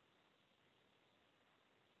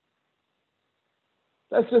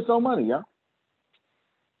 That's just on money, y'all.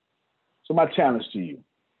 So my challenge to you,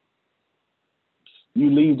 you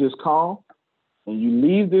leave this call, and you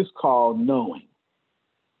leave this call knowing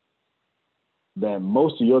that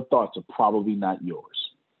most of your thoughts are probably not yours.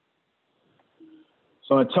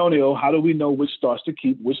 So, Antonio, how do we know which thoughts to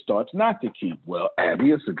keep, which thoughts not to keep? Well,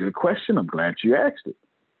 Abby, it's a good question. I'm glad you asked it.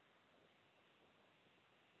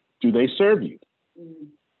 Do they serve you?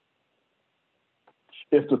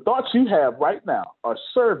 If the thoughts you have right now are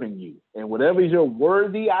serving you and whatever is your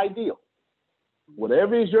worthy ideal,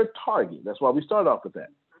 whatever is your target, that's why we start off with that.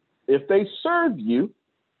 If they serve you,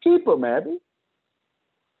 keep them, Abby.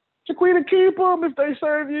 Chiquita, keep them if they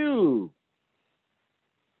serve you.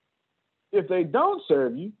 If they don't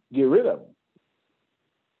serve you, get rid of them.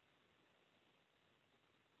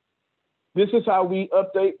 This is how we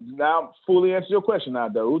update. Now, fully answer your question now,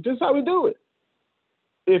 dude. This is how we do it.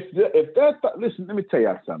 Listen, let me tell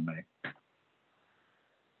y'all something, man.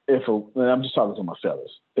 And I'm just talking to my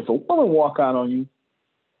fellas. If a woman walk out on you,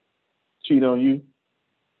 cheat on you,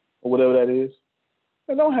 or whatever that is,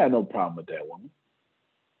 then don't have no problem with that woman.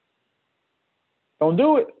 Don't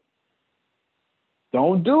do it.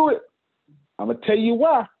 Don't do it. I'm going to tell you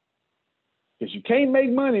why. Because you can't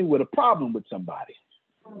make money with a problem with somebody.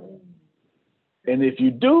 And if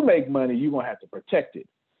you do make money, you're going to have to protect it.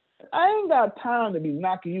 I ain't got time to be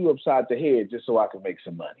knocking you upside the head just so I can make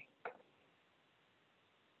some money.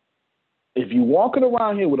 If you're walking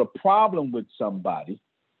around here with a problem with somebody,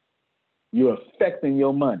 you're affecting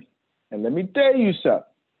your money. And let me tell you something.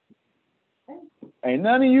 Ain't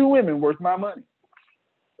none of you women worth my money.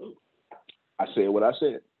 I said what I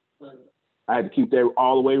said. I had to keep that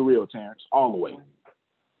all the way real, Terrence. All the way.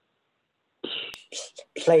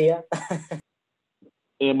 Player.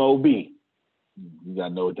 M-O-B. You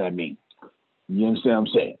gotta know what that means. You understand what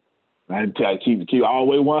I'm saying? I had to tell you, keep it all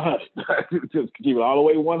the way 100. Just keep it all the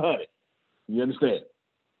way 100. You understand?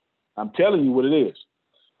 I'm telling you what it is.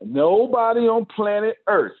 Nobody on planet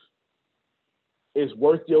Earth is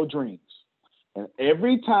worth your dreams. And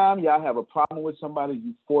every time y'all have a problem with somebody,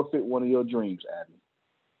 you forfeit one of your dreams, Abby.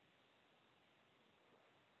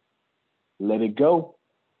 Let it go,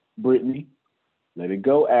 Brittany. Let it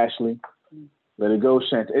go, Ashley. Let it go,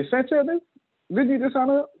 Chantel. Hey, Chantel, did you just sign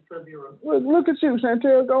up? Look at you,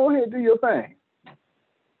 Chantel. Go ahead, do your thing.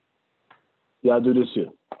 Y'all do this here.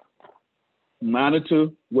 Monitor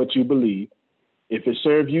what you believe. If it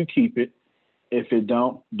serves you, keep it. If it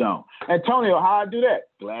don't. Antonio, how I do that?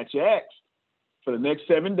 Glad you asked. For the next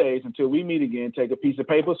 7 days until we meet again, take a piece of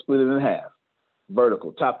paper, split it in half.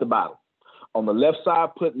 Vertical, top to bottom. On the left side,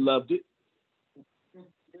 put loved it.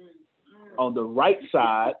 On the right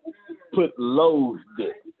side, put loathed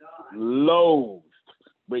it. Loathed.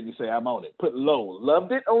 Brittany say, I'm on it. Put loathed.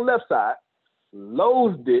 Loved it on the left side.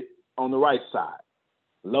 Loathed it on the right side.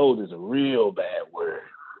 Loathed is a real bad word.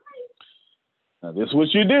 Now, this is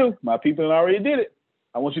what you do. My people already did it.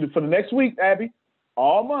 I want you to, for the next week, Abby,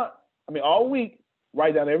 all week,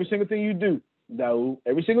 write down every single thing you do. Daoud.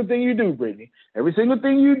 Every single thing you do, Brittany. Every single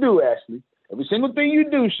thing you do, Ashley. Every single thing you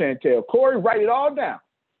do, Chantel. Corey, write it all down.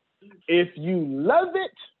 If you love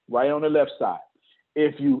it, write on the left side.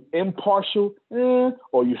 If you impartial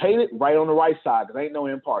or you hate it, write on the right side. There ain't no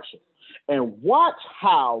impartial. And watch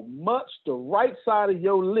how much the right side of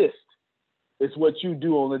your list is what you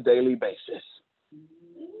do on a daily basis.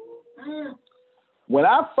 When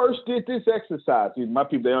I first did this exercise, my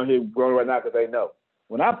people, they on here growing right now because they know.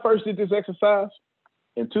 When I first did this exercise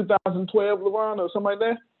in 2012, LeBron, or something like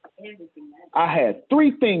that, I had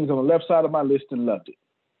 3 things on the left side of my list and loved it.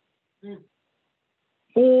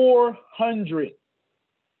 400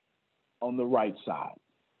 on the right side.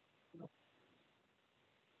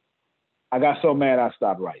 I got so mad I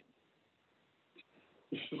stopped writing.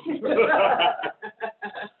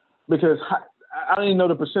 Because I don't even know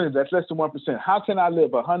the percentage. That's less than 1%. How can I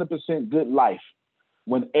live 100% good life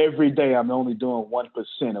when every day I'm only doing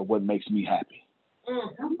 1% of what makes me happy?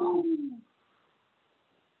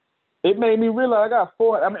 It made me realize I got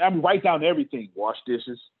 4. I write down everything. Wash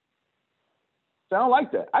dishes. So I don't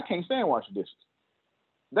like that. I can't stand washing dishes.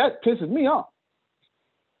 That pisses me off.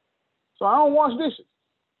 So I don't wash dishes.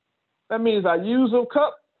 That means I use a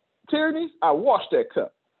cup, Tierney, I wash that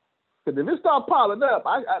cup. Because if it starts piling up,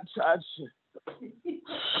 I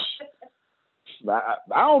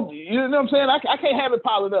don't, you know what I'm saying? I can't have it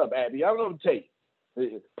piling up, Abby. I don't know what to tell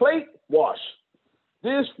you. Plate, wash.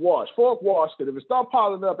 Dish, wash. Fork, wash. Because if it starts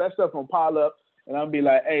piling up, that stuff gonna pile up, and I'm gonna be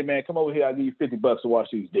like, hey man, come over here, I'll give you $50 to wash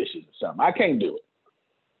these dishes or something. I can't do it.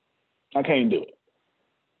 I can't do it.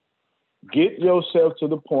 Get yourself to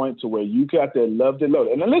the point to where you got that loved and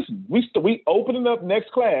loaded. And then listen, we opening up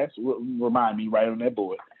next class. Remind me right on that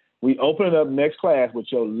board. We opening up next class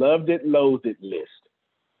with your loved it, loathed it list.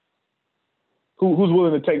 Who's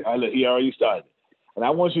willing to take? Look, he already started. And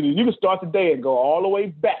I want you can start the day and go all the way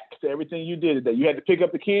back to everything you did today. You had to pick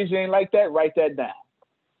up the kids, you ain't like that, write that down.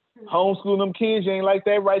 Homeschool them kids, you ain't like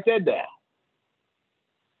that, write that down.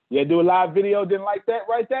 You had to do a live video, didn't like that,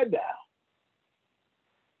 write that down.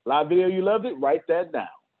 Live video, you loved it, write that down.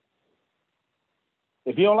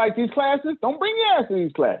 If you don't like these classes, don't bring your ass to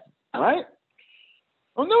these classes, all right?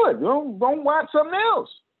 Don't do it. Don't watch something else.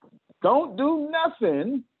 Don't do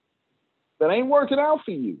nothing that ain't working out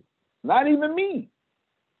for you. Not even me.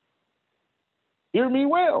 Hear me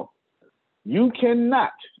well. You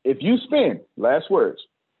cannot, if you spend, last words,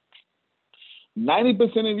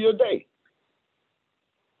 90% of your day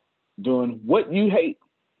doing what you hate,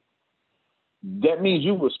 that means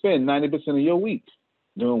you will spend 90% of your week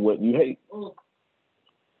doing what you hate,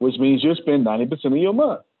 which means you'll spend 90% of your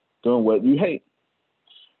month doing what you hate,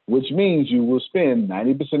 which means you will spend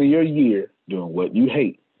 90% of your year doing what you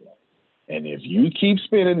hate. And if you keep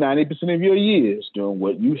spending 90% of your years doing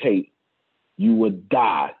what you hate, you will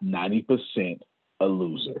die 90% a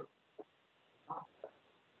loser.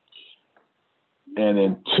 And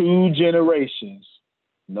in 2 generations,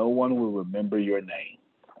 no one will remember your name.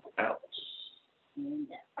 Ouch.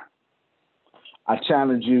 I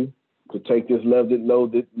challenge you to take this loved it,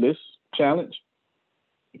 loathed it list challenge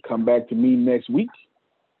and come back to me next week.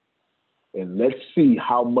 And let's see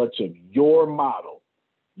how much of your model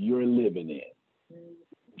you're living in.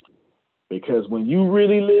 Because when you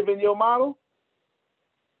really live in your model,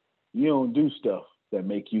 you don't do stuff that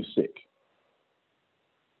make you sick.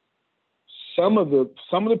 Some of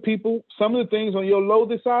the people, some of the things on your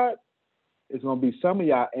loathed side, it's going to be some of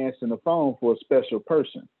y'all answering the phone for a special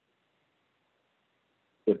person.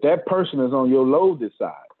 If that person is on your loathed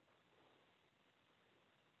side,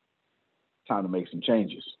 time to make some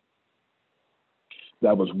changes.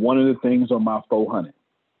 That was one of the things on my 400.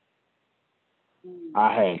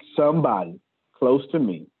 I had somebody close to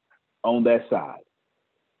me on that side.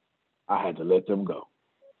 I had to let them go.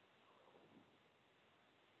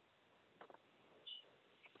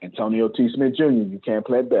 Antonio T. Smith Jr., you can't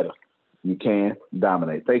play it better. you can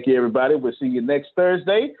dominate. Thank you, everybody. We'll see you next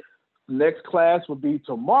Thursday. Next class will be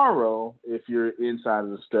tomorrow if you're inside of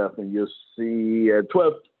the stuff, and you'll see at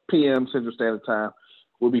 12 p.m. Central Standard Time.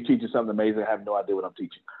 We'll be teaching something amazing. I have no idea what I'm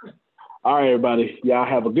teaching. All right, everybody. Y'all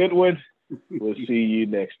have a good one. We'll see you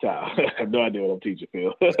next time. I have no idea what I'm teaching,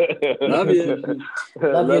 Phil. Love you.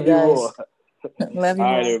 Love you guys. All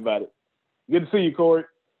right, everybody. Good to see you, Corey.